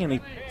bunting, and he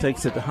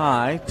takes it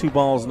high, 2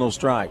 balls, no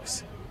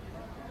strikes.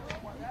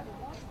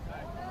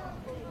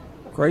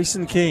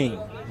 Grayson King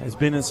has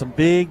been in some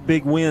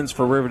big wins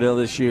for Riverdale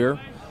this year.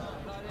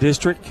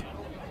 District,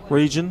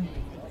 region,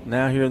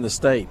 now here in the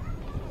state.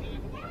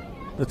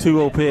 The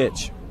 2-0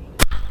 pitch.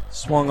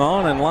 Swung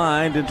on and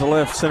lined into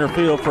left center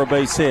field for a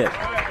base hit.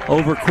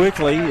 Over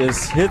quickly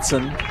is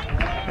Hitson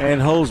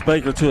and holds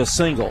Baker to a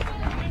single.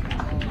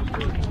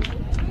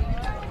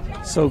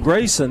 So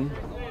Grayson,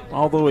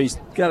 although he's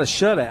got a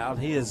shutout,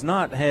 he has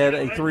not had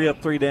a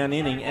 3-up, 3-down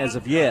inning as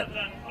of yet.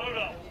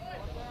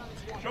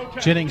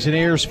 Jennings and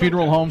Ayers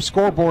Funeral Home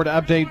scoreboard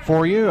update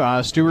for you.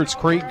 Stewart's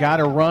Creek got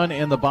a run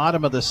in the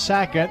bottom of the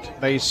second.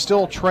 They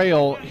still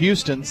trail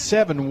Houston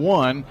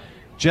 7-1.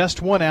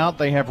 Just 1 out.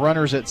 They have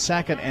runners at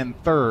second and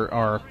third,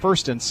 or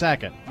first and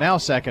second. Now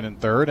second and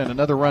third, and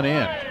another run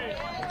in.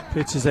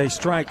 Pitch is a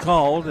strike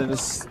called, and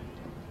it's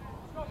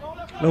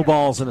no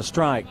balls and a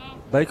strike.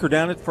 Baker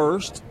down at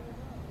first.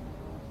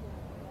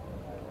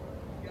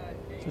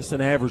 Just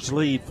an average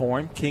lead for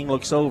him. King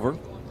looks over.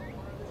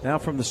 Now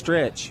from the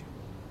stretch.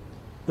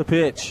 The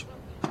pitch.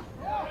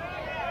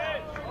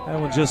 That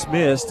one just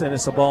missed, and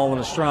it's a ball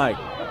and a strike.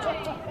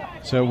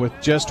 So with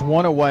just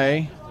 1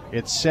 away,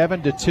 it's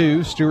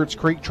 7-2. Stewart's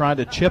Creek trying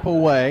to chip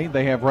away.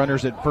 They have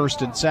runners at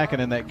first and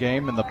second in that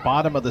game, in the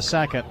bottom of the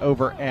second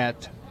over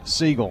at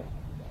Siegel.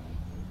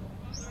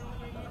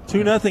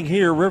 2-0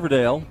 here,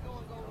 Riverdale.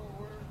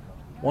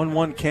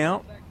 1-1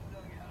 count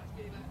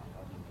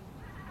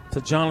to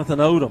Jonathan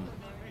Odom,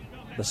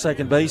 the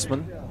second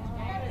baseman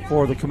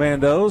for the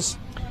Commandos.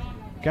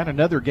 Got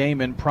another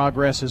game in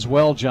progress as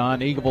well,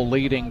 John. Eagleville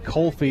leading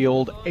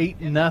Coalfield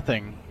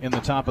 8-0 in the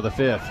top of the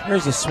 5th.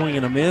 There's a swing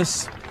and a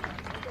miss.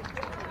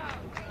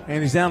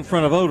 And he's down in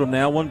front of Odom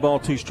now. 1 ball,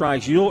 2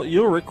 strikes.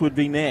 Ulrich would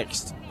be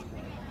next.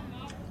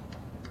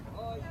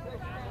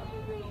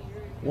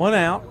 1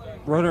 out,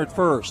 runner at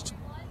first.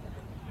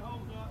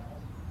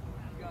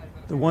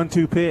 The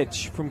 1-2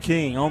 pitch from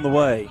King on the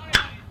way.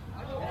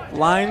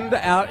 Lined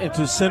out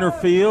into center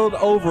field.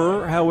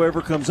 Over,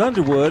 however, comes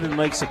Underwood and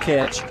makes a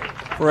catch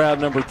for out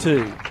number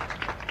 2.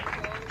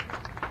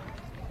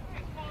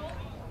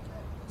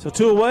 So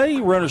 2 away,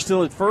 runner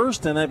still at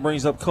first, and that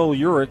brings up Cole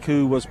Urich,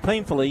 who was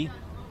painfully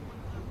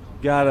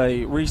got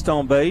a reached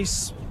on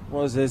base,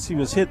 was as he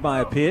was hit by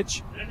a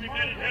pitch.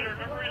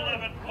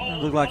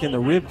 Looked like in the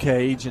rib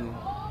cage, and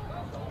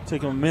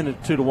took him a minute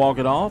or 2 to walk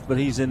it off, but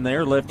he's in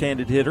there,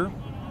 left-handed hitter.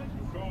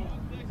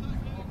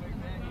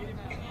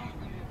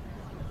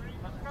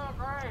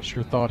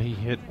 Sure thought he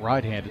hit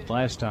right-handed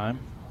last time.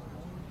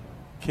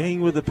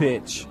 King with the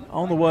pitch.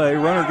 On the way,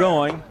 runner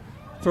going.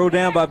 Throw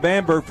down by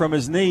Bamberg from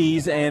his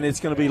knees, and it's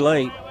going to be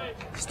late.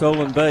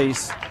 Stolen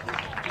base.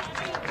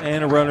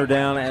 And a runner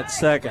down at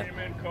second.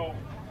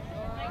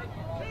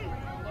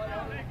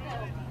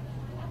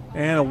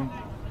 And a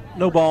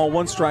no ball,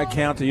 1 strike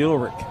count to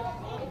Ulrich.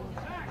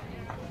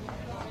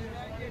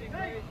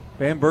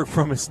 Bamberg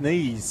from his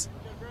knees.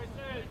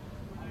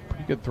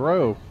 Pretty good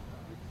throw.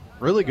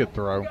 Really good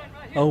throw.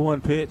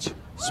 0-1 pitch.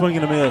 Swing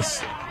and a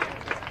miss.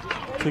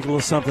 Took a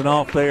little something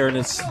off there, and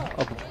it's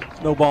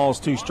no balls,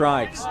 2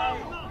 strikes.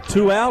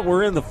 2 out,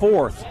 we're in the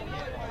 4th.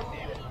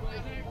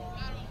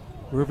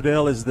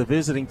 Riverdale is the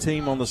visiting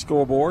team on the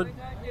scoreboard.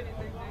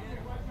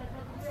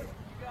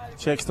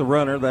 Checks the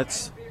runner,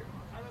 that's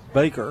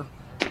Baker.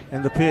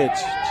 And the pitch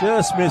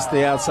just missed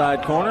the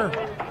outside corner,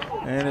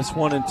 and it's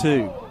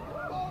 1-2.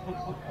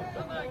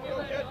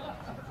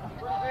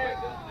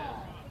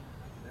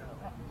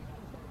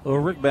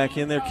 Ulrich back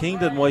in there. King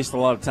doesn't waste a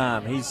lot of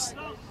time. He's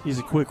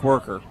a quick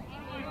worker.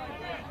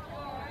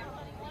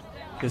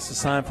 Gets a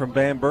sign from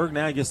Bamberg.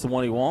 Now he gets the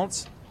one he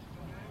wants.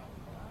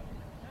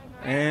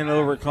 And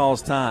Ulrich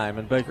calls time,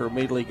 and Baker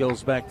immediately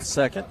goes back to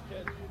second.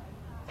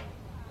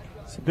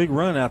 It's a big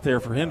run out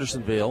there for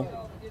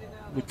Hendersonville.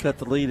 We cut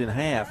the lead in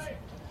half.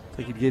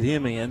 They could get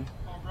him in.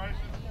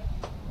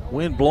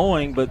 Wind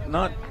blowing, but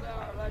not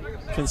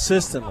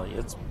consistently.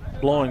 It's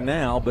blowing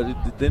now,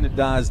 but then it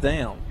dies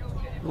down.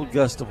 A little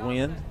gust of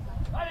wind.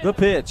 The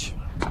pitch.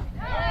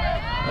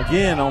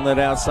 Again on that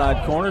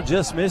outside corner,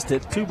 just missed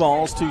it. 2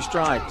 balls, 2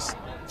 strikes.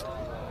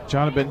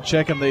 John had been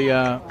checking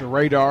the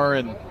radar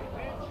and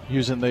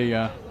using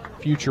the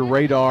future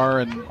radar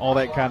and all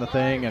that kind of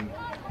thing, and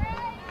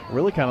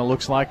really kind of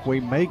looks like we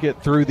may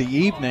get through the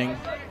evening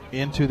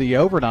into the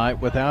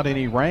overnight without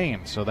any rain,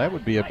 so that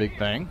would be a big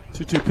thing.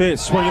 2-2 pitch,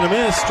 swing and a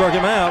miss, struck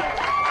him out,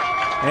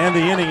 and the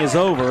inning is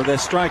over.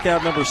 That's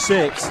strikeout number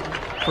 6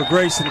 for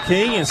Grayson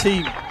King as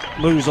he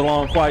moves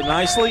along quite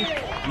nicely.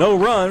 No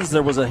runs,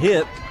 there was a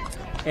hit,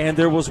 and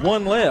there was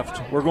 1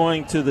 left. We're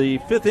going to the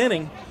 5th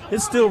inning.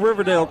 It's still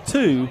Riverdale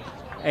 2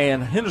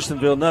 and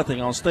Hendersonville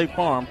nothing on State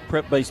Farm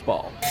Prep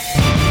Baseball.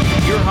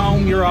 Your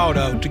home, your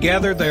auto.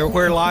 Together, they're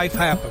where life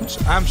happens.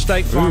 I'm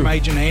State Farm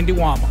Agent Andy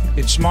Womack.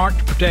 It's smart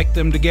to protect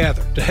them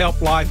together to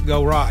help life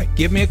go right.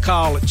 Give me a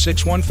call at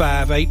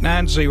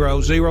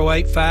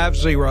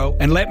 615-890-0850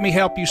 and let me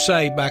help you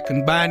save by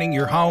combining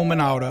your home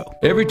and auto.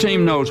 Every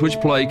team knows which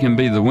play can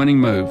be the winning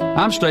move.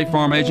 I'm State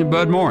Farm Agent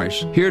Bud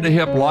Morris, here to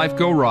help life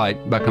go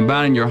right by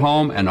combining your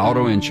home and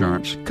auto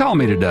insurance. Call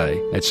me today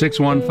at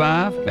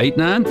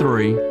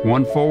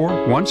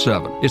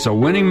 615-893-1417. It's a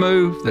winning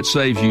move that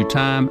saves you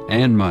time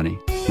and money.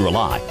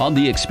 Rely on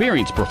the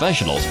experienced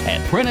professionals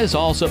at Prentice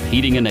Allsup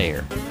Heating and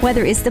Air.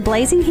 Whether it's the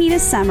blazing heat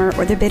of summer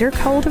or the bitter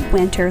cold of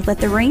winter, let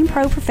the Rheem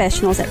Pro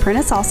professionals at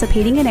Prentice Allsup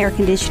Heating and Air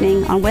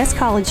Conditioning on West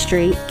College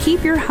Street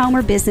keep your home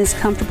or business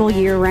comfortable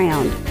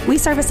year-round. We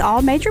service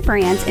all major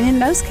brands and in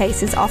most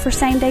cases offer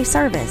same-day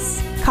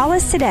service. Call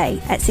us today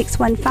at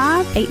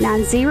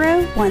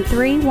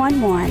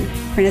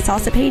 615-890-1311. Prentice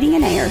Allsup Heating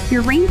and Air,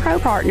 your Rheem Pro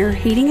partner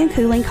heating and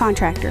cooling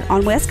contractor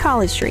on West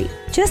College Street,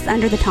 just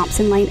under the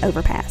Thompson Lane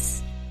overpass.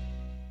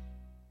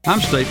 I'm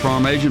State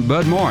Farm Agent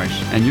Bud Morris,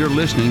 and you're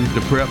listening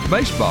to Prep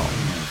Baseball.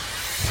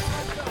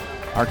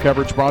 Our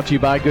coverage brought to you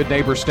by good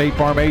neighbor State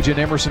Farm Agent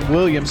Emerson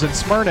Williams in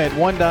Smyrna at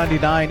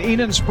 199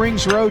 Enon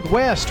Springs Road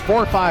West,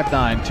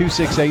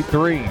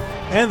 459-2683.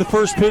 And the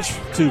first pitch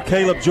to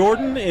Caleb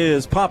Jordan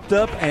is popped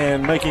up,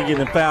 and making it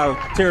in foul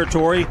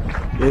territory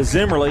is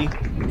Zimmerly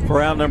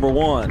for out number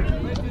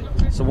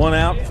 1. So 1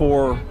 out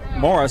for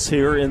Morris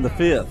here in the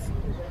 5th.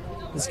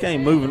 This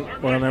game moving,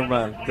 well, never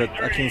mind.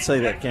 I can't say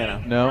that, can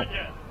I? No.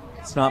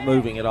 It's not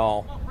moving at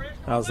all.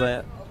 How's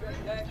that?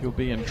 You'll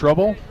be in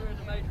trouble.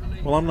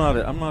 Well, I'm not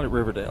at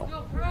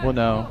Riverdale. Well,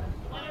 no.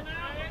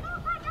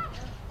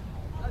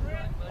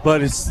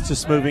 But it's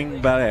just moving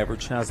about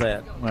average. How's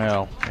that?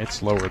 Well,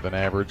 it's lower than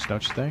average,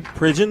 don't you think?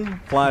 Pridgeon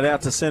flied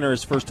out to center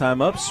his first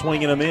time up,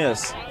 swing and a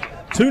miss.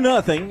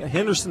 2-0,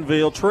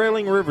 Hendersonville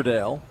trailing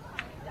Riverdale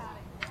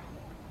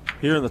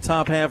here in the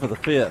top half of the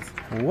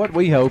 5th. What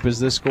we hope is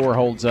this score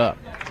holds up,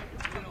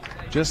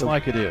 just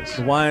like it is.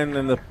 The wind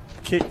and the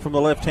kick from the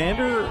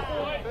left-hander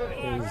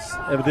is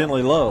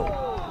evidently low.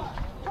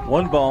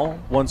 1 ball,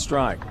 1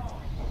 strike.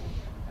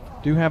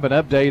 Do have an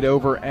update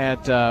over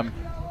at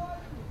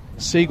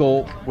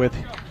Siegel with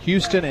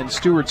Houston and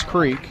Stewart's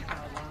Creek.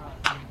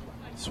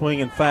 Swing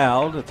and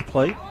fouled at the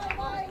plate.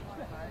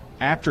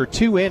 After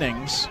 2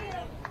 innings,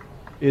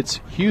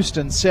 it's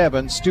Houston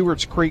 7,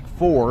 Stewart's Creek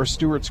 4.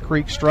 Stewart's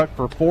Creek struck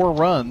for 4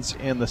 runs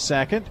in the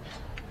second.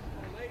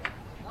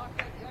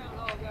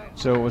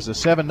 So it was a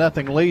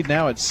 7-0 lead.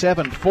 Now it's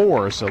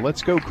 7-4. So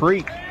let's go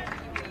Creek.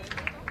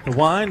 The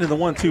wind and the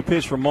 1-2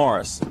 pitch from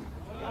Morris.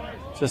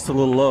 Just a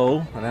little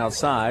low and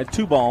outside.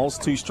 2 balls,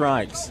 2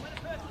 strikes.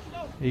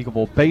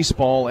 Eagleville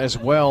baseball as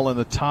well in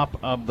the top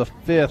of the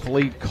 5th.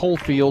 Lead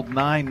Coalfield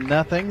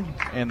 9-0.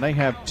 And they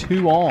have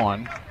 2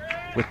 on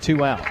with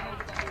 2 out.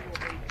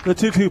 The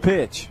 2-2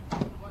 pitch.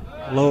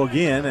 Low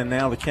again, and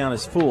now the count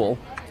is full.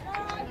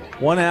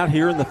 1 out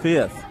here in the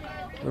 5th.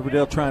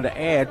 Riverdale trying to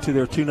add to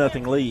their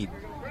 2-0 lead.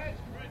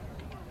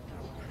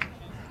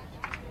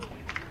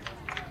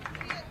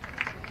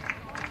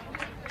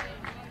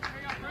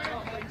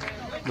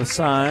 The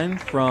sign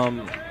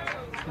from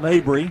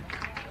Mabry,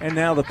 and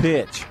now the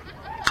pitch.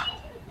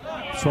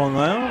 Swung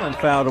out and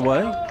fouled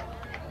away.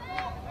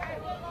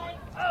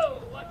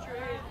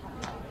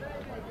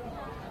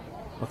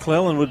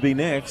 McClellan would be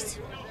next.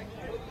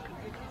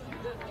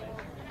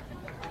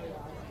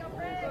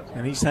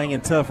 And he's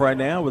hanging tough right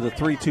now with a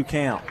 3-2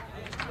 count.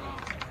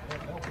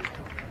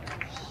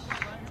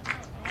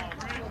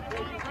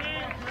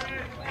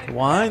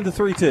 Wind the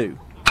 3-2.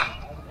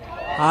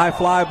 High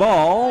fly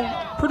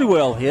ball. Pretty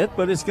well hit,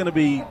 but it's going to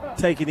be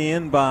taken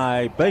in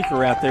by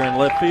Baker out there in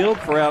left field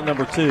for out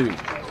number 2.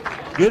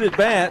 Good at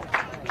bat,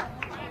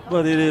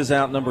 but it is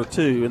out number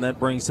 2, and that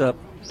brings up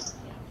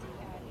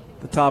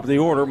the top of the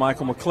order,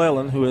 Michael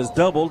McClellan, who has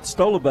doubled,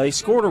 stole a base,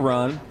 scored a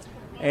run,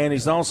 and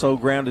he's also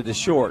grounded to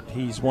short.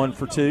 He's 1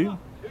 for 2.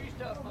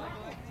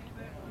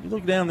 You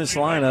look down this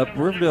lineup,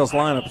 Riverdale's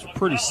lineup is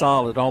pretty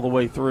solid all the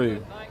way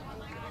through.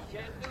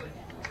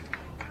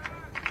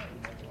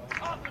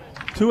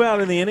 2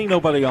 out in the inning,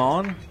 nobody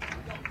on.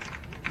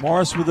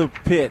 Morris with a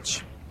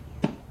pitch.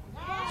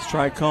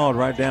 Strike called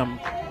right down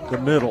the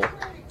middle.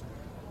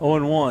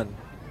 0-1.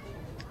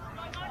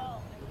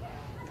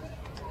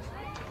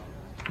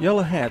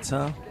 Yellow hats,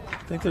 huh?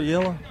 Think they're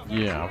yellow?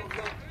 Yeah.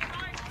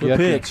 The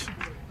pitch.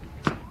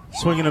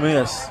 Swing and a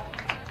miss.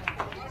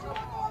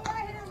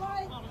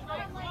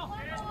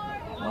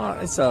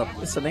 It's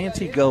an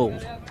antique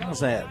gold.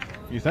 How's that?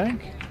 You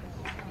think?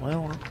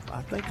 Well,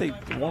 I think they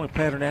want to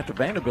pattern after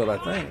Vanderbilt, I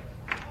think.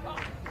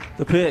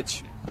 The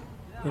pitch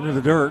into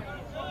the dirt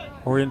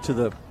or into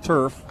the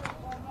turf.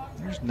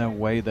 There's no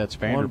way that's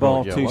Vanderbilt. 1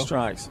 ball, yellow. 2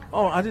 strikes.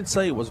 Oh, I didn't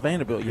say it was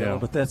Vanderbilt yellow,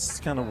 but that's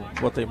kind of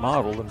what they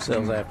modeled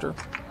themselves after.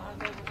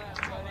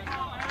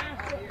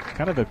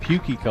 Kind of a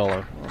pukey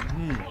color.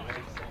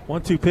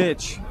 1-2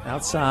 pitch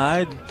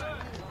outside.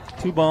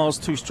 2 balls,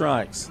 2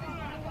 strikes.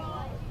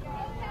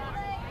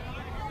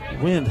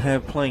 Wind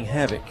have playing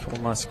havoc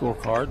on my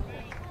scorecard.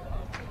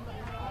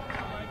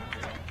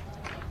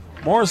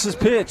 Morris's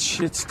pitch.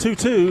 It's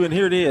 2-2, and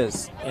here it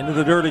is. Into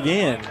the dirt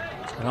again.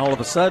 And all of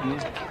a sudden,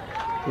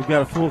 we've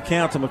got a full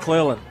count to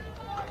McClellan.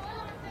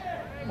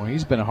 Well,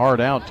 he's been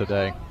hard out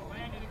today.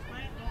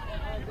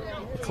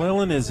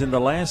 McClellan is in the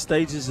last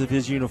stages of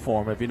his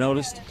uniform. Have you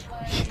noticed?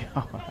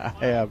 Yeah, I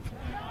have.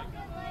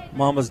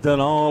 Mama's done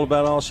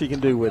about all she can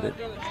do with it.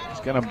 He's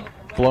kind of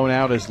blown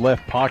out his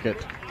left pocket.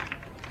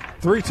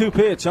 3-2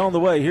 pitch on the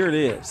way. Here it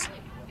is.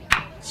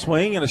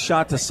 Swing and a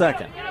shot to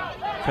second.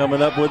 Coming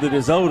up with it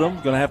is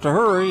Odom. Going to have to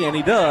hurry, and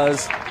he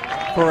does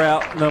for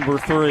out number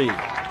 3.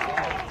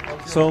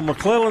 So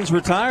McClellan's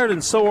retired,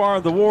 and so are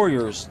the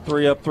Warriors.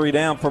 3 up, 3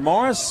 down for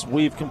Morris.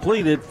 We've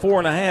completed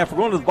 4.5. We're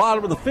going to the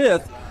bottom of the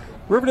 5th.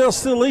 Riverdale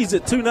still leads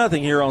at 2-0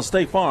 here on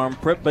State Farm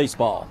Prep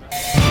Baseball.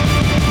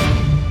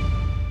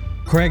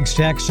 Craig's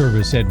Tax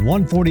Service at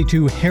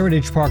 142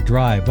 Heritage Park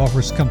Drive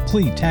offers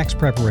complete tax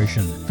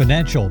preparation,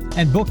 financial,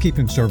 and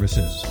bookkeeping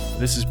services.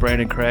 This is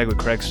Brandon Craig with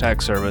Craig's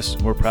Tax Service.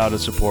 We're proud to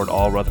support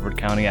all Rutherford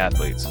County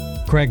athletes.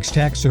 Craig's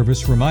Tax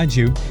Service reminds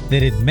you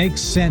that it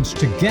makes sense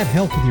to get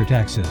help with your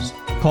taxes.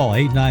 Call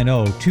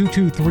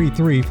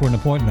 890-2233 for an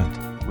appointment.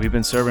 We've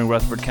been serving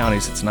Rutherford County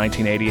since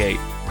 1988.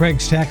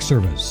 Craig's Tax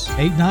Service,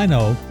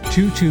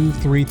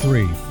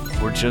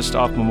 890-2233. We're just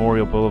off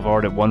Memorial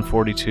Boulevard at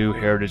 142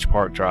 Heritage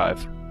Park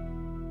Drive.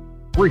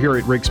 We're here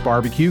at Rick's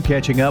Barbecue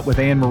catching up with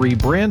Anne-Marie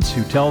Brents,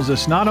 who tells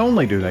us not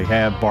only do they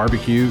have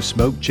barbecue,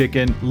 smoked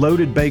chicken,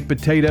 loaded baked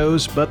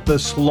potatoes, but the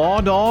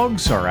slaw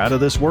dogs are out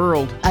of this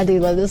world. I do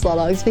love the slaw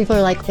dogs. People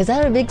are like, is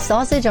that a big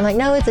sausage? I'm like,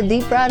 no, it's a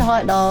deep fried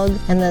hot dog.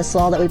 And the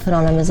slaw that we put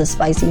on them is a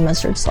spicy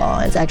mustard slaw.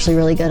 It's actually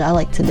really good. I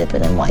like to dip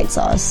it in white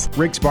sauce.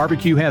 Rick's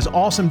Barbecue has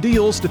awesome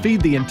deals to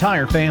feed the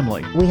entire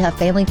family. We have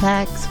family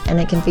packs, and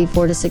it can feed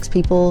 4 to 6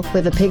 people.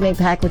 We have a picnic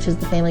pack, which is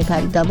the family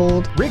pack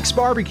doubled. Rick's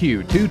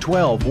Barbecue,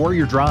 212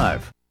 Warrior Drive.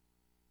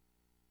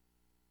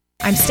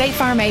 I'm State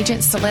Farm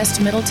Agent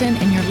Celeste Middleton,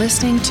 and you're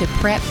listening to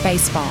Prep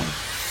Baseball.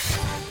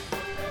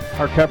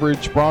 Our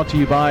coverage brought to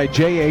you by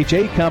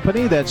JHA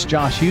Company. That's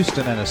Josh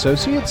Houston and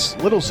Associates,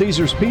 Little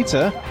Caesars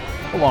Pizza,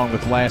 along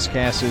with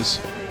Lascass's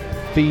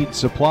Feed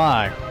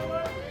Supply.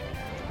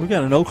 We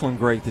got an Oakland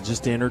great that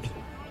just entered.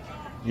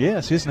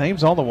 Yes, his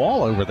name's on the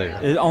wall over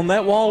there. On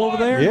that wall over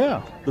there?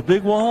 Yeah. The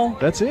big wall?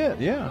 That's it,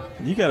 yeah.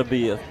 You gotta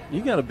be a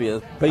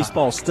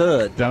baseball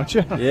stud. Don't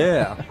you?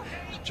 Yeah.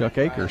 Chuck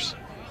Akers.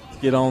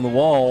 Get on the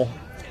wall.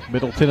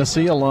 Middle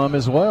Tennessee alum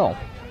as well.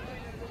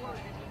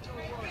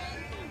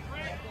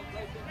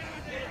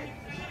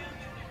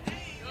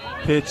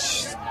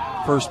 Pitch,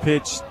 first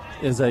pitch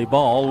is a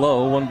ball,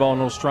 low, 1 ball,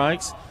 no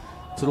strikes,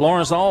 to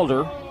Lawrence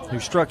Alder, who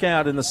struck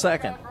out in the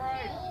second.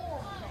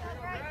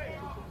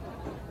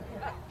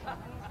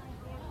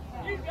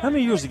 How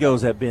many years ago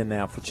has that been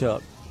now for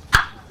Chuck?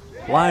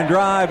 Line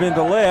drive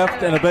into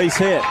left and a base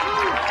hit.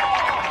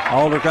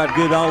 Alder got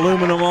good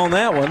aluminum on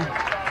that one.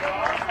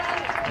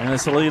 And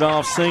it's a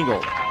leadoff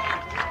single.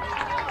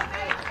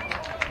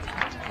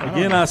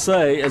 Again, I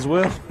say, as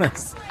well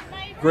as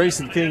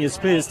Grayson King has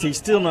pitched, he's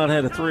still not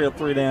had a 3-up,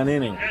 3-down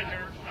inning.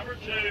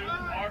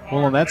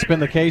 Well, and that's been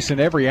the case in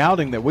every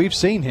outing that we've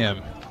seen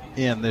him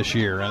in this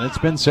year, and it's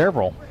been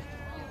several.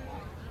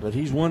 But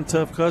he's one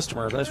tough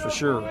customer, that's for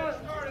sure.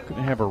 Going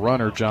to have a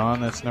runner,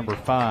 John. That's number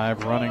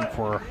 5, running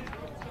for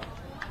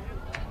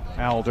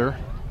Alder.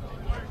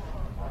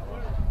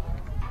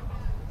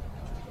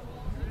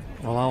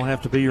 Well, I'll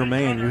have to be your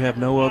man. You have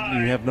no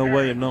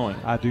way of knowing.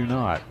 I do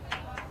not.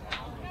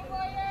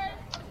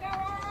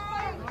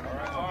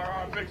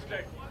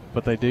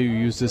 But they do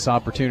use this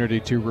opportunity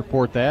to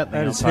report that.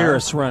 That is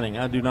Harris running.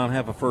 I do not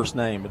have a first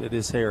name, but it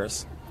is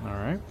Harris. All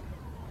right.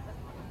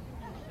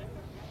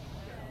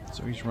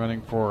 So he's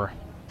running for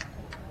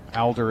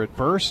Alder at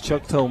first.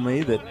 Chuck told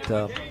me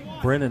that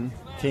Brennan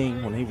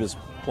King, when he was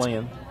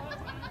playing,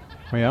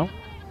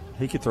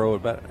 he could throw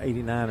about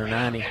 89 or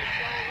 90,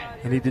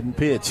 and he didn't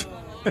pitch.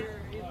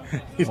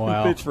 He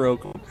didn't pitch for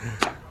Oakland.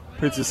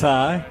 Pitches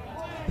high.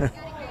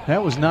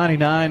 That was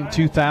 99,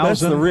 2000. That's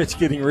the rich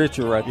getting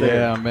richer right there.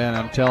 Yeah, man,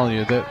 I'm telling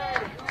you that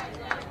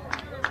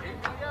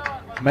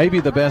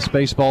maybe the best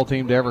baseball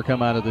team to ever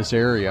come out of this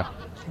area.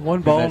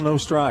 1 ball, no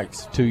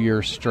strikes.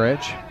 2-year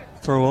stretch.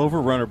 Throw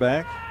over, runner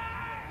back.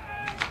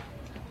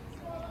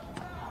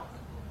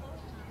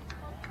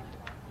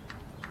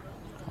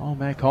 All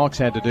Mac Hawks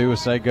had to do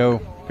was say,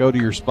 go Go to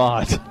your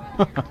spot.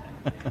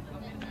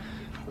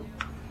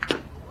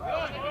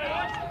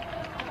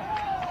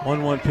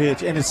 1-1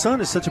 pitch. And his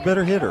son is such a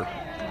better hitter.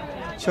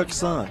 Chuck's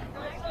son.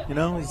 You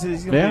know,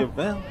 he's going to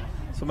be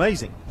it's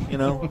amazing. You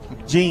know,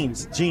 gene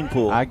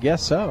pool. I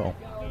guess so.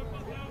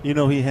 You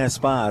know, he has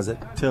spies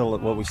that tell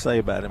what we say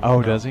about him.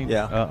 Oh, does he?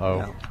 Yeah. Uh-oh.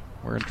 Yeah.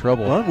 We're in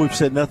trouble. Well, we've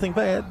said nothing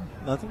bad.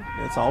 Nothing.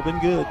 It's all been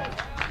good.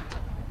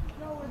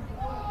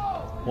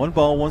 1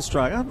 ball, 1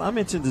 strike. I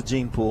mentioned the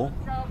gene pool.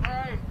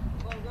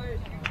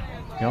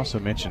 He also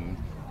mentioned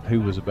who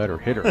was a better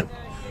hitter.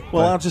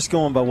 Well, I'm just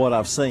going by what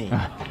I've seen.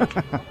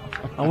 I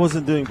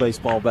wasn't doing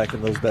baseball back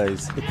in those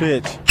days. The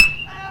pitch.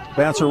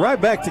 Bouncer right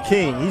back to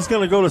King. He's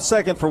going to go to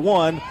second for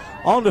 1.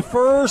 On to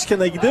first. Can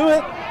they do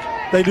it?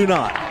 They do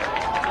not.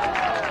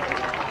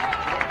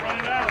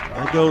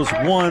 It goes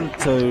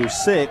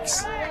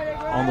 1-6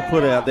 on the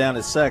putout down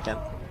at second.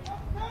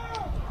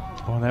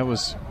 Well, that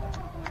was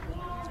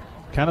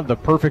kind of the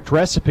perfect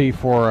recipe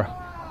for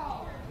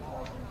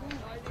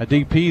a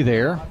DP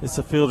there. It's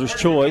a fielder's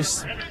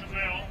choice.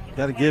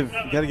 Got to give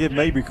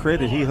Mabry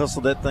credit. He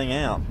hustled that thing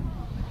out.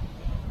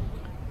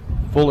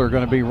 Fuller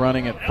going to be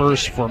running at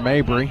first for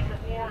Mabry.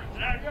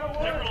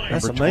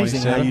 That's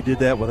amazing how you did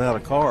that without a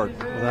card,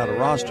 without a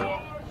roster.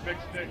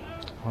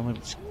 Well,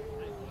 it's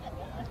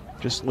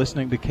just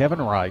listening to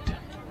Kevin Wright.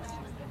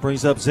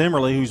 Brings up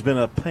Zimmerly, who's been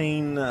a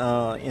pain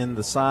in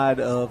the side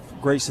of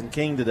Grayson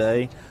King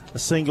today. A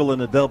single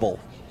and a double.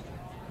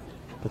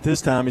 But this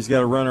time he's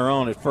got a runner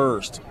on at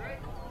first.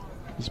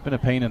 He's been a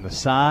pain in the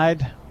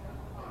side,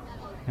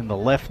 in the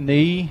left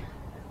knee,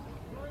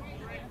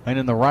 and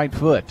in the right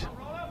foot.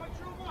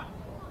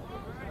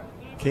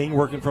 King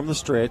working from the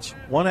stretch.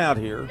 1 out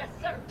here.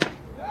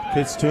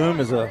 Pitch to him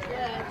is a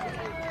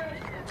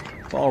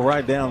ball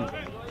right down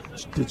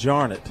to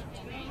Jarnett.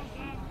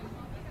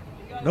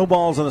 No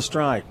balls and a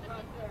strike.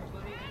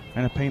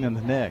 And a pain in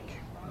the neck.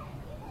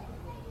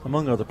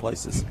 Among other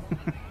places.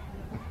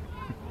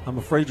 I'm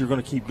afraid you're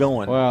going to keep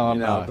going. Well, I'm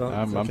not.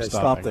 I'm okay, stopping.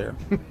 Stop there.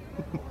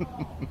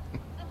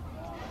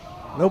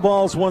 No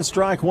balls, 1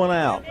 strike, 1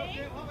 out.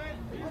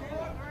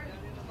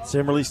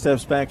 Zimmerly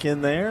steps back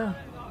in there.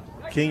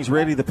 King's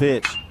ready to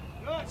pitch.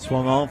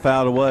 Swung on,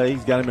 fouled away.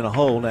 He's got him in a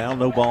hole now.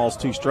 No balls,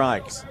 2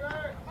 strikes.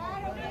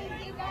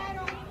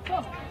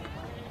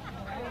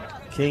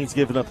 King's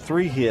given up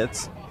 3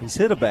 hits. He's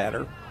hit a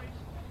batter.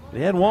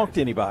 He hadn't walked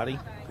anybody,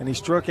 and he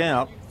struck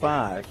out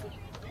 5.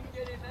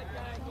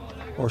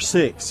 Or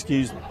 6,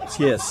 excuse me.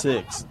 Yes,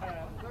 6.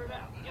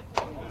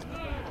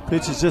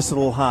 Pitch is just a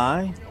little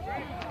high.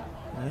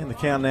 And the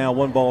count now,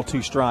 1 ball,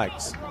 2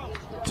 strikes.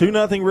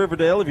 2-0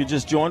 Riverdale. If you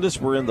just joined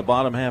us, we're in the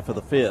bottom half of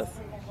the 5th.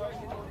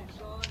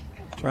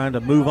 Trying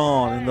to move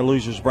on in the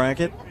loser's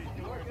bracket.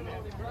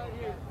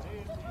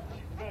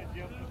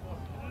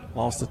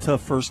 Lost a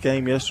tough first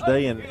game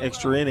yesterday in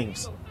extra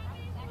innings.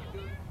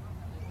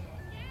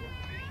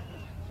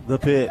 The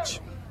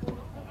pitch.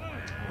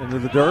 Into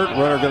the dirt.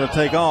 Runner going to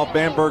take off.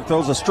 Bamberg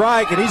throws a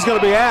strike, and he's going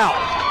to be out.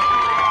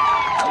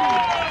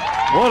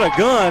 What a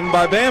gun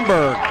by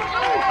Bamberg.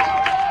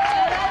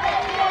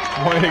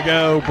 Way to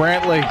go,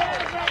 Brantley.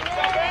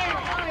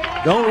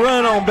 Don't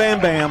run on Bam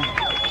Bam.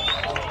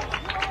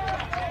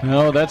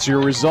 No, that's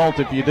your result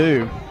if you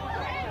do.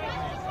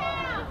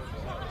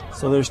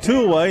 So there's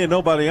 2 away and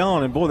nobody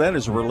on, and boy, that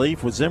is a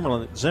relief with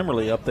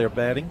Zimmerly up there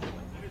batting.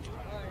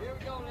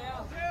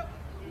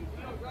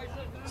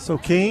 So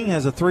King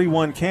has a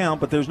 3-1 count,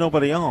 but there's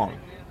nobody on.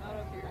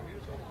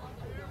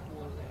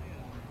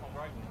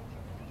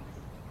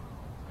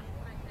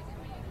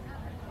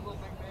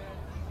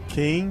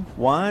 King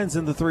winds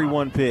in the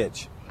 3-1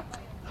 pitch.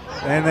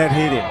 And that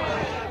hit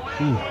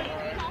him.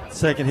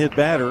 Second hit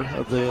batter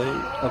of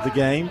the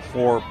game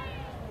for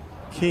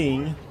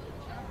King.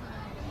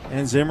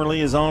 And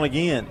Zimmerly is on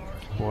again.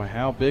 Boy,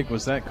 how big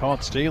was that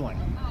caught stealing?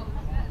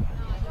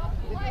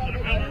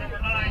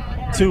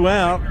 2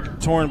 out.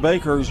 Torrin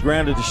Baker, who's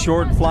grounded to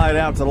short and flied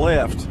out to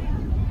left.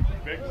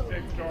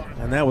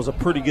 And that was a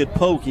pretty good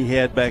poke he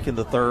had back in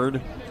the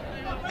 3rd.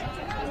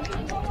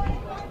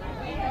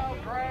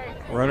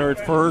 Runner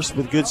at first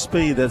with good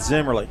speed. That's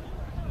Zimmerly.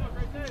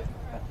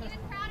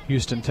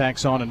 Houston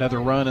tacks on another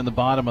run in the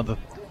bottom of the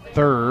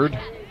 3rd.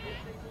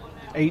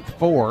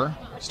 8-4.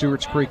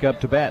 Stewart's Creek up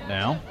to bat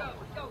now.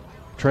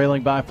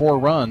 Trailing by 4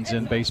 runs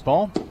in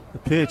baseball. The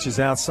pitch is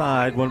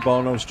outside. 1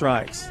 ball, no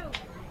strikes.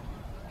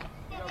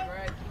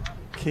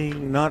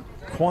 King not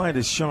quite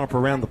as sharp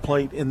around the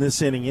plate in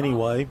this inning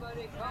anyway.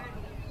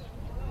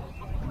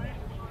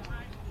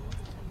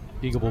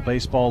 Eagleville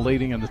baseball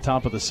leading in the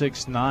top of the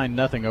 6th,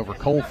 9-0 over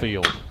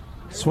Coalfield.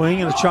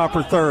 Swing and a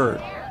chopper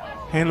 3rd.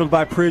 Handled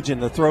by Pridgeon.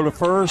 The throw to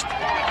first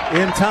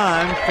in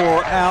time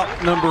for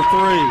out number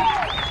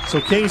 3.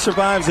 So King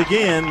survives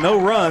again. No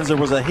runs. There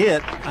was a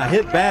hit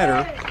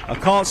batter, a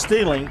caught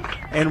stealing,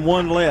 and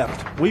 1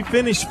 left. We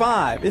finished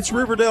 5. It's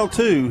Riverdale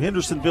 2,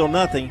 Hendersonville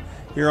nothing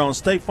here on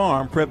State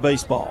Farm Prep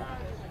Baseball.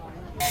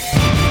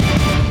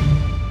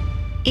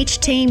 Each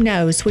team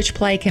knows which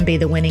play can be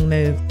the winning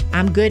move.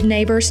 I'm good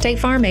neighbor State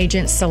Farm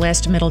agent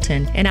Celeste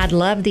Middleton, and I'd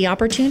love the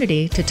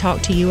opportunity to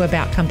talk to you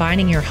about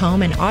combining your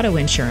home and auto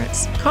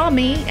insurance. Call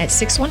me at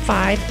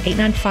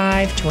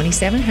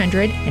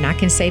 615-895-2700, and I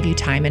can save you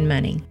time and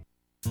money.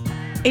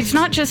 It's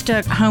not just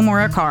a home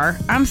or a car.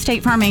 I'm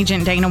State Farm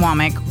agent Dana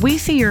Womack. We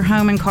see your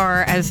home and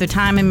car as the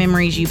time and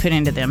memories you put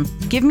into them.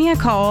 Give me a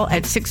call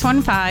at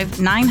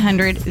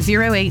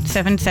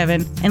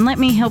 615-900-0877 and let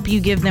me help you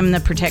give them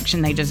the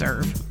protection they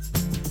deserve.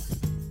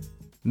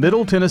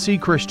 Middle Tennessee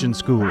Christian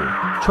School,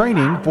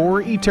 training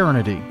for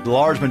eternity. The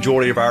large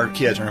majority of our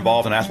kids are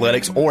involved in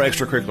athletics or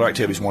extracurricular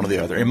activities, one or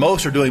the other, and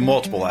most are doing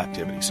multiple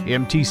activities.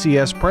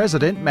 MTCS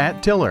President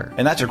Matt Tiller.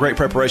 And that's a great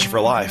preparation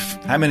for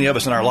life. How many of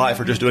us in our life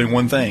are just doing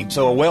one thing?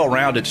 So a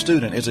well-rounded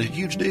student is a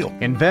huge deal.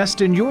 Invest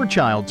in your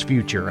child's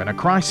future in a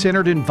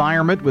Christ-centered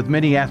environment with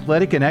many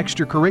athletic and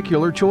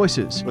extracurricular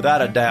choices.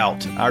 Without a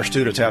doubt, our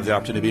students have the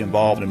opportunity to be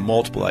involved in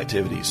multiple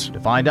activities.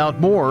 To find out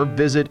more,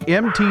 visit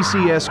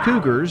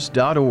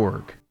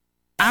mtcscougars.org.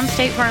 I'm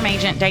State Farm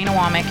agent Dana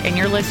Womack, and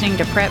you're listening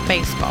to Prep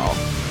Baseball.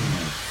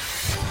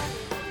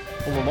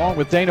 Well, along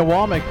with Dana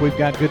Womack, we've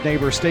got good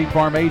neighbor State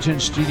Farm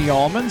agents Jeannie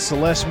Allman,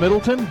 Celeste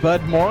Middleton,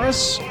 Bud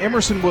Morris,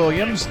 Emerson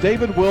Williams,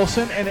 David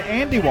Wilson, and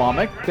Andy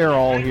Womack. They're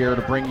all here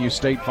to bring you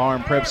State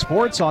Farm Prep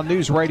Sports on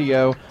News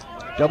Radio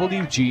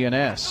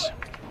WGNS.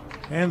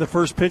 And the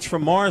first pitch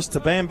from Morris to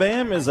Bam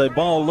Bam is a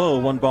ball low,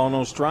 1 ball,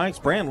 no strikes.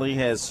 Brantley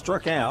has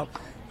struck out,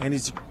 and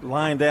he's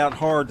lined out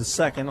hard to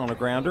second on a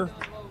grounder.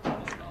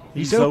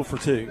 He's 0 for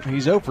 2.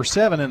 He's 0 for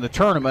 7 in the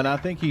tournament. I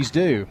think he's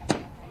due.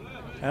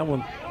 That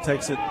one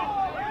takes it,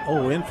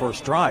 in for a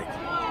strike.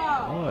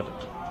 What?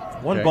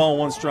 One ball,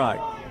 1 strike.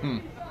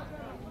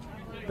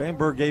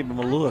 Bamberg gave him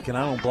a look, and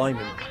I don't blame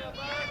him.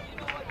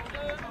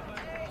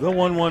 The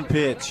 1-1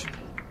 pitch.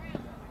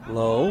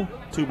 Low,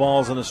 2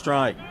 balls and a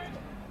strike.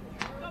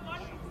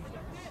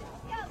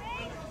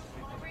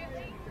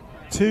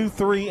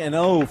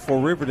 2-3-0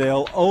 for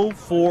Riverdale,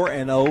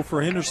 0-4-0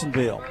 for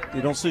Hendersonville.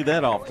 You don't see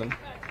that often.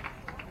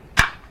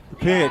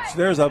 Pitch.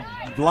 There's a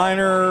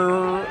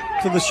liner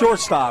to the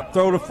shortstop.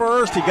 Throw to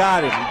first. He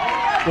got him.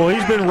 Well,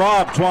 he's been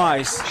robbed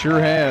twice. Sure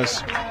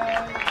has.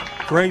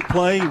 Great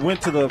play.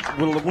 Went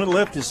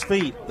left his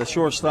feet. The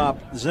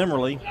shortstop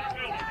Zimmerly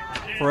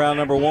for out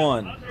number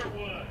 1.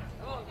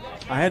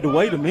 I had to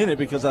wait a minute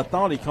because I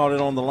thought he caught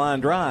it on the line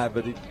drive,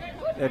 but he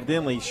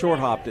evidently short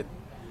hopped it.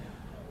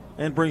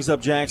 And brings up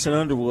Jackson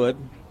Underwood.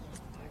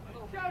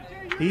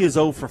 He is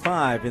 0 for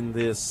 5 in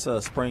this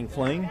spring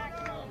fling,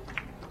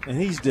 and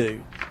he's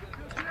due.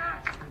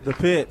 The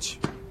pitch.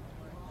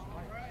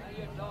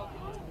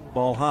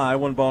 Ball high,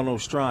 1 ball, no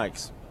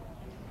strikes.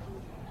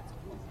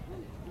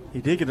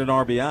 He did get an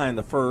RBI in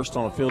the first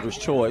on a fielder's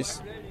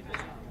choice.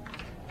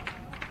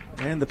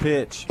 And the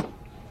pitch.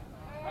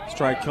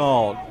 Strike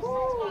called.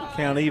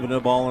 Count even, a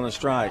ball and a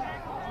strike.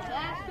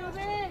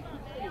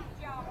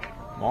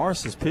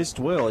 Morris has pitched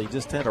well. He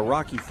just had a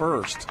rocky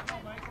first.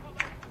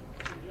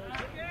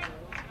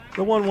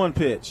 The 1-1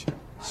 pitch.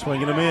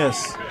 Swing and a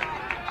miss.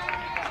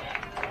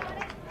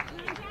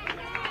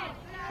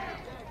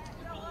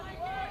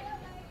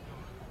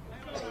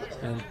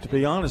 And to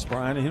be honest,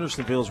 Brian,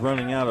 Hendersonville's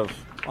running out of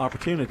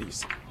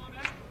opportunities.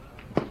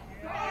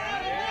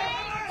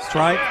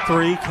 Strike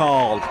 3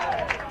 called.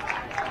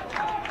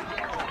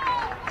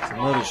 It's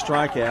another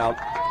strikeout.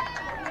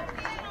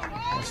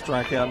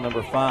 Strikeout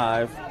number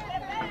 5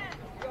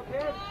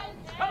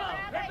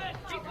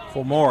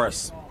 for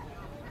Morris.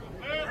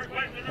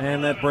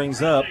 And that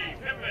brings up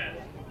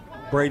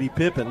Brady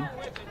Pippin.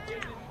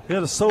 He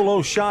had a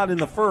solo shot in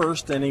the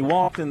first, and he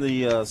walked in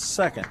the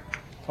second,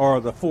 or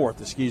the fourth,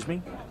 excuse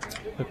me.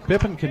 If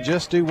Pippin can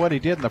just do what he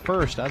did in the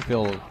first, I'd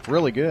feel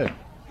really good.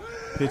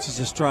 Pitch is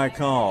a strike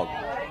called.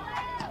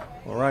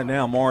 Well, right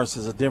now, Morris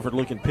is a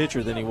different-looking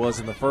pitcher than he was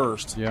in the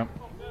first. Yep.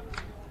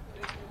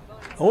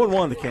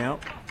 0-1 the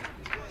count.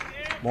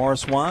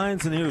 Morris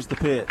winds, and here's the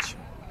pitch.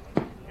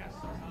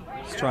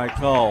 Strike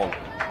called.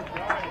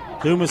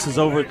 Dumas is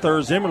over at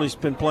third. Zimmerly's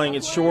been playing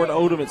it short.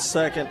 Odom at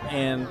second,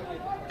 and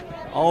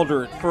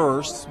Alder at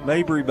first.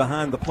 Mabry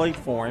behind the plate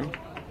for him.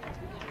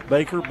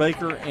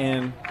 Baker,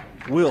 and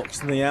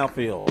Wilkes in the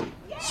outfield.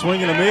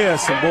 Swing and a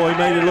miss, and boy, he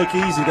made it look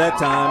easy that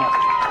time.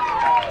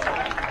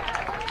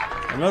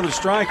 Another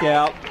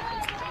strikeout,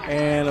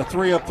 and a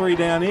 3-up,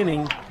 3-down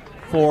inning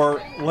for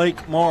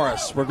Lake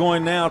Morris. We're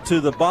going now to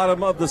the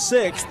bottom of the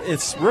 6th.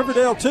 It's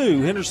Riverdale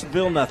 2,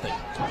 Hendersonville nothing.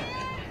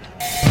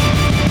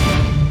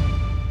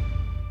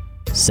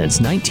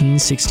 Since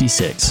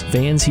 1966,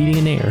 Vans Heating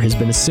and Air has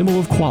been a symbol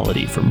of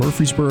quality for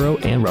Murfreesboro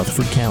and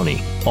Rutherford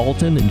County.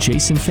 Alton and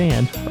Jason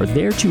Fan are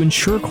there to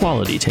ensure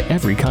quality to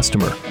every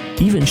customer,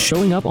 even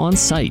showing up on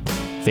site.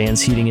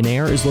 Vans Heating and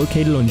Air is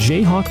located on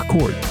Jayhawk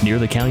Court near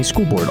the county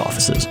school board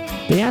offices.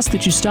 They ask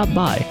that you stop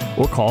by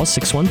or call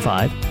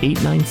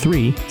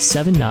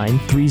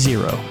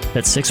 615-893-7930.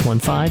 That's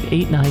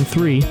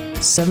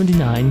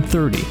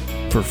 615-893-7930.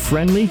 For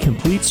friendly,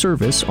 complete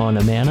service on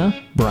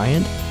Amana,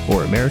 Bryant,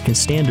 or American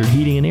Standard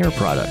Heating and Air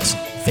products,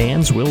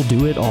 Vans will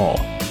do it all.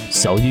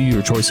 sell you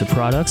your choice of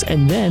products,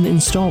 and then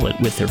install it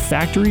with their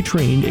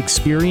factory-trained,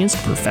 experienced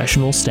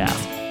professional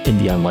staff. In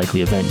the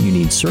unlikely event you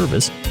need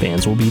service,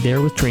 Vans will be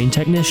there with trained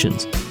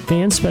technicians.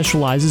 Vans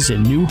specializes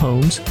in new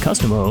homes,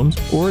 custom homes,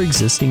 or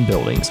existing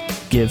buildings.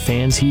 Give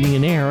Vans Heating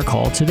and Air a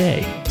call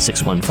today,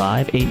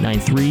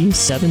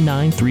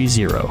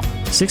 615-893-7930,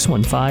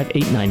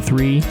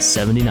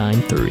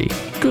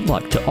 615-893-7930. Good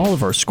luck to all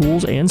of our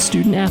schools and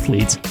student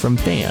athletes from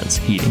Vans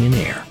Heating and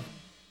Air.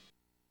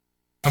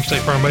 I'm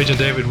State Farm Agent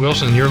David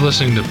Wilson, and you're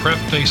listening to Prep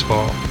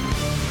Baseball.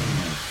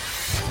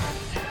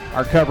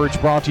 Our coverage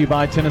brought to you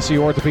by Tennessee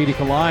Orthopedic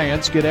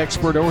Alliance. Get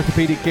expert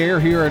orthopedic care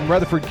here in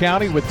Rutherford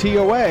County with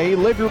TOA.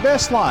 Live your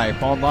best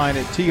life online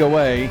at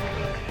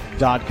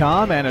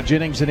TOA.com. And a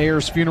Jennings &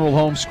 Ayers Funeral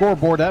Home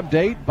scoreboard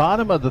update.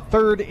 Bottom of the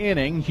third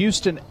inning,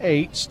 Houston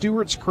 8,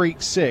 Stewart's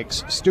Creek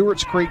 6.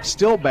 Stewart's Creek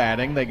still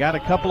batting. They got a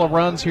couple of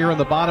runs here in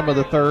the bottom of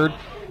the third.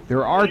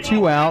 There are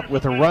 2 out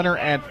with a runner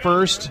at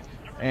first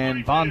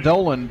and Von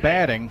Dolan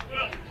batting.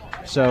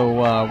 So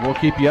we'll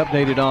keep you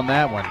updated on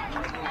that one.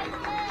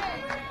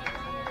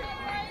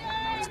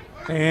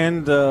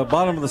 And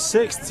bottom of the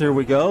 6th, here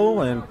we go.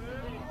 And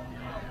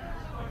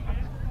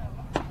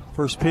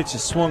first pitch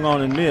is swung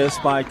on and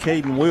missed by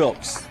Caden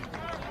Wilkes.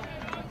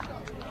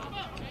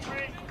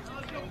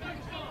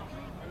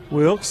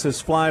 Wilkes has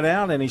flied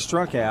out and he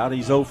struck out.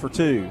 He's 0 for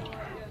 2.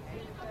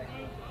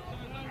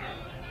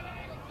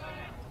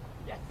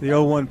 The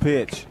 0-1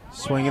 pitch.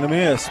 Swing and a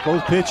miss.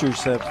 Both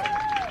pitchers have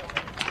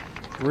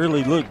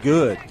really looked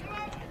good.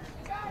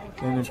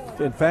 And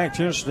in fact,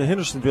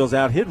 Hendersonville's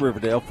out hit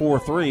Riverdale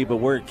 4-3, but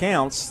where it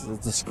counts,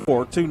 the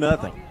score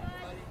 2-0.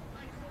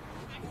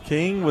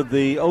 King with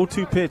the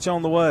 0-2 pitch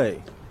on the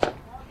way.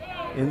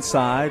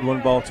 Inside,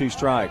 1 ball, 2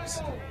 strikes.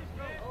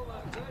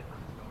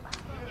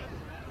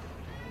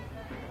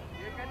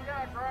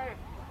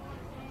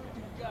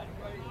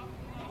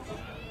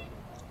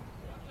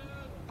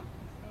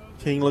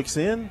 King looks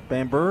in,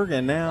 Bamberg,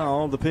 and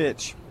now the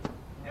pitch.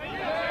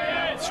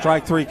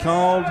 Strike 3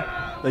 called.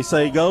 They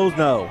say he goes,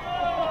 no.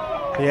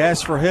 He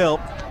asked for help.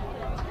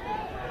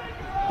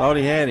 Thought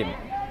he had him.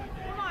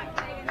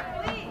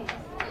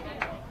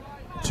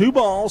 2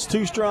 balls,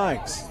 2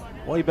 strikes.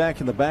 Way back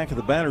in the back of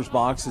the batter's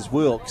box is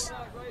Wilkes.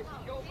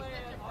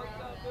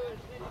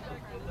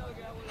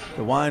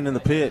 The wind and the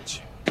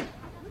pitch.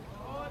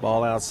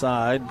 Ball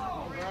outside.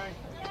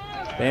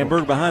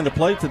 Bamberg behind the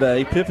plate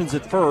today. Pippins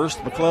at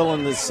first,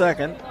 McClellan at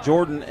second,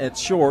 Jordan at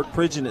short,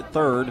 Pridgeon at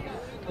third.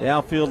 The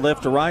outfield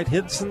left to right,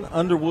 Hidson,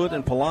 Underwood,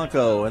 and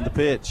Polanco. And the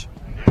pitch.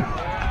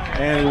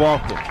 And he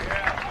walked it.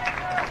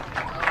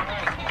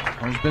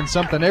 There's been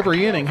something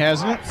every inning,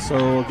 hasn't it?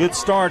 So a good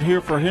start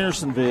here for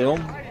Hendersonville.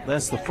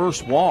 That's the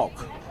first walk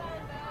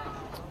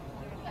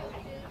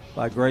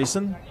by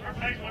Grayson.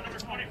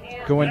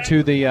 Going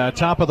to the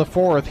top of the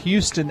 4th,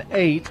 Houston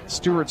 8,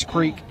 Stewart's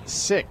Creek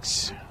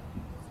 6.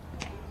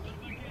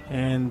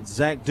 And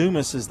Zach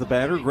Dumas is the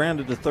batter,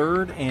 grounded to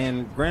third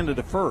and grounded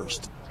to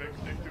first.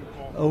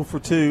 0 for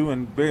 2,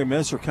 and Barry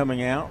Messer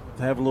coming out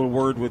to have a little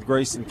word with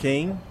Grayson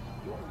King.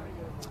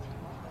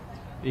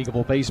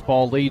 Eagleville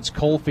baseball leads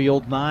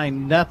Coalfield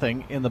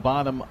 9-0 in the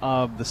bottom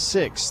of the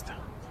 6th.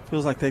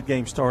 Feels like that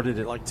game started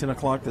at like 10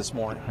 o'clock this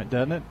morning.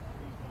 Doesn't it?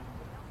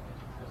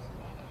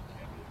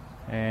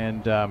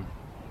 And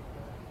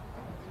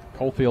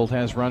Coalfield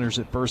has runners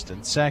at first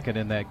and second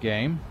in that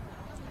game.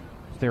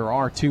 There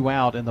are 2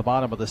 out in the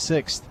bottom of the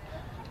 6th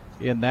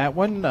in that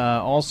one.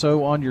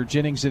 Also on your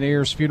Jennings &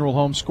 Ayers Funeral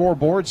Home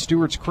scoreboard,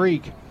 Stewart's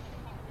Creek,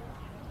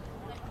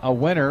 a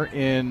winner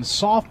in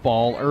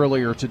softball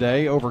earlier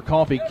today over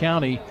Coffee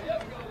County,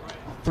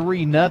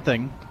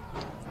 3-0.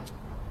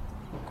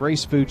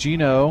 Grace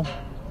Fugino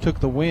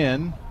took the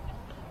win.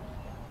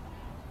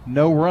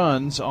 No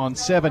runs on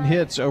 7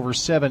 hits over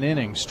 7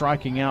 innings,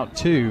 striking out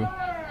 2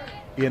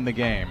 in the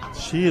game.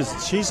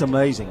 She's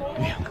amazing.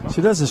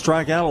 She doesn't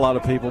strike out a lot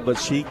of people, but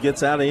she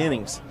gets out of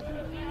innings.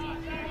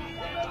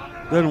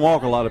 Doesn't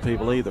walk a lot of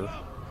people either.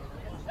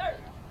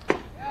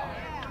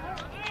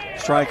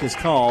 Strike is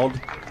called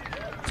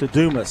to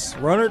Dumas.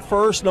 Runner at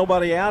first,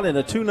 nobody out, and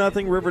a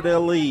 2-0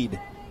 Riverdale lead.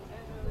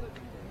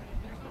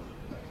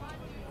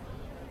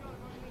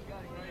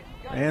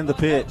 And the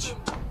pitch.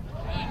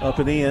 Up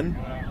and in.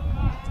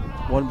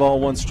 1 ball,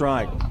 1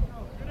 strike.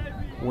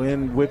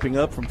 Wind whipping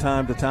up from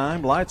time to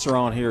time. Lights are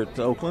on here at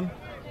Oakland.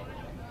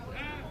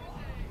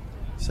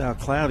 See how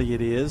cloudy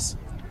it is.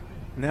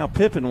 Now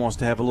Pippin wants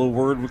to have a little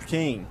word with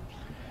King.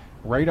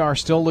 Radar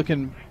still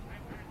looking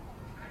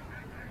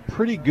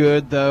pretty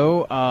good,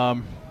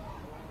 though.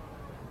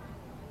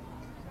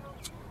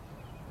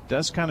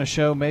 Does kind of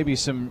show maybe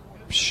some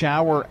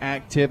shower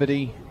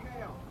activity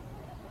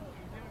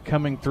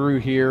coming through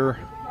here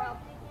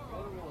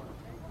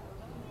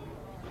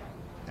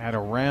at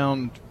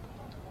around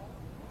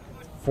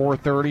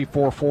 4:30,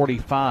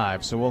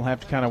 4:45. So we'll have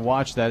to kind of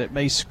watch that. It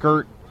may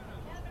skirt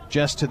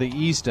just to the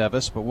east of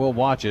us, but we'll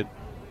watch it.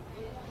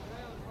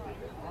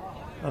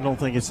 I don't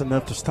think it's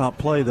enough to stop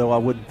play, though, I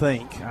wouldn't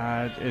think,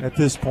 at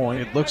this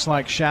point. It looks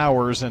like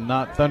showers and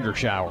not thunder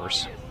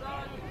showers.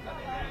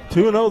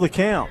 2-0 the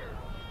count.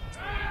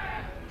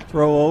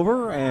 Throw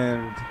over,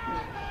 and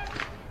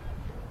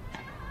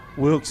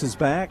Wilkes is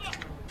back.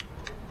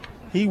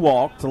 He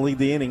walked to lead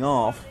the inning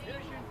off.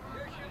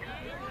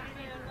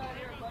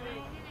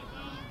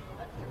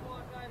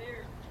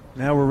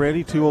 Now we're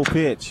ready. 2-0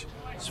 pitch.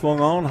 Swung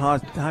on,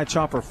 high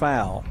chopper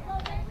foul.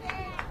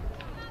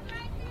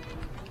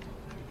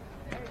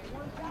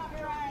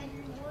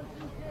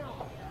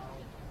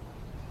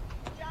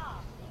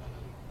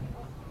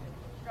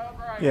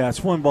 Yeah,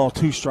 it's 1 ball,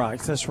 2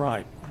 strikes. That's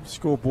right.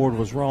 Scoreboard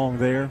was wrong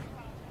there.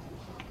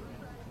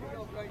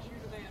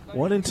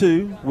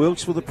 1-2.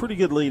 Wilkes with a pretty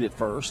good lead at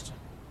first.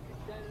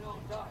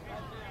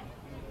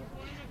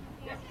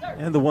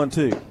 And the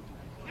 1-2.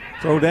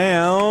 Throw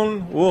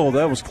down. Whoa,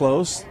 that was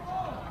close.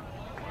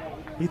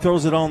 He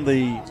throws it on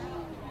the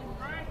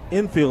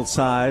infield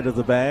side of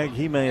the bag.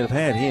 He may have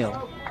had him.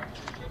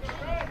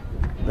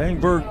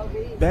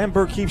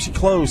 Bamberg keeps you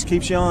close,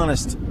 keeps you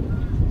honest.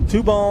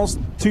 2 balls,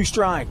 2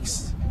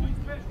 strikes.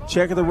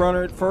 Check of the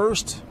runner at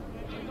first.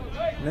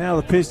 Now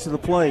the pitch to the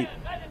plate.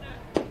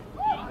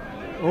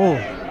 Oh.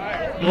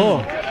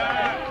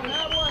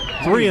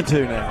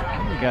 3-2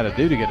 now. What you got to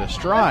do to get a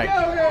strike?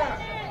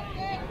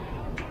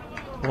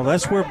 Well,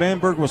 that's where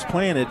Bamberg was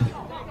planted.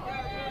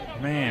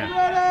 Man.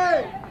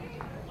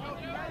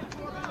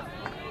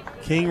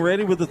 King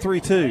ready with the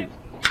 3-2.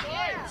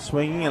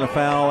 Swinging and a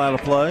foul out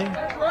of play.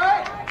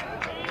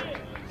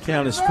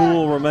 Count is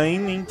full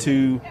remaining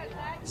to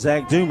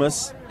Zach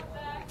Dumas.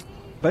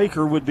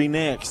 Baker would be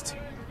next.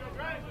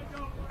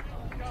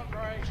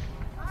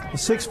 A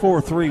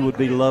 6-4-3 would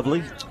be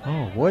lovely.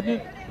 Oh,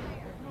 wouldn't it?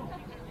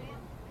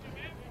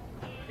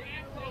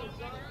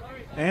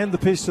 And the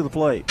pitch to the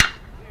plate.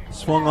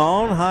 Swung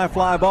on, high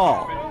fly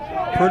ball.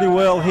 Pretty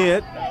well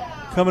hit.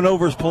 Coming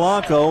over is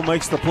Polanco,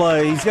 makes the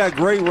play. He's got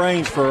great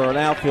range for an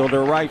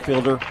outfielder, right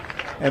fielder,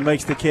 and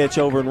makes the catch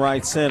over in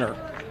right center.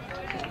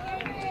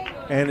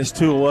 And it's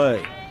 2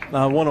 away.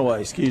 1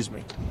 away, excuse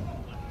me.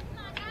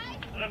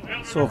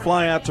 So a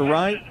fly out to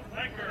right.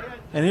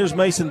 And here's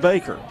Mason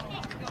Baker.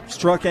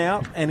 Struck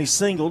out, and he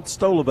singled,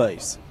 stole a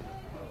base.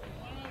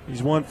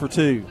 He's 1 for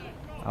 2.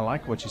 I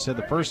like what you said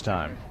the first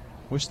time.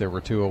 Wish there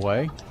were 2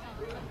 away.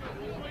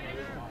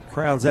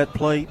 Crowd's at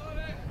plate.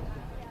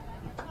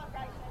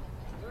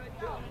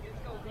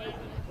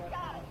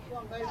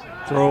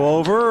 Throw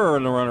over,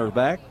 and the runner's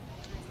back.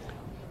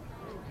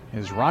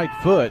 His right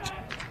foot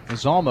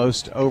is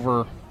almost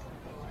over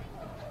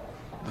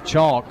the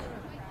chalk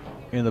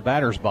in the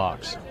batter's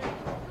box.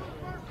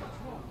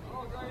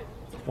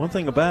 One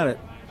thing about it,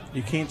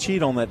 you can't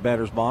cheat on that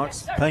batter's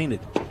box. Painted.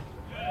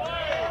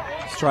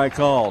 Strike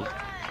called.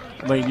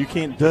 I mean, you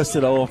can't dust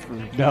it off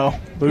and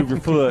move your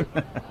foot.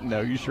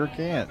 No, you sure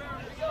can't.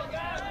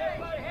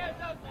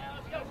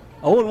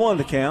 0-1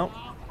 to count.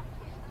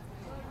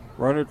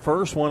 Runner at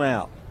first, 1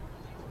 out.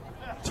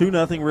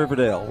 2-0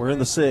 Riverdale. We're in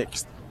the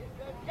 6th.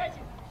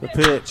 The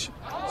pitch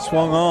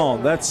swung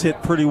on. That's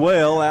hit pretty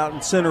well out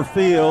in center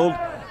field.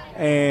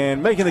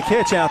 And making the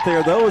catch out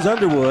there, though, is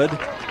Underwood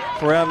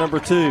for out number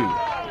 2.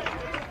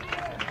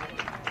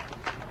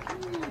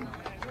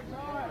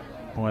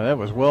 Boy, that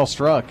was well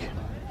struck.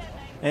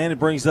 And it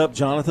brings up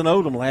Jonathan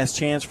Odom. Last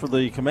chance for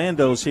the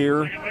Commandos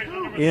here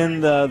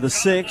in the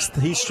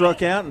 6th. He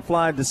struck out and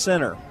flied to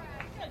center.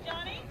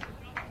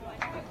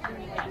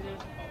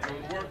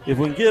 If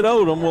we can get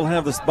Odom, we'll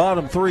have this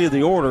bottom 3 of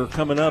the order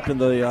coming up in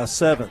the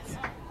 7th.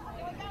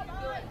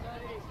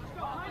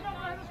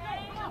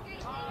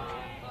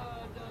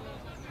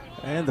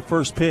 And the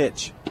first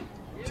pitch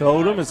to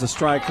Odom is a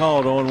strike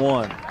called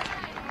 0-1.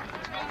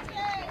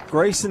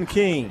 Grayson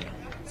King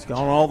has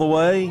gone all the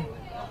way.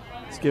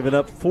 He's given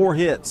up 4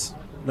 hits,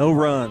 no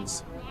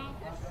runs.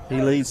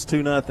 He leads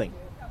 2-0.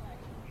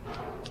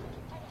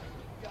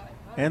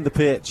 And the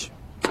pitch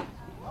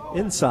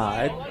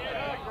inside.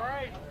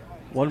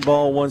 1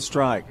 ball, 1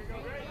 strike.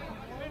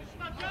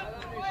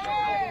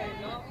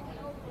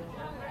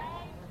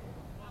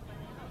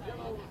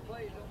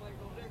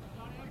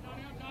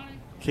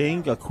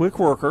 King, a quick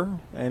worker,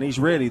 and he's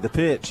ready. The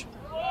pitch.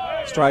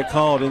 Strike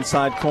called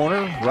inside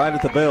corner, right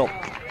at the belt.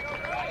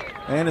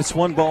 And it's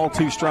 1 ball,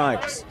 2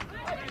 strikes.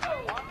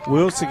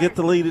 Wills to get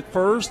the lead at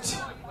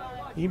first.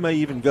 He may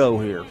even go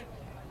here.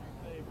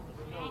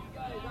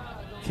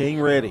 King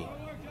ready.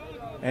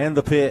 And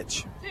the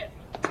pitch.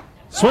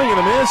 Swing and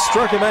a miss,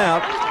 struck him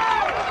out.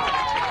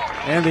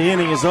 And the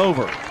inning is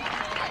over.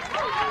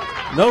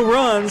 No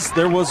runs.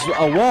 There was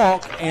a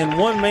walk and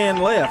 1 man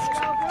left.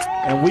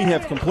 And we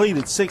have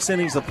completed 6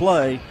 innings of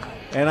play.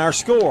 And our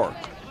score,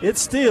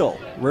 it's still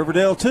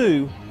Riverdale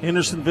 2,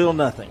 Hendersonville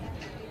nothing.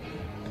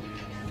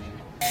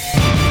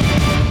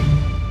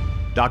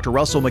 Dr.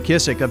 Russell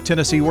McKissick of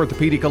Tennessee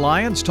Orthopedic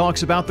Alliance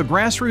talks about the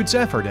grassroots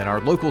effort in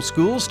our local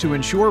schools to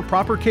ensure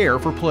proper care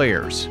for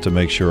players. To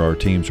make sure our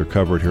teams are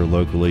covered here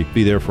locally,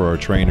 be there for our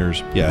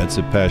trainers. Yeah, it's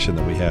a passion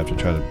that we have to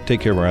try to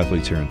take care of our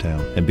athletes here in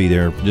town and be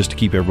there just to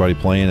keep everybody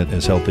playing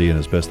as healthy and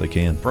as best they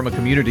can. From a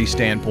community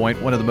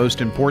standpoint, one of the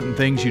most important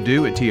things you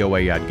do at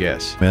TOA, I'd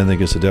guess. I think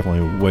it's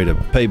definitely a way to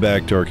pay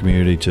back to our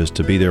community, just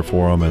to be there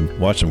for them and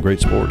watch some great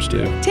sports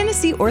too.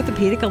 Tennessee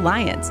Orthopedic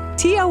Alliance,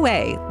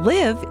 TOA,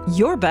 live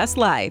your best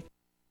life.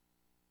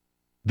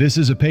 This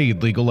is a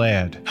paid legal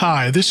ad.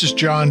 Hi, this is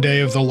John Day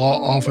of the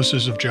Law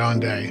Offices of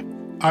John Day.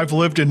 I've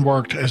lived and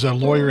worked as a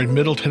lawyer in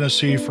Middle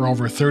Tennessee for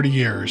over 30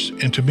 years,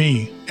 and to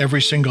me, every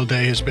single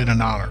day has been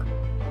an honor.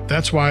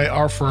 That's why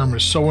our firm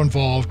is so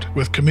involved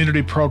with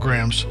community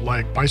programs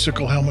like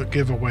bicycle helmet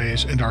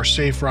giveaways and our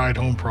Safe Ride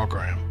Home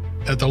program.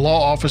 At the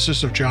Law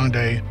Offices of John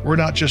Day, we're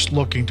not just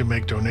looking to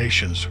make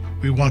donations.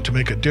 We want to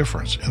make a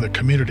difference in the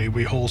community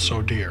we hold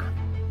so dear.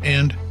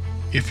 And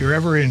if you're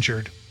ever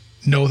injured,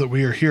 know that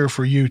we are here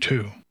for you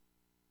too.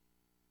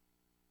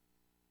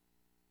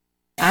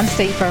 I'm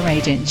State Farm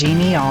Agent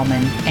Jeannie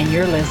Allman, and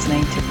you're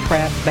listening to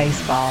Prep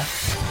Baseball.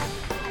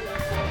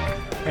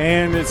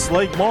 And it's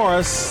Lake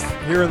Morris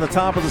here in the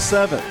top of the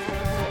 7th.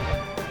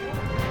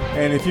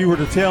 And if you were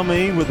to tell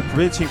me with the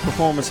pitching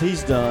performance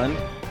he's done,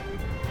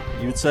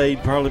 you would say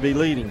he'd probably be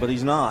leading, but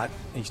he's not.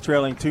 He's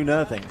trailing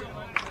 2-0.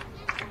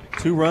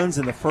 2 runs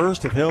in the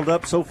first have held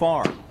up so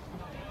far.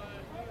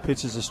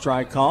 Pitches a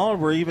strike call,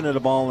 and we're even at a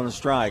ball and a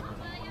strike.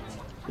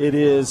 It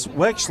is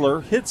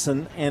Wexler,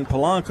 Hitson, and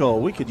Polanco.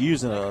 We could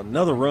use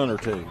another run or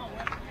two.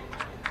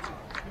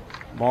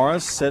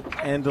 Morris set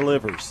and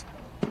delivers.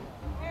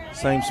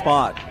 Same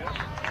spot.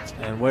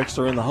 And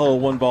Wexler in the hole,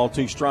 1 ball,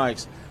 2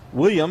 strikes.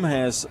 William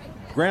has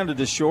grounded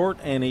to short,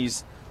 and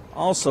he's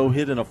also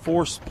hit in a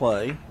force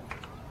play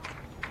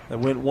that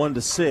went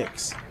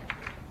 1-6.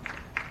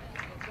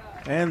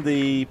 And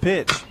the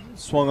pitch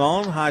swung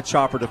on, high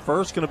chopper to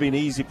first. Going to be an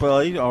easy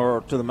play,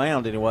 or to the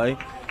mound anyway.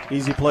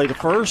 Easy play to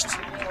first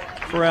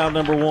for out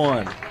number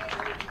 1.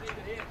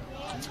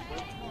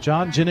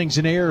 John Jennings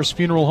and Ayers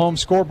Funeral Home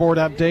scoreboard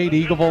update.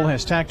 Eagleville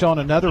has tacked on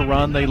another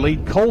run. They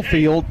lead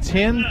Coalfield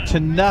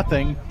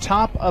 10-0,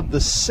 top of the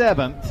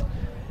 7th.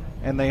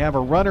 And they have a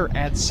runner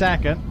at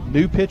second.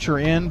 New pitcher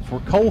in for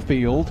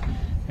Coalfield.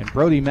 And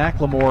Brody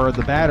McLemore,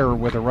 the batter,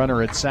 with a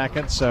runner at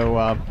second.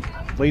 So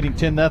leading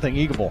 10-0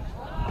 Eagleville.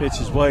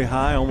 Pitch is way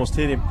high, almost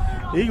hit him.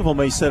 Eagleville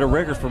may set a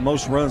record for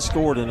most runs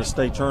scored in a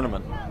state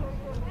tournament.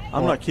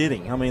 I'm not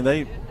kidding. I mean,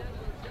 they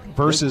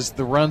versus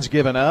the runs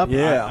given up.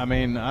 Yeah. I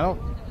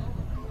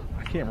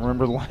can't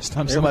remember the last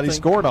time somebody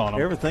scored on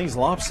them. Everything's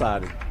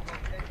lopsided.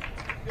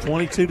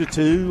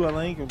 22-2,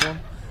 I think.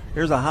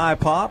 Here's a high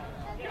pop.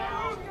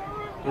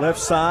 Left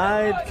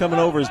side, coming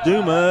over is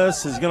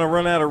Dumas. Is going to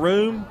run out of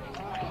room.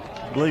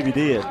 I believe he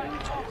did.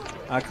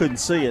 I couldn't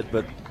see it,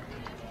 but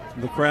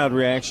the crowd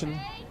reaction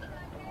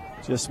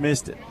just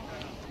missed it.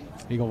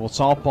 Eagleville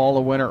softball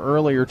a winner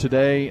earlier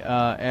today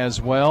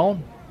as well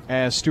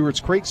as Stewart's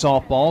Creek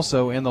softball.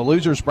 So in the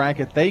losers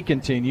bracket, they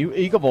continue.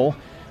 Eagleville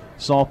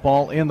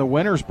softball in the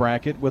winners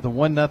bracket with a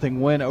 1-0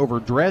 win over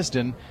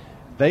Dresden.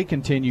 They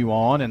continue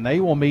on, and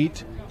they will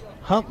meet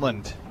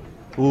Huntland.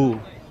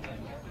 Ooh.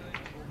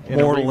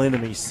 Mortal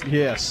enemies.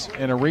 Yes,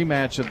 in a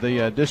rematch of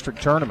the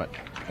district tournament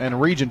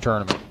and region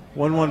tournament.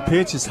 1-1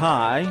 pitch is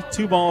high.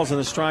 2 balls and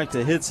a strike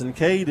to Hitson.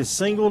 Cade is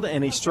singled,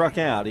 and he struck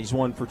out. He's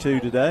 1 for 2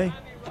 today.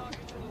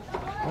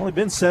 Only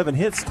been 7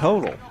 hits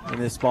total in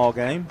this ball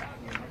game.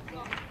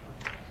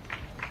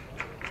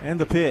 And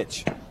the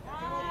pitch.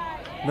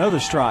 Another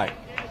strike.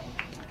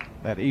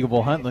 That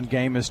Eagleville-Huntland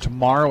game is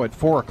tomorrow at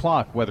 4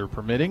 o'clock, weather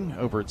permitting,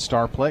 over at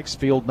Starplex,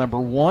 field number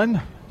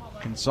 1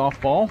 in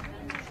softball.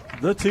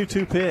 The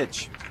 2-2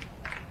 pitch.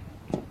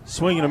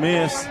 Swing and a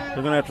miss. They're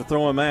going to have to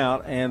throw him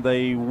out, and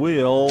they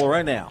will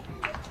right now.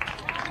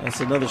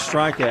 That's another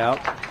strikeout.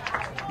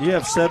 You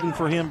have 7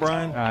 for him,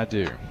 Brian? I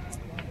do.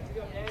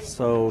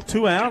 So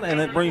 2 out,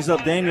 and it brings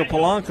up Daniel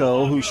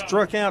Polanco, who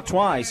struck out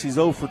twice. He's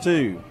 0 for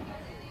 2.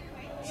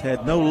 He's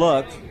had no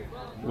luck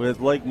with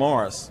Lake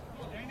Morris.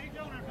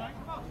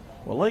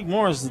 Well, Lake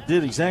Morris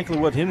did exactly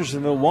what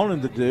Hendersonville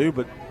wanted to do,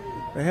 but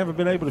they haven't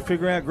been able to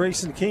figure out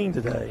Grayson King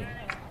today,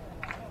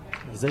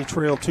 as they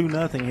trail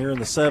 2-0 here in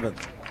the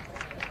 7th.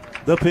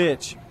 The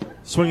pitch,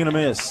 swing and a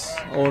miss,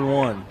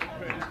 0-1.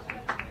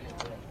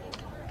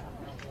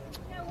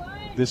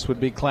 This would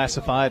be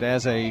classified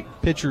as a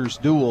pitcher's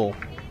duel.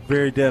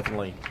 Very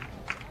definitely.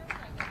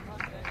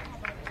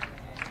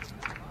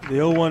 The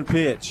 0-1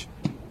 pitch,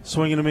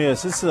 swing and a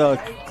miss. This is a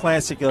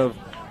classic of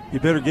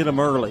you better get them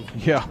early,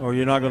 or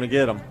you're not going to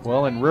get them.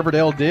 Well, and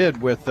Riverdale did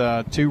with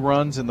 2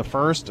 runs in the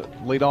first,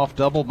 leadoff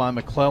double by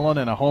McClellan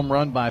and a home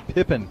run by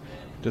Pippin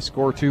to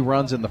score 2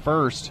 runs in the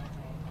first.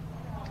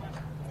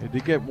 They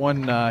did get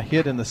 1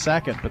 hit in the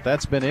second, but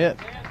that's been it.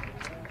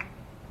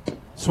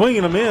 Swing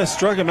and a miss,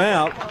 struck him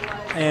out,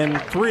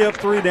 and 3 up,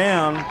 3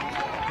 down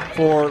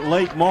for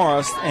Lake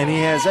Morris, and he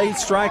has 8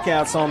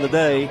 strikeouts on the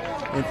day.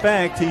 In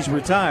fact, he's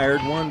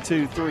retired 1,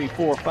 2, 3,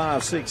 4,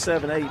 5, 6,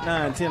 7, 8,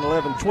 9, 10,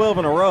 11, 12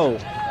 in a row.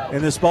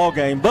 in this ball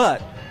game.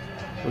 But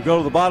we go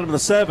to the bottom of the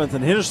 7th,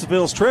 and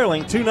Hendersonville's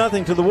trailing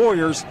 2-0 to the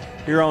Warriors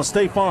here on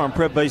State Farm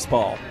Prep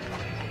Baseball.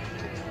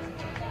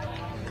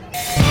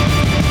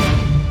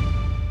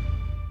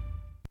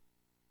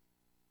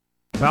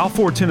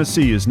 Balfour,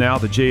 Tennessee is now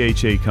the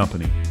JHA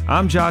Company.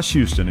 I'm Josh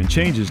Houston, and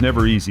change is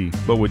never easy,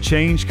 but with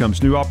change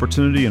comes new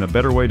opportunity and a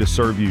better way to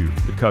serve you,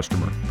 the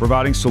customer.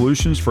 Providing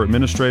solutions for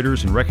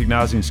administrators and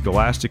recognizing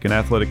scholastic and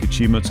athletic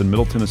achievements in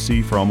Middle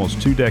Tennessee for almost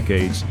 2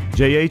 decades,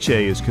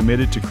 JHA is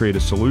committed to create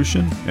a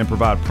solution and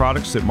provide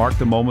products that mark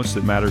the moments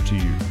that matter to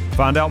you.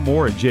 Find out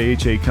more at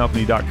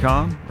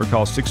jhacompany.com or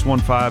call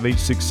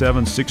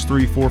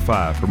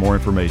 615-867-6345 for more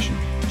information.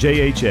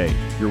 JHA,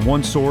 your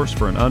one source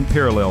for an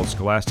unparalleled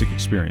scholastic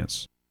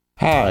experience.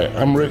 Hi,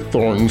 I'm Rick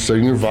Thornton,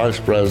 Senior Vice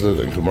President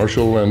and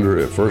Commercial Lender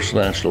at First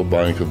National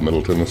Bank of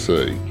Middle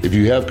Tennessee. If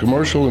you have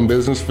commercial and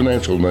business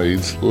financial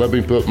needs, let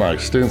me put my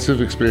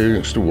extensive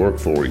experience to work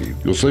for you.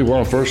 You'll see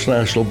why First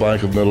National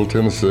Bank of Middle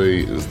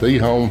Tennessee is the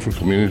home for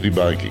community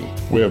banking.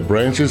 We have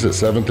branches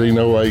at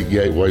 1708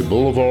 Gateway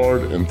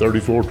Boulevard and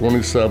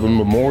 3427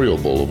 Memorial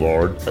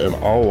Boulevard, and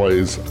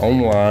always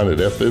online at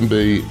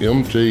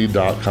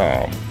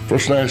fnbmt.com.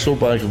 First National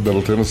Bank of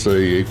Middle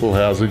Tennessee, Equal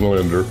Housing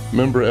Lender,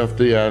 member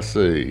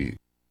FDIC.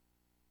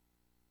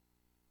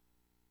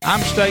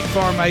 I'm State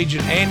Farm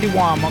Agent Andy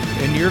Womack,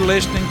 and you're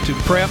listening to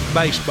Prep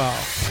Baseball.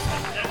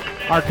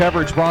 Our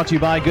coverage brought to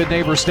you by Good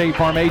Neighbor State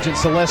Farm Agent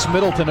Celeste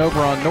Middleton over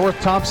on North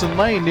Thompson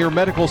Lane near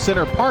Medical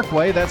Center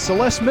Parkway. That's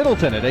Celeste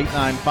Middleton at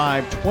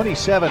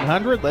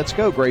 895-2700. Let's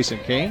go, Grayson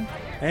King.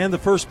 And the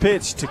first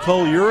pitch to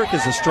Cole Urich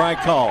is a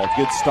strike called.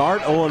 Good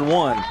start,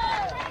 0-1.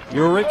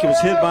 Urich was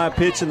hit by a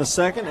pitch in the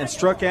second and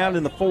struck out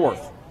in the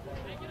fourth.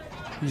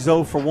 He's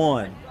 0 for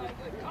 1.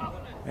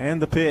 And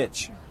the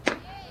pitch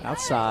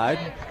outside.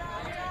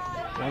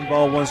 1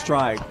 ball, 1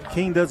 strike.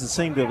 King doesn't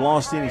seem to have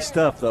lost any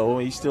stuff, though.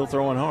 He's still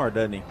throwing hard,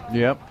 doesn't he?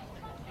 Yep.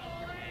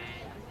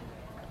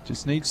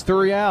 Just needs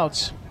 3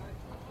 outs.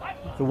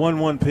 The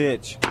 1-1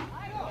 pitch.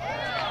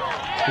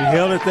 He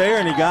held it there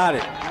and he got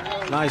it.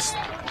 Nice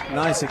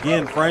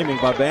again framing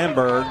by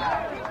Bamberg.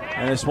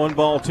 And it's 1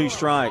 ball, 2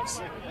 strikes.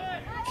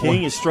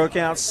 King has struck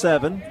out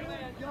 7.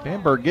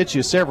 Bamberg gets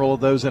you several of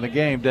those in a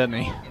game, doesn't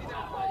he?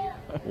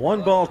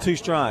 1 ball, 2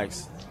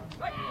 strikes.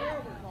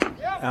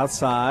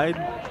 Outside.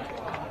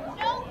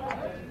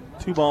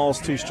 2 balls,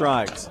 2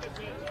 strikes.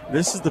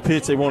 This is the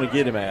pitch they want to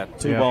get him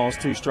at. 2 balls,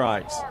 2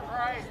 strikes.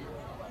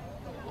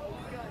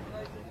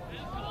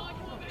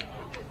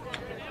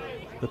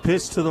 The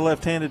pitch to the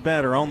left-handed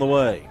batter on the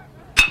way.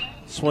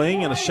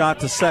 Swing and a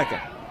shot to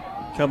second.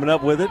 Coming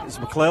up with it is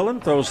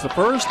McClellan. Throws to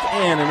first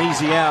and an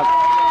easy out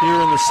here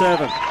in the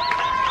 7th.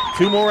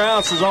 2 more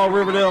outs is all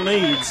Riverdale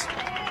needs.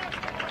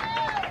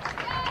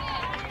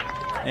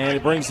 And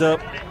it brings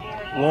up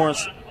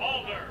Lawrence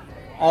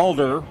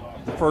Alder,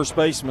 the first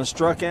baseman,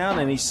 struck out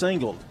and he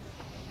singled.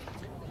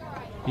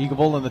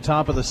 Eagleville in the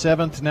top of the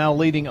 7th, now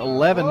leading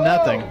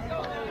 11-0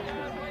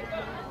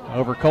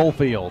 over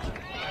Coalfield.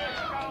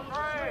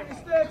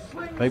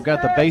 They've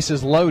got the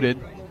bases loaded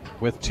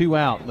with 2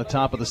 out in the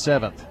top of the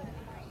 7th.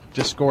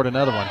 Just scored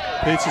another one.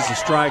 Pitch is a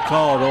strike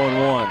called,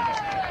 0-1.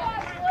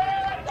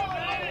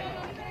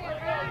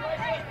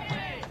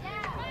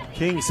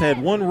 Kings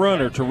had 1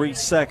 runner to reach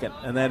second,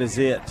 and that is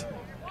it.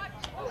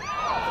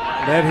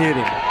 That hit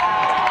him.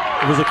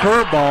 It was a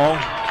curveball.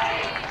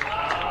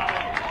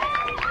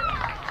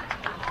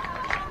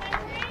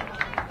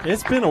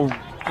 It's been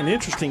an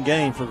interesting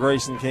game for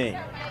Grayson King.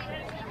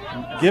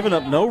 Giving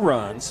up no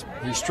runs.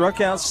 He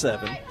struck out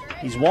 7.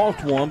 He's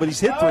walked 1, but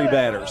he's hit 3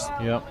 batters.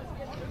 Yep.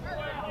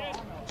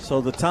 So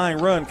the tying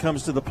run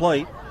comes to the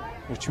plate,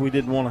 which we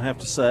didn't want to have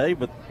to say,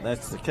 but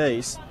that's the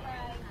case.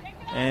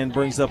 And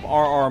brings up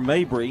R.R.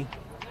 Mabry,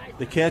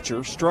 the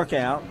catcher, struck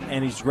out,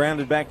 and he's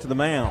grounded back to the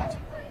mound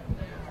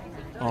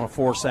on a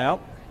force out.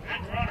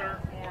 Runner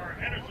for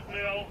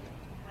Hendersonville,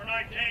 number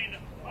 19,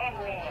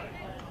 Pomeroy.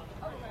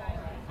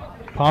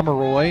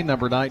 Pomeroy,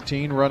 number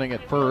 19, running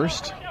at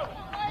first.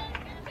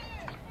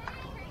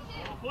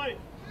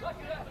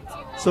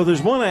 So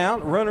there's 1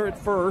 out, runner at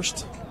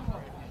first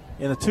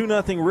in a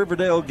 2-0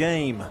 Riverdale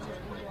game.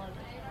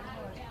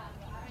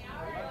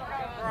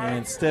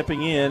 And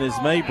stepping in is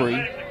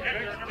Mabry.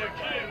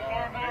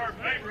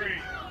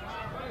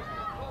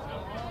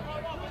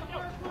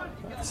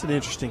 That's an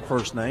interesting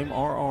first name,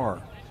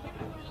 R.R.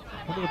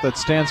 I wonder what that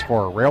stands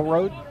for,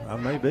 railroad?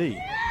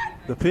 Maybe.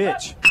 The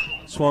pitch.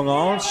 Swung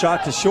on,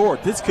 shot to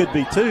short. This could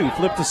be 2.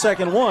 Flip to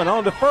second 1,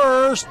 on to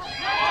first.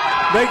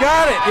 They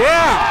got it,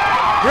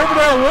 yeah.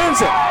 Riverdale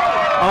wins it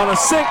on a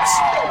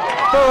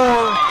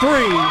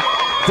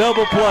 6-4-3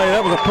 double play.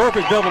 That was a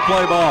perfect double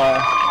play ball.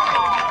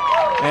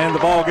 And the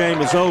ball game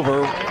is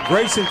over.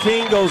 Grayson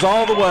King goes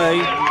all the way,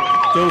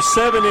 goes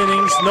 7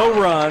 innings, no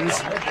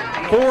runs,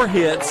 4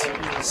 hits,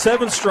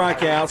 7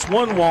 strikeouts,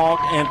 1 walk,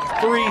 and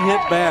 3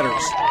 hit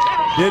batters.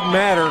 Didn't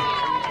matter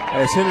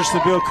as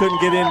Hendersonville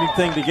couldn't get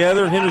anything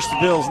together.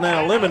 Hendersonville is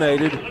now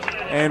eliminated,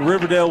 and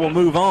Riverdale will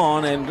move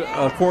on. And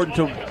according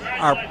to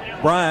our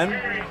Brian,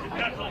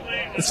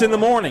 it's in the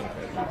morning.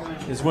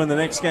 is when the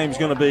next game is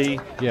going to be,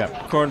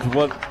 yeah, according to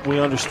what we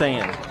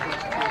understand.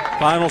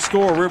 Final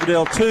score,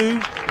 Riverdale 2,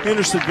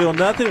 Hendersonville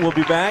nothing. We'll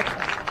be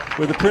back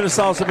with the Prentice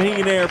Allsup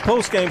Heating and Air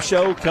postgame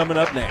show coming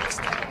up next.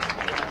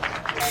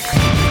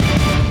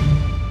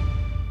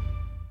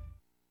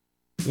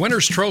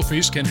 Winners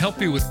Trophies can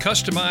help you with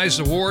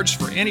customized awards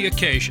for any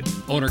occasion.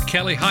 Owner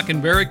Kelly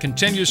Hockenberry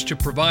continues to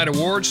provide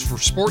awards for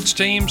sports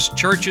teams,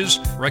 churches,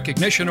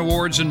 recognition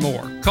awards, and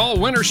more. Call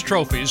Winners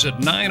Trophies at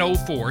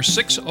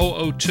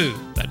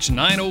 904-6002. That's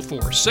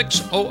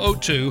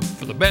 904-6002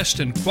 for the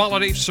best in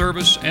quality,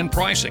 service, and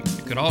pricing.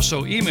 You can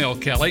also email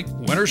Kelly,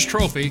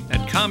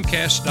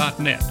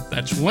 winnerstrophy@comcast.net.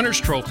 That's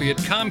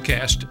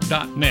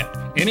winnerstrophy@comcast.net.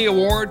 Any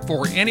award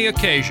for any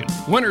occasion.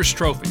 Winners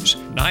Trophies,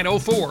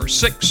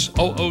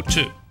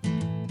 904-6002.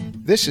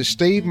 This is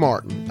Steve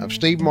Martin of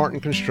Steve Martin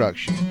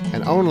Construction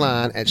and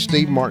online at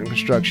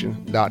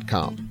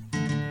stevemartinconstruction.com.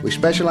 We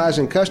specialize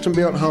in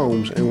custom-built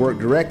homes and work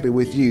directly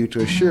with you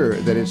to assure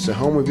that it's the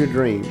home of your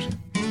dreams.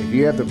 If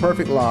you have the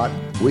perfect lot,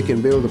 we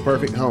can build the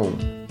perfect home.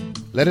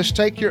 Let us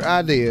take your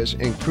ideas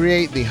and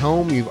create the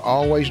home you've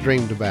always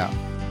dreamed about.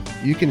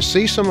 You can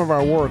see some of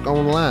our work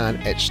online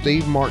at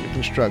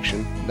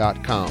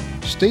stevemartinconstruction.com.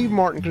 Steve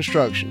Martin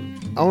Construction,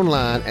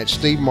 online at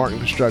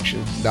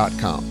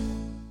stevemartinconstruction.com.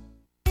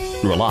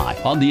 Rely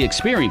on the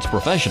experienced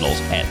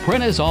professionals at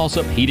Prentice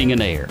Allsup Heating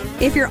and Air.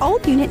 If your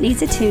old unit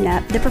needs a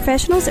tune-up, the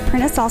professionals at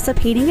Prentice Allsup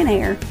Heating and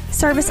Air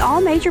service all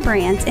major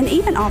brands and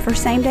even offer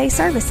same-day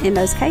service in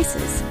most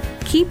cases.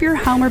 Keep your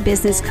home or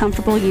business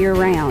comfortable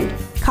year-round.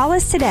 Call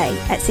us today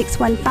at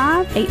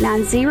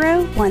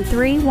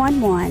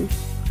 615-890-1311.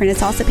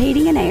 Prentice Allsup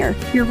Heating and Air,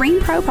 your Ring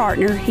Pro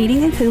partner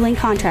heating and cooling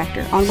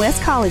contractor on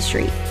West College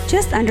Street,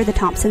 just under the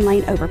Thompson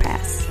Lane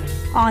overpass.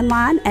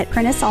 Online at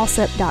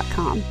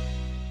PrenticeAllsup.com.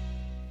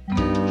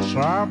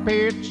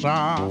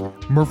 Pizza.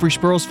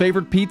 Murfreesboro's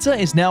favorite pizza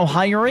is now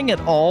hiring at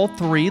all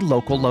 3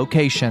 local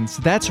locations.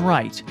 That's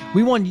right.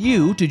 We want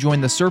you to join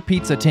the Sir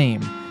Pizza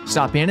team.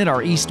 Stop in at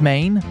our East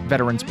Main,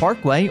 Veterans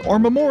Parkway, or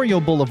Memorial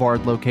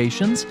Boulevard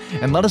locations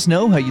and let us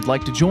know how you'd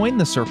like to join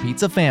the Sir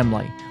Pizza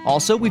family.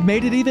 Also, we've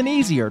made it even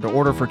easier to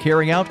order for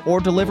carryout or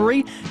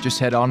delivery. Just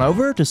head on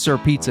over to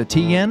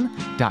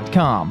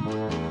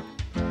sirpizzatn.com.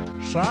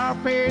 Sir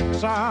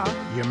Pizza,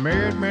 you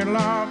made me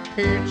love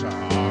pizza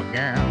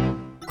again.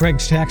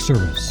 Craig's Tax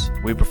Service.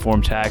 We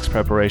perform tax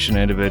preparation,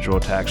 individual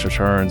tax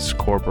returns,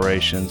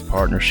 corporations,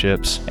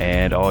 partnerships,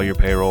 and all your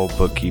payroll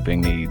bookkeeping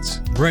needs.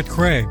 Brett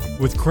Craig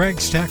with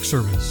Craig's Tax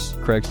Service.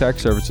 Craig's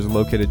Tax Service is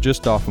located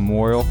just off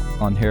Memorial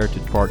on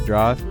Heritage Park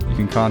Drive. You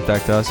can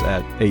contact us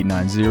at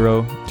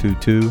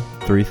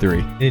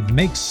 890-2233. It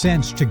makes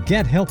sense to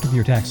get help with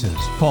your taxes.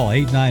 Call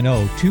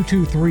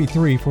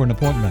 890-2233 for an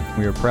appointment.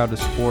 We are proud to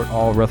support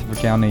all Rutherford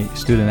County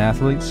student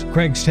athletes.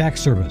 Craig's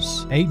Tax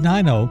Service,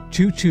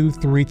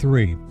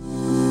 890-2233.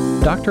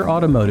 Dr.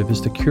 Automotive is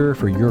the cure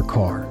for your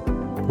car.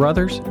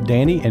 Brothers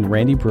Danny and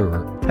Randy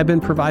Brewer have been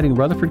providing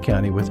Rutherford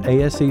County with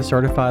ASE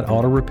certified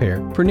auto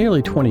repair for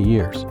nearly 20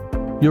 years.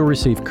 You'll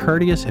receive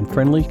courteous and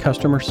friendly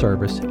customer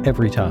service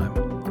every time.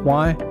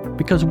 Why?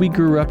 Because we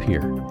grew up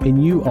here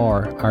and you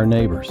are our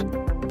neighbors.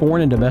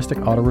 Foreign and domestic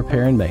auto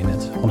repair and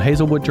maintenance on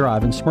Hazelwood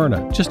Drive in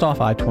Smyrna, just off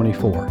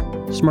I-24.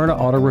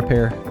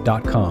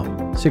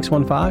 SmyrnaAutorepair.com,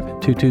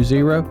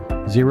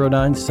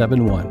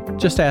 615-220-0971.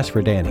 Just ask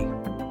for Danny.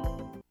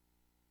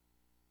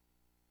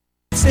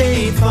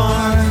 State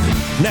Farm.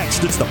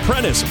 Next, it's the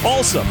Prentice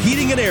Allsup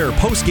Heating and Air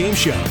post-game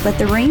show. Let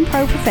the Ring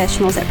Pro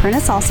professionals at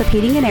Prentice Allsup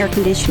Heating and Air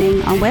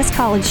Conditioning on West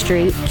College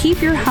Street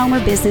keep your home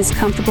or business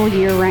comfortable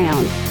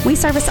year-round. We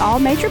service all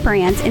major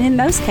brands and in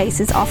most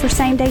cases offer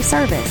same-day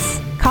service.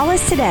 Call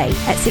us today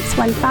at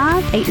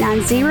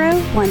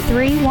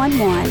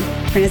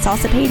 615-890-1311. Prentice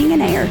Allsup Heating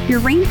and Air, your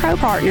Ring Pro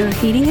partner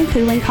heating and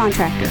cooling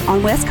contractor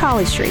on West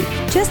College Street,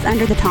 just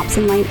under the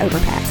Thompson Lane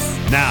overpass.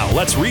 Now,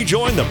 let's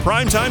rejoin the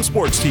Primetime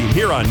Sports team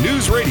here on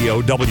News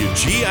Radio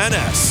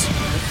WGNS.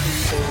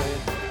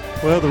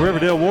 Well, the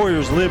Riverdale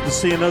Warriors lived to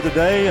see another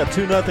day, a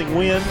 2-0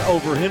 win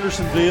over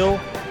Hendersonville,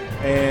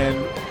 and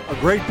a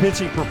great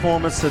pitching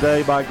performance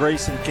today by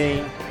Grayson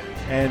King.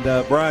 And,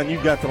 Brian,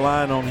 you've got the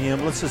line on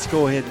him. Let's just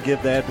go ahead and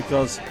give that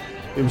because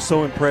it was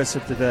so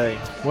impressive today.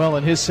 Well,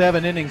 in his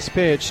 7 innings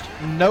pitched,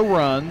 no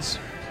runs,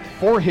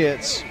 4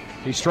 hits.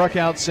 He struck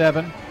out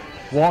 7,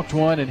 walked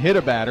 1, and hit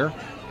a batter.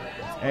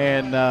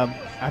 And I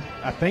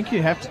think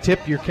you have to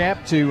tip your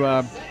cap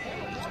to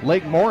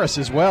Lake Morris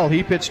as well.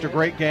 He pitched a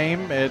great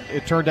game.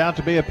 It turned out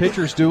to be a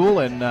pitcher's duel,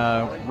 and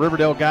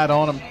Riverdale got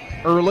on him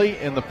early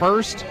in the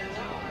first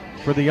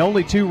for the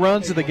only 2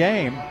 runs of the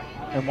game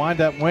and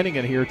wind up winning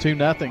it here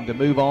 2-0 to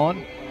move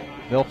on.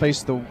 They'll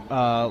face the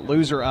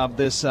loser of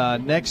this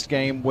next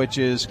game, which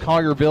is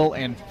Collierville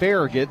and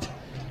Farragut.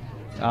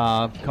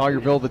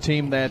 Collierville, the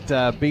team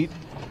that beat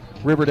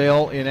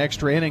Riverdale in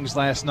extra innings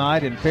last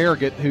night, and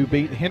Farragut, who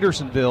beat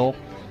Hendersonville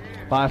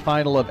by a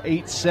final of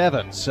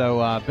 8-7.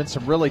 So been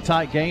some really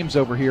tight games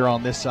over here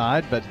on this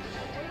side, but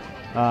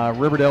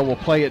Riverdale will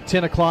play at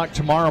 10 o'clock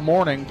tomorrow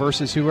morning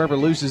versus whoever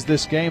loses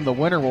this game. The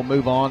winner will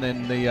move on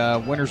in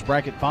the winner's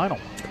bracket final.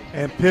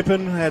 And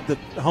Pippin had the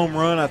home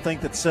run, I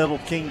think, that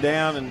settled King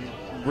down and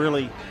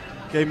really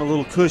gave him a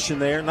little cushion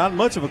there. Not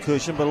much of a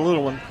cushion, but a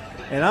little one.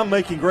 And I'm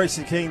making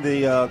Grayson King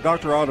the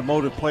Dr.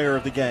 Automotive Player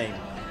of the Game.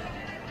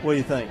 What do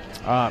you think?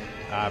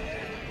 I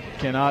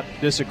cannot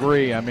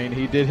disagree. I mean,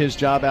 he did his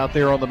job out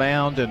there on the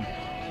mound, and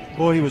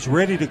boy, he was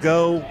ready to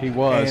go. He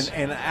was.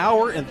 And an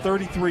hour and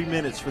 33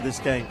 minutes for this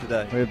game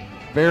today.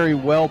 A very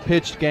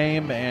well-pitched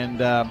game,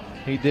 and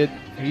he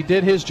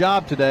did his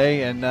job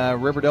today, and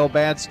Riverdale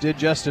Bats did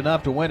just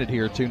enough to win it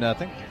here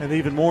 2-0. And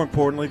even more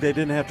importantly, they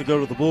didn't have to go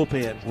to the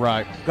bullpen.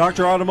 Right.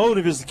 Dr.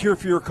 Automotive is the cure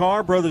for your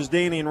car. Brothers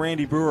Danny and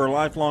Randy Brewer are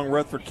lifelong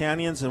Rutherford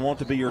Countyans and want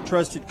to be your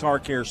trusted car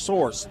care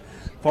source.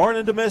 Foreign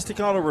and domestic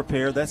auto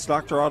repair, that's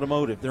Dr.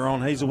 Automotive. They're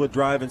on Hazelwood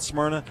Drive in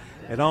Smyrna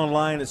and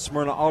online at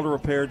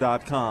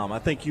SmyrnaAutoRepair.com. I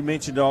think you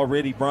mentioned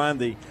already, Brian,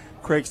 the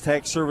Craig's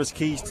Tax Service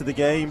keys to the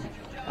game.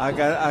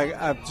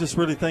 I just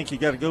really think you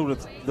got to go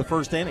to the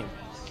first inning.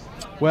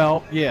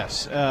 Well,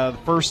 yes. The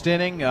first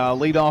inning,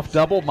 leadoff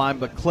double by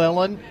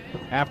McClellan.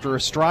 After a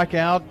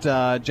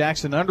strikeout,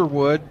 Jackson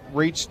Underwood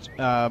reached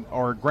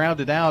or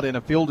grounded out in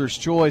a fielder's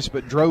choice,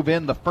 but drove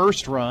in the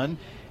first run.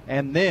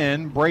 And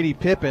then Brady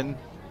Pippin,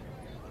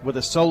 with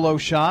a solo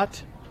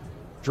shot,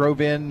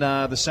 drove in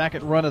the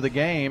second run of the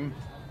game.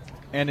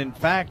 And, in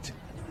fact,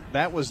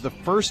 that was the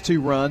first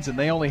two runs, and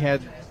they only had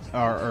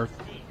or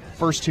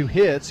first two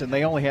hits, and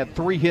they only had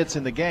 3 hits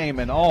in the game,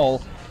 and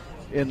all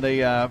in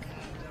the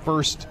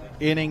first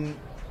inning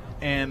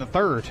and the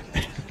third.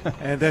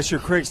 And that's your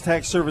Craig's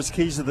Tax Service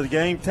keys to the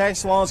game.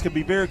 Tax laws can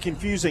be very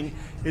confusing.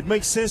 It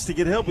makes sense to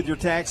get help with your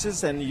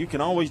taxes, and you can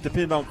always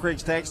depend on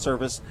Craig's Tax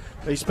Service.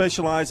 They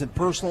specialize in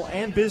personal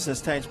and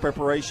business tax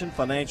preparation,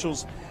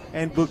 financials,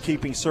 and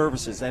bookkeeping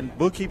services. And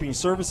bookkeeping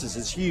services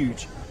is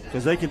huge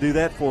because they can do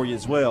that for you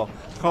as well.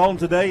 Call them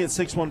today at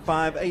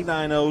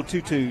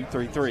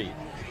 615-890-2233.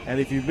 And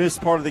if you've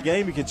missed part of the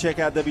game, you can check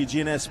out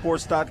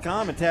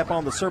WGNSSports.com and tap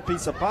on the Sir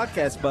Pizza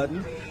podcast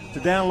button to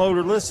download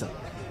or listen.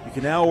 You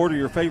can now order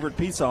your favorite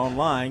pizza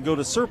online. Go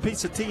to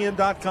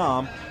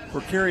SirPizzaTN.com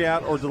for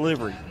carryout or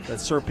delivery.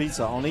 That's Sir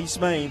Pizza on East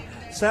Main,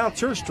 South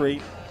Church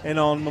Street, and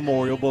on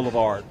Memorial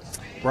Boulevard.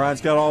 Brian's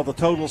got all the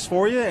totals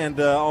for you and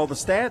all the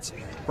stats.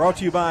 Brought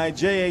to you by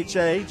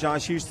JHA,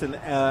 Josh Houston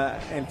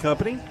and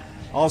Company.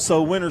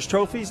 Also, winners'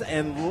 trophies,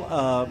 and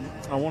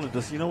I wanted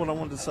to, you know what I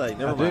wanted to say?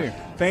 Never mind.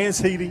 Fans,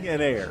 heating,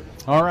 and air.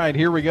 All right,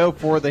 here we go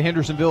for the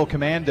Hendersonville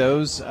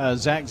Commandos.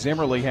 Zach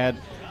Zimmerly had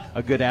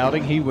a good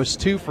outing. He was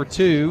 2 for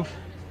 2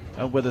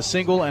 with a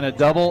single and a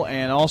double,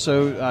 and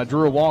also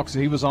drew a walk, so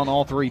he was on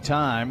all 3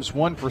 times.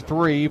 1 for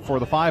 3 for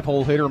the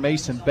 5-hole hitter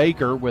Mason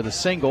Baker with a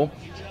single,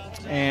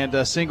 and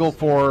a single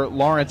for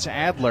Lawrence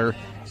Adler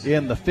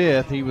in the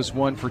 5th. He was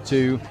 1 for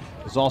 2,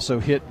 was also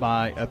hit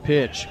by a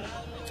pitch.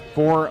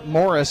 For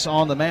Morris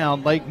on the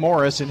mound, Lake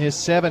Morris in his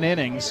 7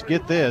 innings,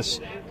 get this,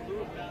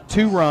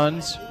 2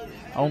 runs,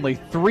 only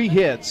 3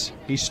 hits.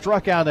 He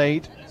struck out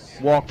 8,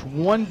 walked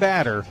 1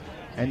 batter,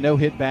 and no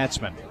hit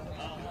batsman.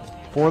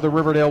 For the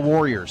Riverdale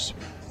Warriors,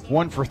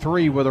 1 for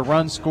 3 with a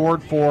run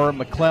scored for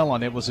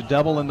McClellan. It was a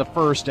double in the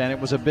first, and it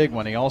was a big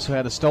one. He also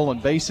had a stolen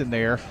base in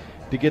there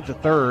to get the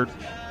third,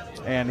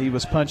 and he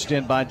was punched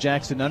in by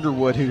Jackson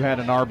Underwood, who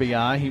had an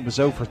RBI. He was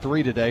 0 for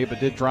 3 today,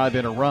 but did drive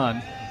in a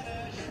run.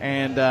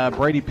 And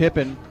Brady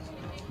Pippin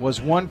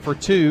was 1 for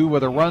 2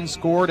 with a run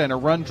scored and a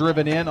run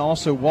driven in,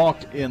 also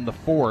walked in the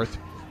 4th.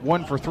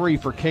 1 for 3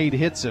 for Cade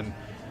Hitson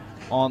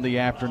on the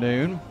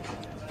afternoon.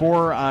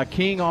 For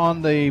King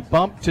on the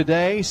bump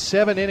today,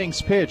 7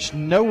 innings pitched,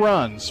 no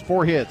runs,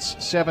 4 hits,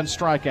 7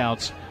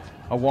 strikeouts,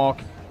 a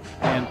walk,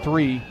 and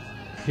 3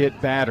 hit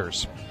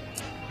batters.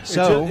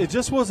 So it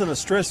just wasn't a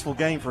stressful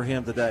game for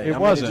him today. It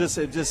wasn't.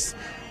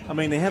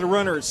 They had a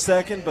runner at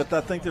second, but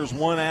I think there's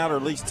 1 out or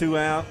at least 2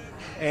 out,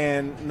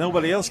 and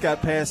nobody else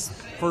got past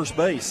first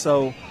base.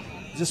 So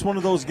just one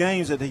of those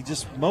games that he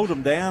just mowed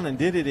them down and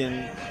did it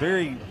in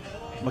very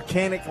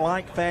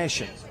mechanic-like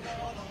fashion.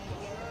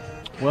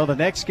 Well, the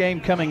next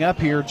game coming up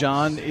here,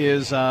 John,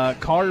 is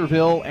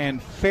Carterville and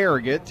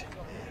Farragut.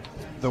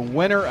 The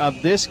winner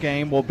of this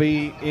game will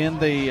be in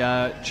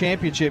the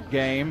championship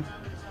game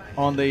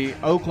on the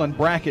Oakland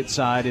bracket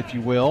side, if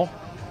you will.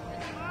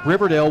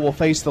 Riverdale will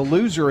face the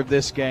loser of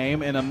this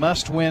game in a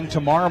must-win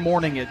tomorrow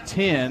morning at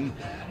 10.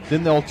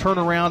 Then they'll turn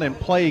around and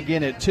play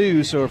again at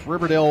 2. So if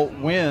Riverdale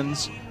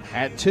wins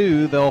at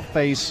 2, they'll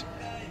face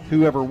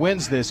whoever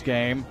wins this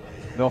game.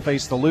 They'll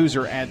face the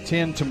loser at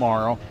 10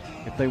 tomorrow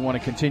if they want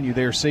to continue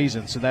their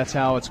season. So that's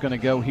how it's going to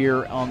go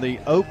here on the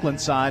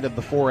Oakland side of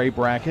the 4A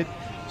bracket.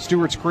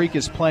 Stewart's Creek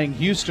is playing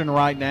Houston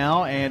right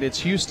now, and it's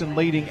Houston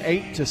leading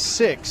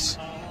 8-6.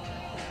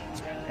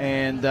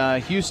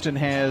 And Houston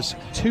has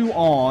 2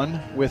 on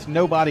with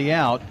nobody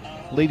out,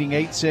 leading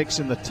 8-6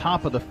 in the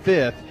top of the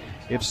 5th.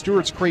 If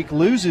Stewart's Creek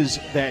loses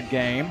that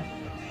game,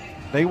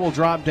 they will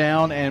drop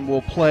down and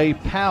will play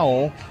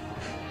Powell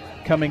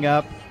coming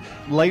up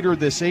later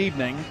this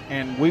evening,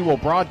 and we will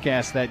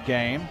broadcast that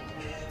game.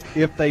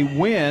 if they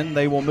win,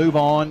 they will move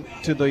on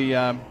to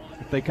the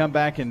if they come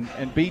back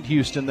and beat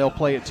Houston, they'll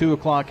play at 2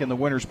 o'clock in the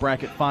winner's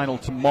bracket final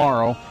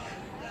tomorrow,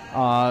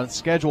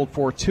 scheduled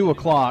for 2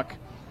 o'clock.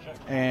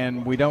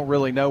 And we don't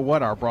really know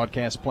what our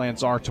broadcast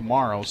plans are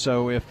tomorrow.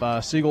 So if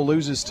Siegel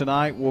loses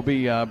tonight, we'll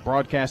be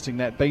broadcasting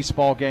that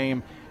baseball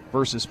game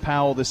versus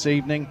Powell this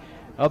evening.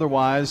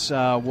 Otherwise,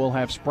 we'll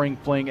have Spring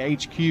Fling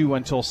HQ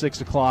until 6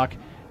 o'clock,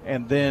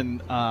 and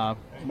then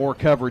more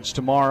coverage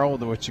tomorrow,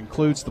 which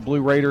includes the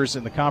Blue Raiders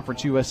in the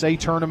Conference USA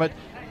tournament.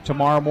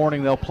 Tomorrow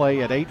morning they'll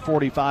play at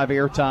 8:45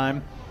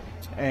 airtime,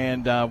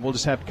 and we'll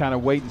just have to kind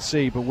of wait and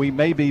see. But we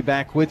may be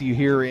back with you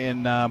here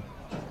in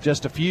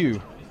just a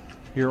few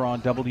here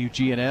on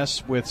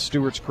WGNS with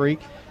Stewart's Creek,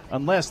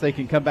 unless they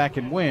can come back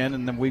and win,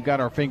 and then we've got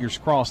our fingers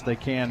crossed they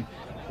can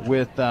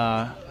with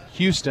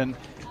Houston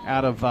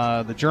out of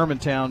the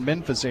Germantown,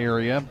 Memphis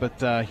area,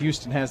 but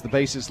Houston has the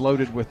bases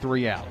loaded with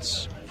 3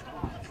 outs.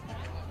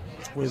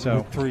 With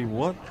 3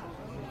 what?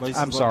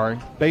 Sorry,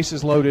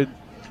 bases loaded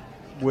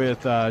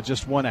with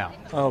just 1 out.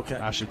 Okay.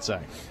 I should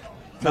say.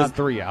 Not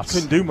 3 outs.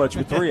 Couldn't do much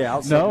with 3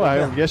 outs. No,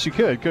 I guess you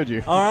could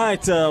you? All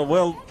right.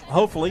 Well,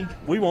 hopefully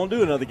we won't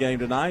do another game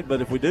tonight,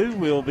 but if we do,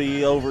 we'll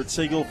be over at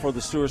Siegel for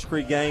the Stewart's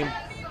Creek game,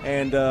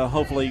 and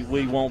hopefully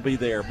we won't be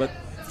there, but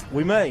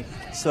we may.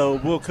 So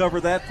we'll cover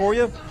that for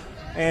you.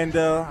 And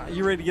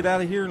you ready to get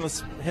out of here? And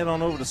let's head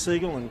on over to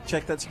Siegel and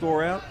check that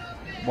score out.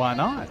 Why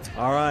not?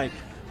 All right.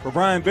 For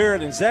Brian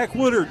Barrett and Zach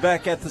Woodard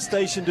back at the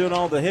station doing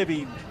all the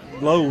heavy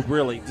load,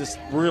 really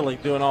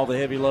doing all the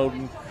heavy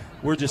loading.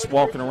 We're just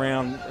walking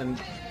around and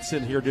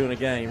sitting here doing a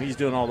game. He's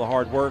doing all the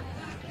hard work.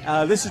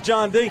 This is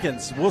John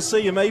Dinkins. We'll see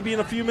you maybe in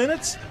a few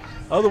minutes.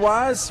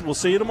 Otherwise, we'll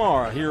see you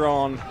tomorrow here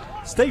on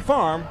State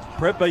Farm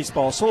Prep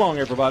Baseball. So long,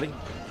 everybody.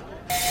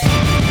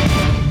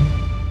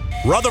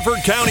 Rutherford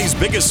County's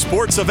biggest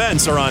sports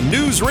events are on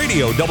News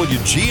Radio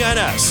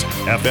WGNS,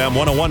 FM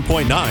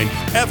 101.9,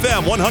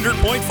 FM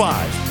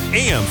 100.5,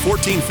 AM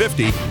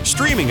 1450,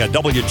 streaming at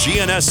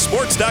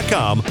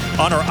WGNSSports.com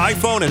on our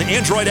iPhone and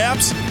Android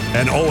apps,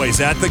 and always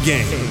at the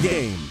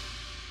game.